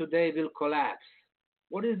have today will collapse.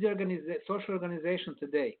 What is the social organization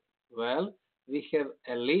today? Well, we have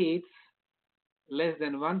elites, less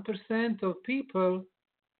than 1% of people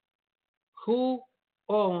who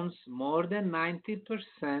owns more than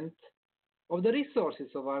 90% of the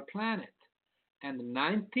resources of our planet. And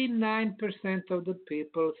 99% of the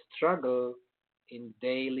people struggle in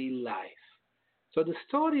daily life. So the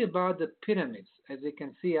story about the pyramids, as you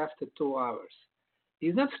can see after 2 hours,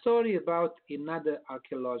 is not a story about another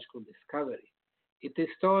archaeological discovery. It is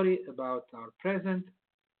a story about our present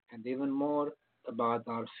and even more about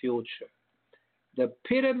our future. The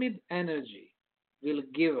pyramid energy will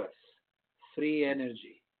give us free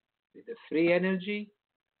energy. With the free energy,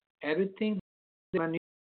 everything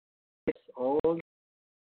all will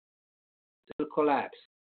collapse.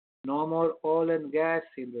 No more oil and gas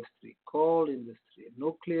industry, coal industry,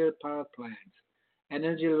 nuclear power plants.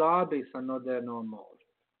 Energy lobbies are not there no more.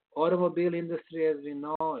 Automobile industry as we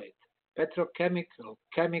know it, petrochemical,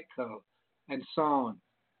 chemical, and so on.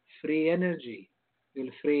 Free energy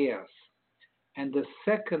will free us. And the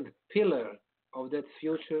second pillar of that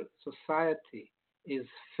future society is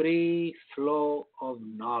free flow of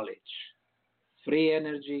knowledge. Free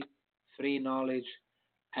energy, free knowledge,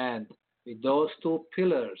 and with those two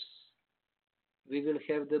pillars, we will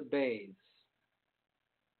have the base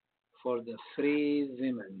for the free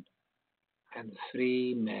women and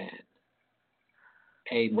free men.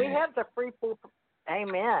 Amen. We have the free people.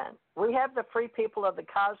 Amen. We have the Free People of the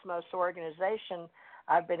Cosmos organization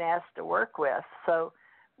I've been asked to work with. So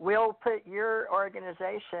we'll put your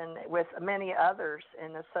organization with many others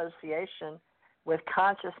in association with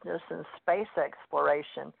consciousness and space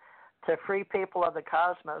exploration to free people of the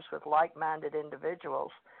cosmos with like-minded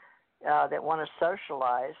individuals that want to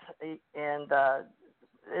socialize. And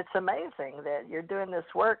it's amazing that you're doing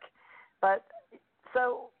this work. But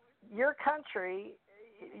so your country,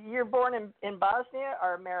 you're born in Bosnia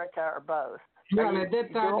or America or both? Well, at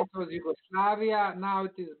that time it was Yugoslavia. Now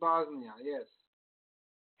it is Bosnia, yes.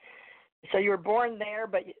 So you were born there,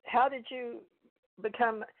 but how did you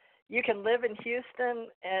become... You can live in Houston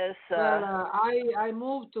as... Well, I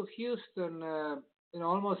moved to Houston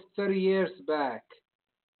almost 30 years back.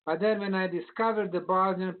 But then when I discovered the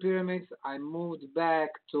Bosnian pyramids, I moved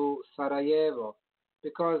back to Sarajevo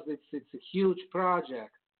because it's a huge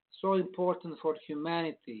project, so important for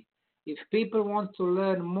humanity. If people want to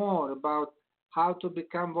learn more about how to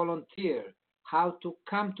become volunteer, how to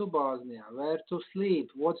come to Bosnia, where to sleep,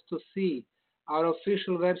 what to see, our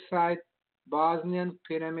official website,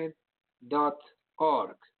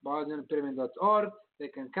 BosnianPyramid.org. BosnianPyramid.org. They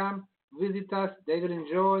can come, visit us, they will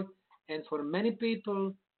enjoy. And for many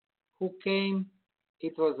people who came,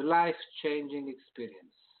 it was a life-changing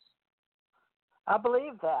experience. I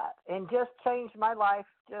believe that, and just changed my life.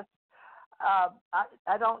 Just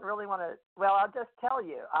I don't really want to. Well, I'll just tell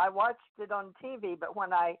you, I watched it on TV, but when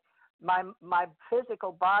my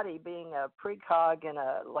physical body being a precog and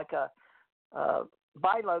a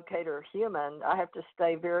bilocator human, I have to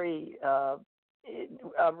stay very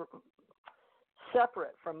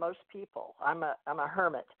separate from most people. I'm a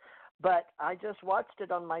hermit, but I just watched it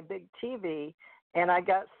on my big TV, and I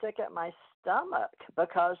got sick at my stomach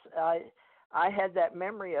because I had that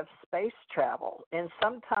memory of space travel, and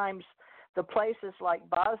sometimes the places like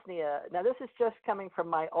Bosnia. Now, this is just coming from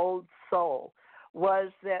my old soul.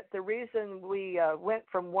 Was that the reason we went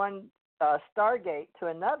from one Stargate to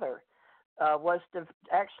another? Was to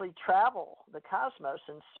actually travel the cosmos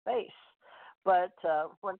and space. But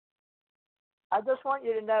when I just want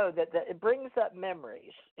you to know that it brings up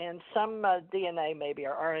memories, and some DNA maybe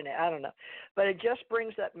or RNA, I don't know, but it just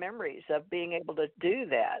brings up memories of being able to do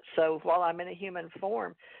that. So while I'm in a human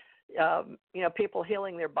form, people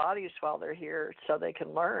healing their bodies while they're here so they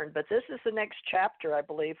can learn. But this is the next chapter, I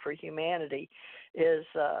believe, for humanity is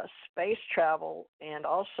space travel and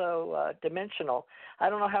also dimensional. I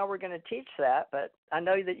don't know how we're going to teach that, but I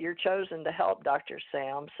know that you're chosen to help, Dr.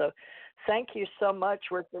 Sam. So thank you so much.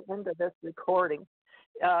 We're at the end of this recording.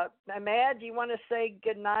 Ahmad, do you want to say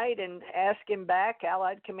good night and ask him back?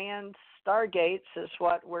 Allied Command Stargates is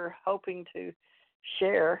what we're hoping to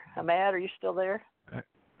share. Ahmad, are you still there?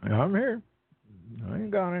 I'm here. I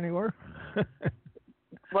ain't gone anywhere.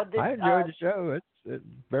 Well, I enjoyed the show. It's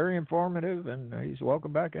very informative, and he's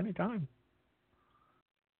welcome back anytime.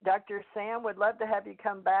 Dr. Sam, would love to have you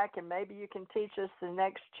come back, and maybe you can teach us the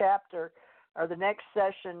next chapter or the next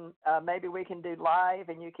session. Maybe we can do live,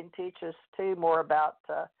 and you can teach us, too, more about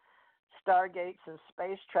Stargates and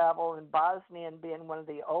space travel, and Bosnia being one of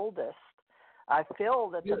the oldest. I feel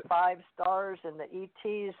that the 5 stars and the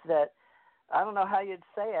ETs that, I don't know how you'd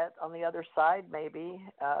say it on the other side maybe,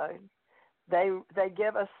 they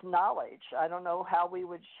give us knowledge. I don't know how we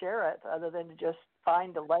would share it other than to just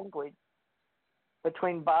find a language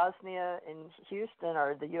between Bosnia and Houston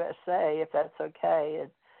or the USA, if that's okay.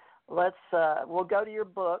 And we'll go to your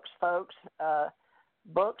books, folks.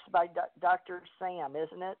 Books by Dr. Sam,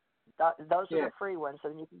 isn't it? Those are the free ones,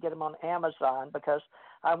 and you can get them on Amazon, because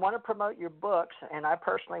I want to promote your books, and I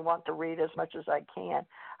personally want to read as much as I can.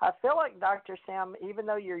 I feel like, Dr. Sam, even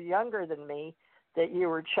though you're younger than me, that you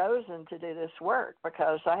were chosen to do this work,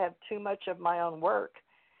 because I have too much of my own work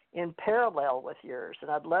in parallel with yours, and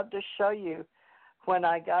I'd love to show you when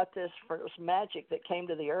I got this magic that came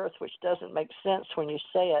to the earth, which doesn't make sense when you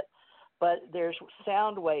say it, but there's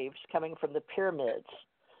sound waves coming from the pyramids.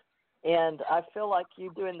 And I feel like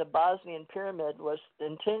you doing the Bosnian pyramid was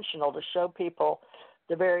intentional to show people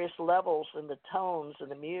the various levels and the tones and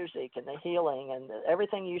the music and the healing and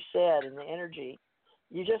everything you said and the energy.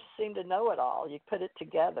 You just seem to know it all. You put it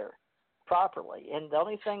together properly. And the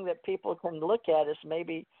only thing that people can look at is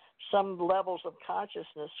maybe some levels of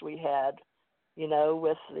consciousness we had,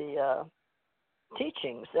 with the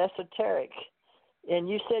teachings, esoteric. And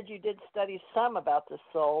you said you did study some about the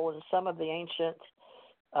soul and some of the ancient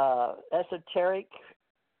esoteric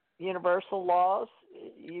universal laws.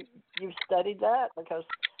 You've studied that, because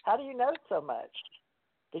how do you know so much?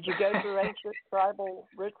 Did you go through ancient tribal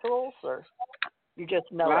rituals, or you just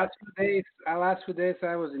know last few days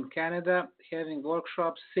I was in Canada having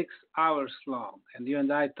workshops 6 hours long, and you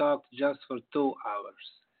and I talked just for 2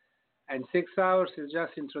 hours. And 6 hours is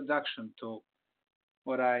just introduction to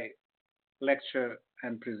what I lecture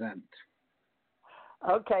and present.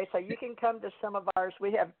 Okay, so you can come to some of ours.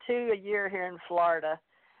 We have 2 a year here in Florida,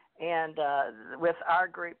 and with our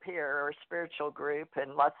group here, our spiritual group,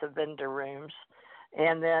 and lots of vendor rooms.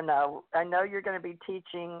 And then I know you're going to be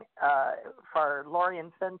teaching for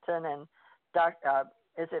Lorian Fenton and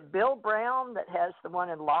is it Bill Brown that has the one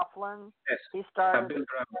in Laughlin? Yes, he started. Bill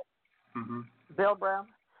Brown. Mm-hmm. Bill Brown?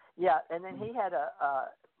 Yeah, and then he had a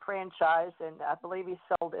franchise, and I believe he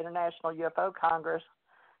sold International UFO Congress,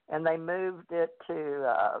 and they moved it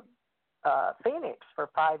to Phoenix for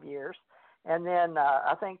 5 years. And then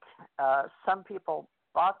I think some people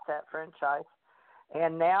bought that franchise,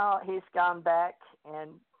 and now he's gone back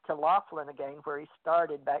and to Laughlin again, where he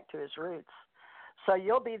started, back to his roots. So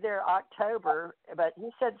you'll be there October, but he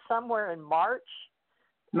said somewhere in March.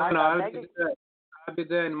 I'll be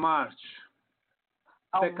there in March.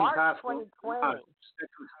 March 2020.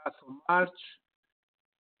 Second half of March.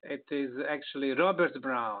 It is actually Bob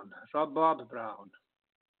Brown.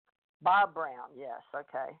 Bob Brown, yes,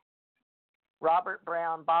 okay. Robert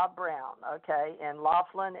Brown, Bob Brown, okay, and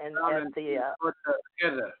Laughlin and at the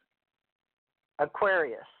together.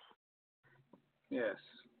 Aquarius. Yes.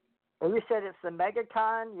 And you said it's the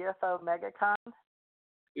MegaCon, UFO MegaCon?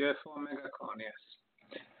 UFO MegaCon,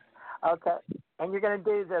 yes. Okay. And you're going to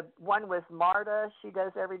do the one with Marta, she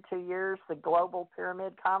does every 2 years, the Global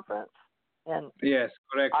Pyramid Conference? Yes,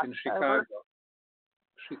 correct, October? in Chicago.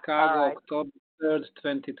 Chicago, October 3rd,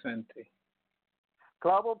 2020.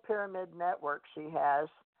 Global Pyramid Network she has,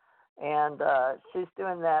 and she's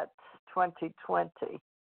doing that 2020.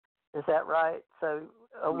 Is that right? So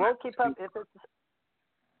we'll keep up.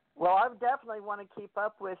 Well, I definitely want to keep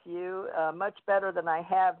up with you much better than I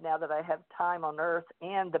have now that I have time on Earth,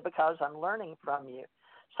 and because I'm learning from you.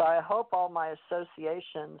 So I hope all my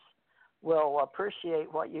associations will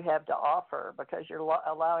appreciate what you have to offer, because you're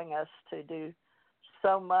allowing us to do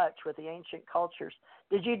so much with the ancient cultures.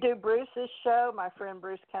 Did you do Bruce's show, my friend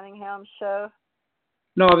Bruce Cunningham's show?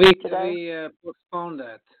 No, we postponed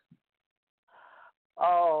that.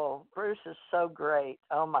 Oh, Bruce is so great.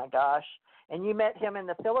 Oh, my gosh. And you met him in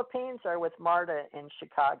the Philippines or with Marta in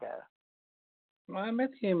Chicago? I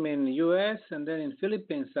met him in U.S. and then in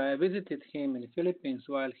Philippines. I visited him in the Philippines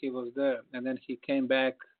while he was there, and then he came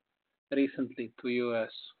back recently to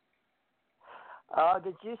U.S.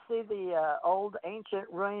 Did you see the old ancient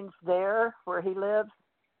ruins there where he lives?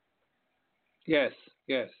 Yes.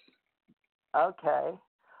 Okay.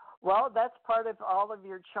 Well, that's part of all of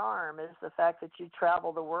your charm, is the fact that you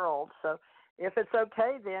travel the world. So if it's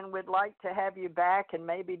okay, then we'd like to have you back and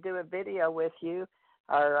maybe do a video with you,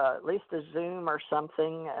 or at least a Zoom or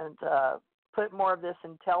something, and put more of this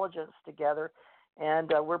intelligence together.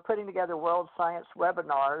 And we're putting together World Science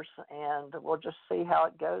webinars, and we'll just see how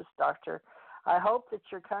it goes, Doctor. I hope that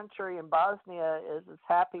your country in Bosnia is as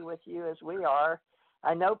happy with you as we are.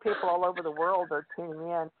 I know people all over the world are tuning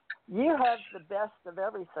in. You have the best of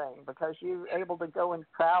everything because you're able to go and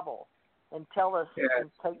travel and tell us and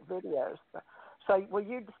take videos. So will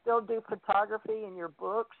you still do photography in your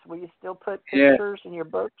books? Will you still put pictures in your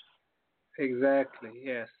books? Exactly,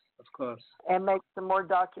 yes, of course. And make some more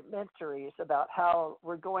documentaries about how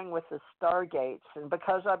we're going with the Stargates. And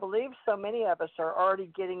because I believe so many of us are already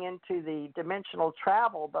getting into the dimensional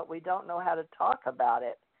travel, but we don't know how to talk about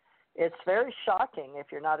it. It's very shocking if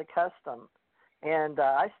you're not accustomed. And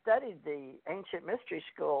I studied the ancient mystery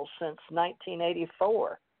schools since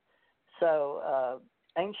 1984. So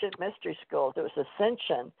ancient mystery schools, it was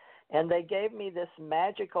Ascension, and they gave me this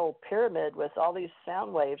magical pyramid with all these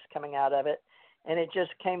sound waves coming out of it, and it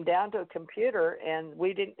just came down to a computer, and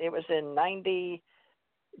it was in 90,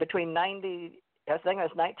 between 90, I think it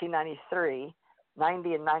was 1993,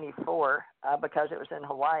 90 and 94, because it was in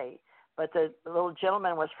Hawaii. But the little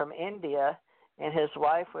gentleman was from India, and his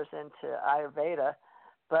wife was into Ayurveda,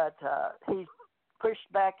 but he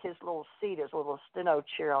pushed back his little seat, his little steno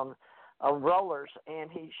chair on rollers,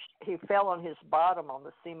 and he fell on his bottom on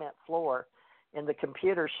the cement floor in the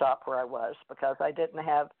computer shop where I was, because I didn't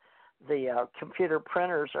have the computer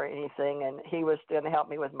printers or anything, and he was going to help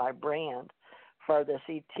me with my brand for this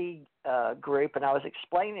ET group, and I was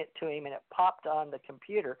explaining it to him, and it popped on the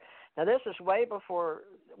computer. Now, this is way before,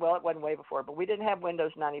 well, it wasn't way before, but we didn't have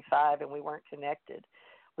Windows 95, and we weren't connected.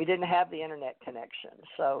 We didn't have the internet connection,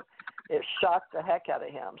 so it shocked the heck out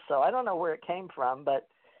of him. So I don't know where it came from, but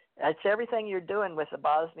it's everything you're doing with the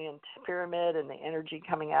Bosnian pyramid and the energy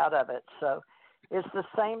coming out of it. So it's the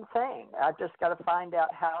same thing. I've just got to find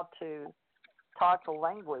out how to talk the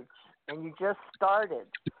language, and you just started.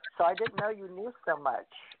 So I didn't know you knew so much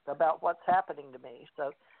about what's happening to me.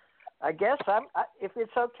 So I guess if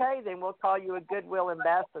it's okay, then we'll call you a goodwill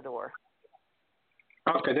ambassador.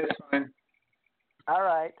 Okay, that's fine. All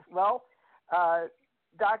right. Well,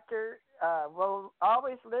 Doctor, we'll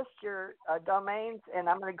always list your domains, and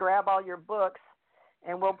I'm going to grab all your books,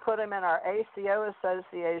 and we'll put them in our ACO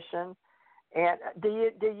association. And do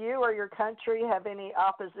you or your country have any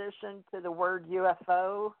opposition to the word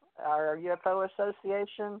UFO or UFO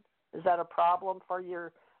association? Is that a problem for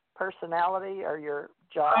your personality or your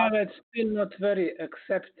job? It's still not very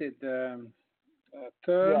accepted term.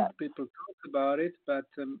 Yeah. People talk about it, but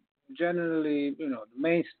generally, the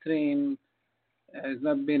mainstream has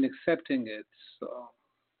not been accepting it. So,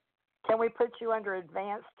 can we put you under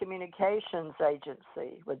Advanced Communications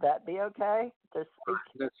Agency? Would that be okay to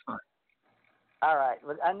speak? That's fine. All right.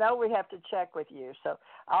 Well, I know we have to check with you, so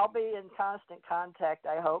I'll be in constant contact,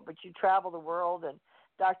 I hope. But you travel the world, and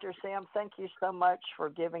Dr. Sam, thank you so much for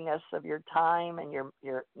giving us of your time and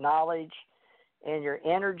your knowledge and your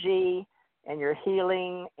energy and your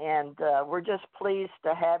healing. And we're just pleased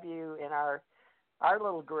to have you in our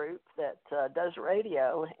little group that does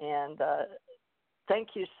radio. And thank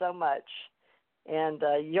you so much. And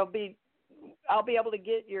I'll be able to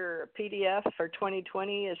get your PDF for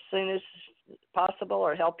 2020 as soon as possible,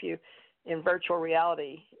 or help you in virtual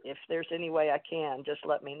reality. If there's any way I can, just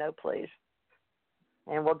let me know, please.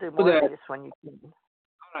 And we'll do more of this when you can.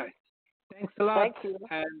 All right. Thanks a lot. Thank you.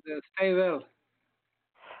 And stay well.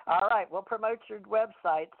 All right. We'll promote your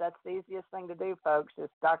websites. That's the easiest thing to do, folks, is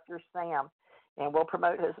Dr. Sam. And we'll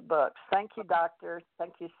promote his books. Thank you, Doctor.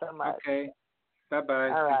 Thank you so much. Okay. Bye-bye.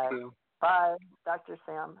 All right. Thank you. Bye, Dr.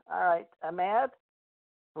 Sam. All right. Ahmed,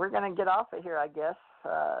 we're going to get off of here, I guess.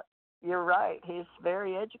 You're right. He's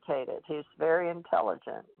very educated. He's very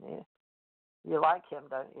intelligent. You like him,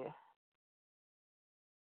 don't you?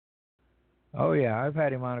 Oh, yeah. I've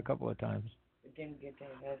had him on a couple of times. We didn't get to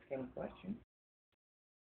ask him a question.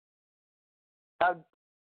 Oh,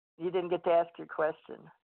 you didn't get to ask your question.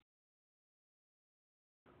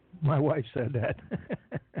 My wife said that.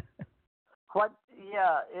 What?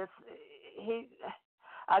 Yeah,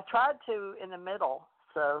 I tried to in the middle,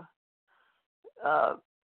 so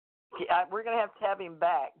we're going to have him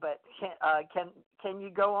back. But can you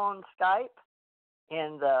go on Skype?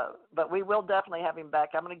 And but we will definitely have him back.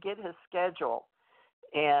 I'm going to get his schedule,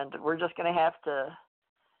 and we're just going to have to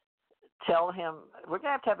tell him. We're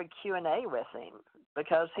going to have a Q&A with him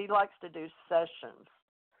because he likes to do sessions,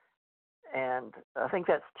 and I think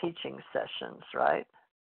that's teaching sessions, right?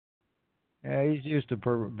 Yeah, he's used to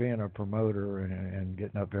being a promoter and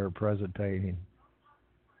getting up there presenting.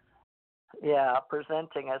 Yeah,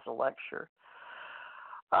 presenting as a lecturer.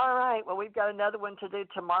 All right. Well, we've got another one to do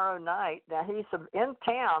tomorrow night. Now, he's in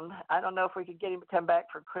town. I don't know if we could get him to come back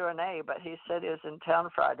for Q&A, but he said he was in town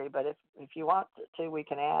Friday. But if you want to, we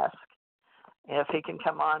can ask if he can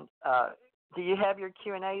come on. Do you have your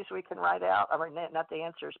Q&As we can write out? I mean, not the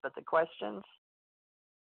answers, but the questions?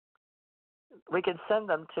 We could send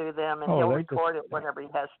them to them, and Oh, he'll they record just- it whenever he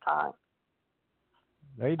has time.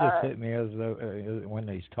 They All just right. hit me as though when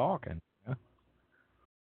he's talking.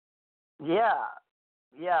 Yeah.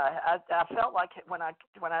 I felt like when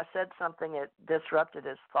I said something, it disrupted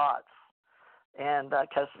his thoughts, and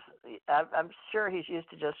because I'm sure he's used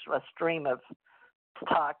to just a stream of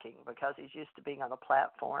talking because he's used to being on a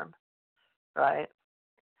platform, right?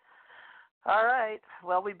 All right.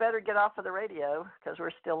 Well, we better get off of the radio because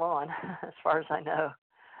we're still on, as far as I know.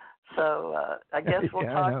 So I guess we'll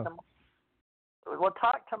talk. We'll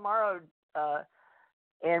talk tomorrow,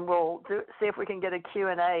 and we'll see if we can get a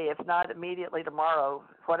Q&A. If not, immediately tomorrow,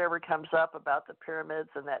 whatever comes up about the pyramids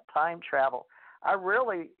and that time travel.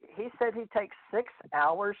 He said he takes 6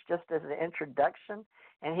 hours just as an introduction,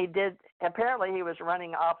 and apparently he was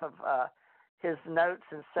running off of his notes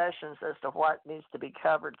and sessions as to what needs to be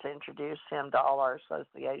covered to introduce him to all our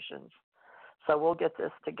associations. So we'll get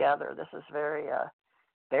this together. This is very,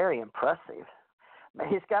 very impressive.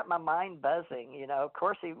 He's got my mind buzzing. Of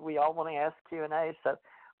course, we all want to ask Q&A, so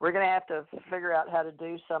we're going to have to figure out how to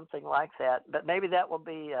do something like that. But maybe that will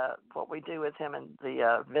be what we do with him in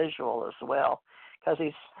the visual as well, because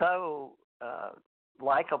he's so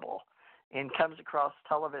likable and comes across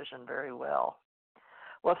television very well.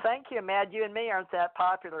 Well, thank you, Mad. You and me aren't that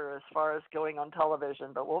popular as far as going on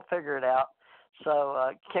television, but we'll figure it out.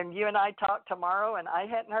 So can you and I talk tomorrow? And I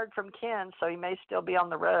hadn't heard from Ken, so he may still be on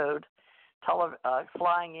the road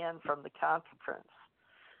flying in from the conference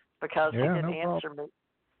because he didn't answer me.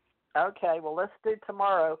 Okay, well, let's do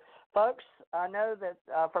tomorrow. Folks, I know that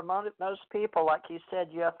for most people, like you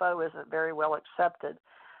said, UFO isn't very well accepted.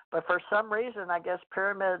 But for some reason, I guess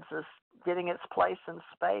pyramids is getting its place in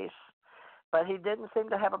space. But he didn't seem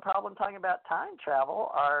to have a problem talking about time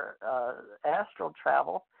travel or astral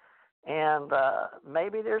travel. And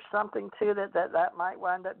maybe there's something to that might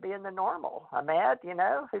wind up being the normal. Mad,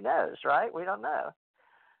 who knows, right? We don't know.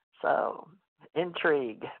 So,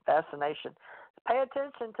 intrigue, fascination. Pay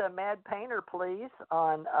attention to Mad Painter, please.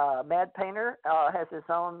 On Mad Painter has his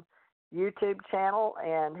own YouTube channel,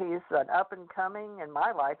 and he's an up-and-coming, in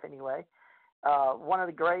my life anyway, one of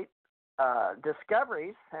the great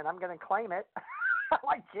discoveries, and I'm going to claim it.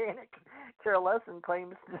 Like Janet Carolesson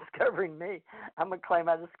claims discovering me. I'm going to claim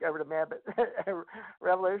I discovered a man, but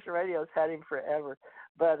Revolution Radio's had him forever.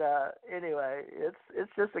 But anyway,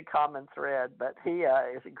 it's just a common thread. But he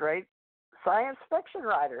is a great science fiction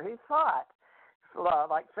writer. He thought,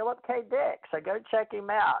 like Philip K. Dick. So go check him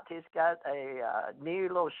out. He's got a new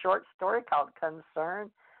little short story called Concern,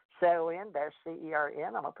 CERN. I'm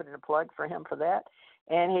going to put in a plug for him for that.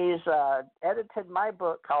 And he's edited my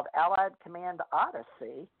book called Allied Command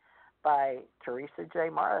Odyssey by Teresa J.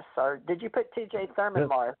 Morris. Or did you put T.J. Thurman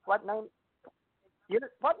Morris? What name?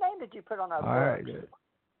 What name did you put on our book?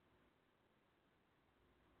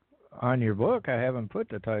 On your book, I haven't put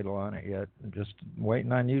the title on it yet. I'm just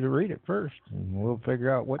waiting on you to read it first, and we'll figure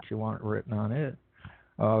out what you want written on it.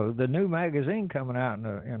 The new magazine coming out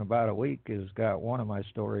in about a week has got one of my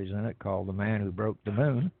stories in it called The Man Who Broke the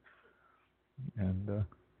Moon. And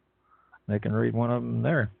they can read one of them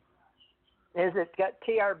there. Is it got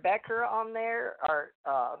T.R. Becker on there, or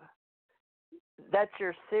that's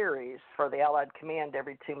your series for the Allied Command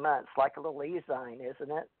every 2 months, like a little e-zine,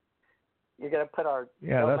 isn't it? You're going to put our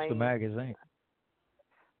that's the magazine.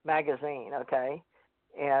 Magazine, okay,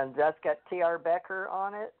 and that's got T.R. Becker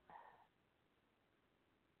on it.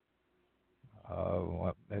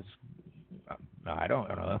 Well, I don't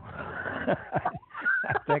know.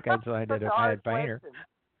 I think I'd signed it a Mad Painter.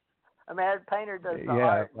 A Mad Painter does the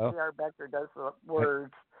art. T.R. Becker does the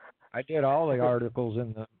words. I did all the articles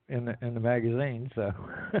in the magazine. So.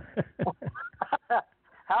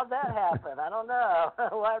 How'd that happen? I don't know.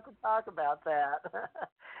 We'll have to talk about that.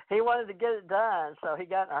 He wanted to get it done, so he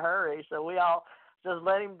got in a hurry. So we all just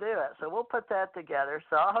let him do it. So we'll put that together.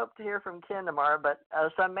 So I hope to hear from Ken tomorrow. But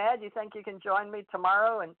so, Mad, you think you can join me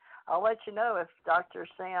tomorrow? And I'll let you know if Dr.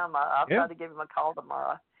 Sam, I'll try to give him a call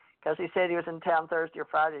tomorrow because he said he was in town Thursday or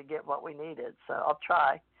Friday to get what we needed. So I'll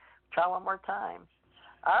try one more time.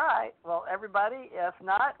 All right. Well, everybody, if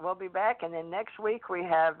not, we'll be back. And then next week we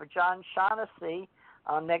have John Shaughnessy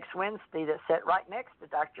on next Wednesday that sat right next to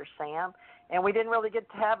Dr. Sam. And we didn't really get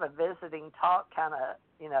to have a visiting talk kind of,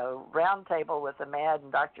 round table with the Mad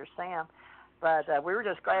and Dr. Sam. But we were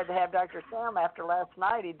just glad to have Dr. Sam after last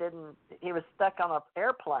night. He was stuck on an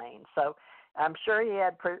airplane. So I'm sure he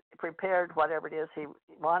had prepared whatever it is he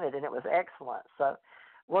wanted, and it was excellent. So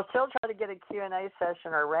we'll still try to get a Q&A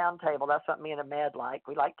session or a round table. That's what me and a Mad like.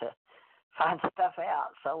 We like to find stuff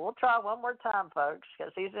out. So we'll try one more time, folks,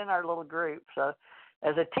 because he's in our little group. So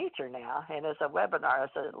as a teacher now and as a webinar, as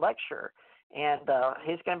a lecturer. And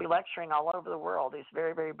he's going to be lecturing all over the world. He's a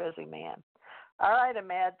very, very busy man. All right,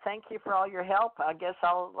 Ahmed, thank you for all your help. I guess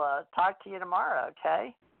I'll talk to you tomorrow,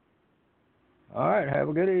 okay? All right, have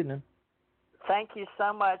a good evening. Thank you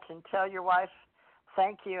so much, and tell your wife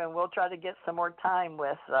thank you, and we'll try to get some more time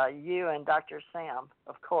with you and Dr. Sam,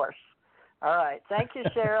 of course. All right. Thank you,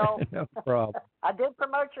 Cheryl. No problem. I did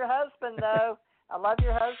promote your husband, though. I love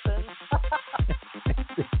your husband.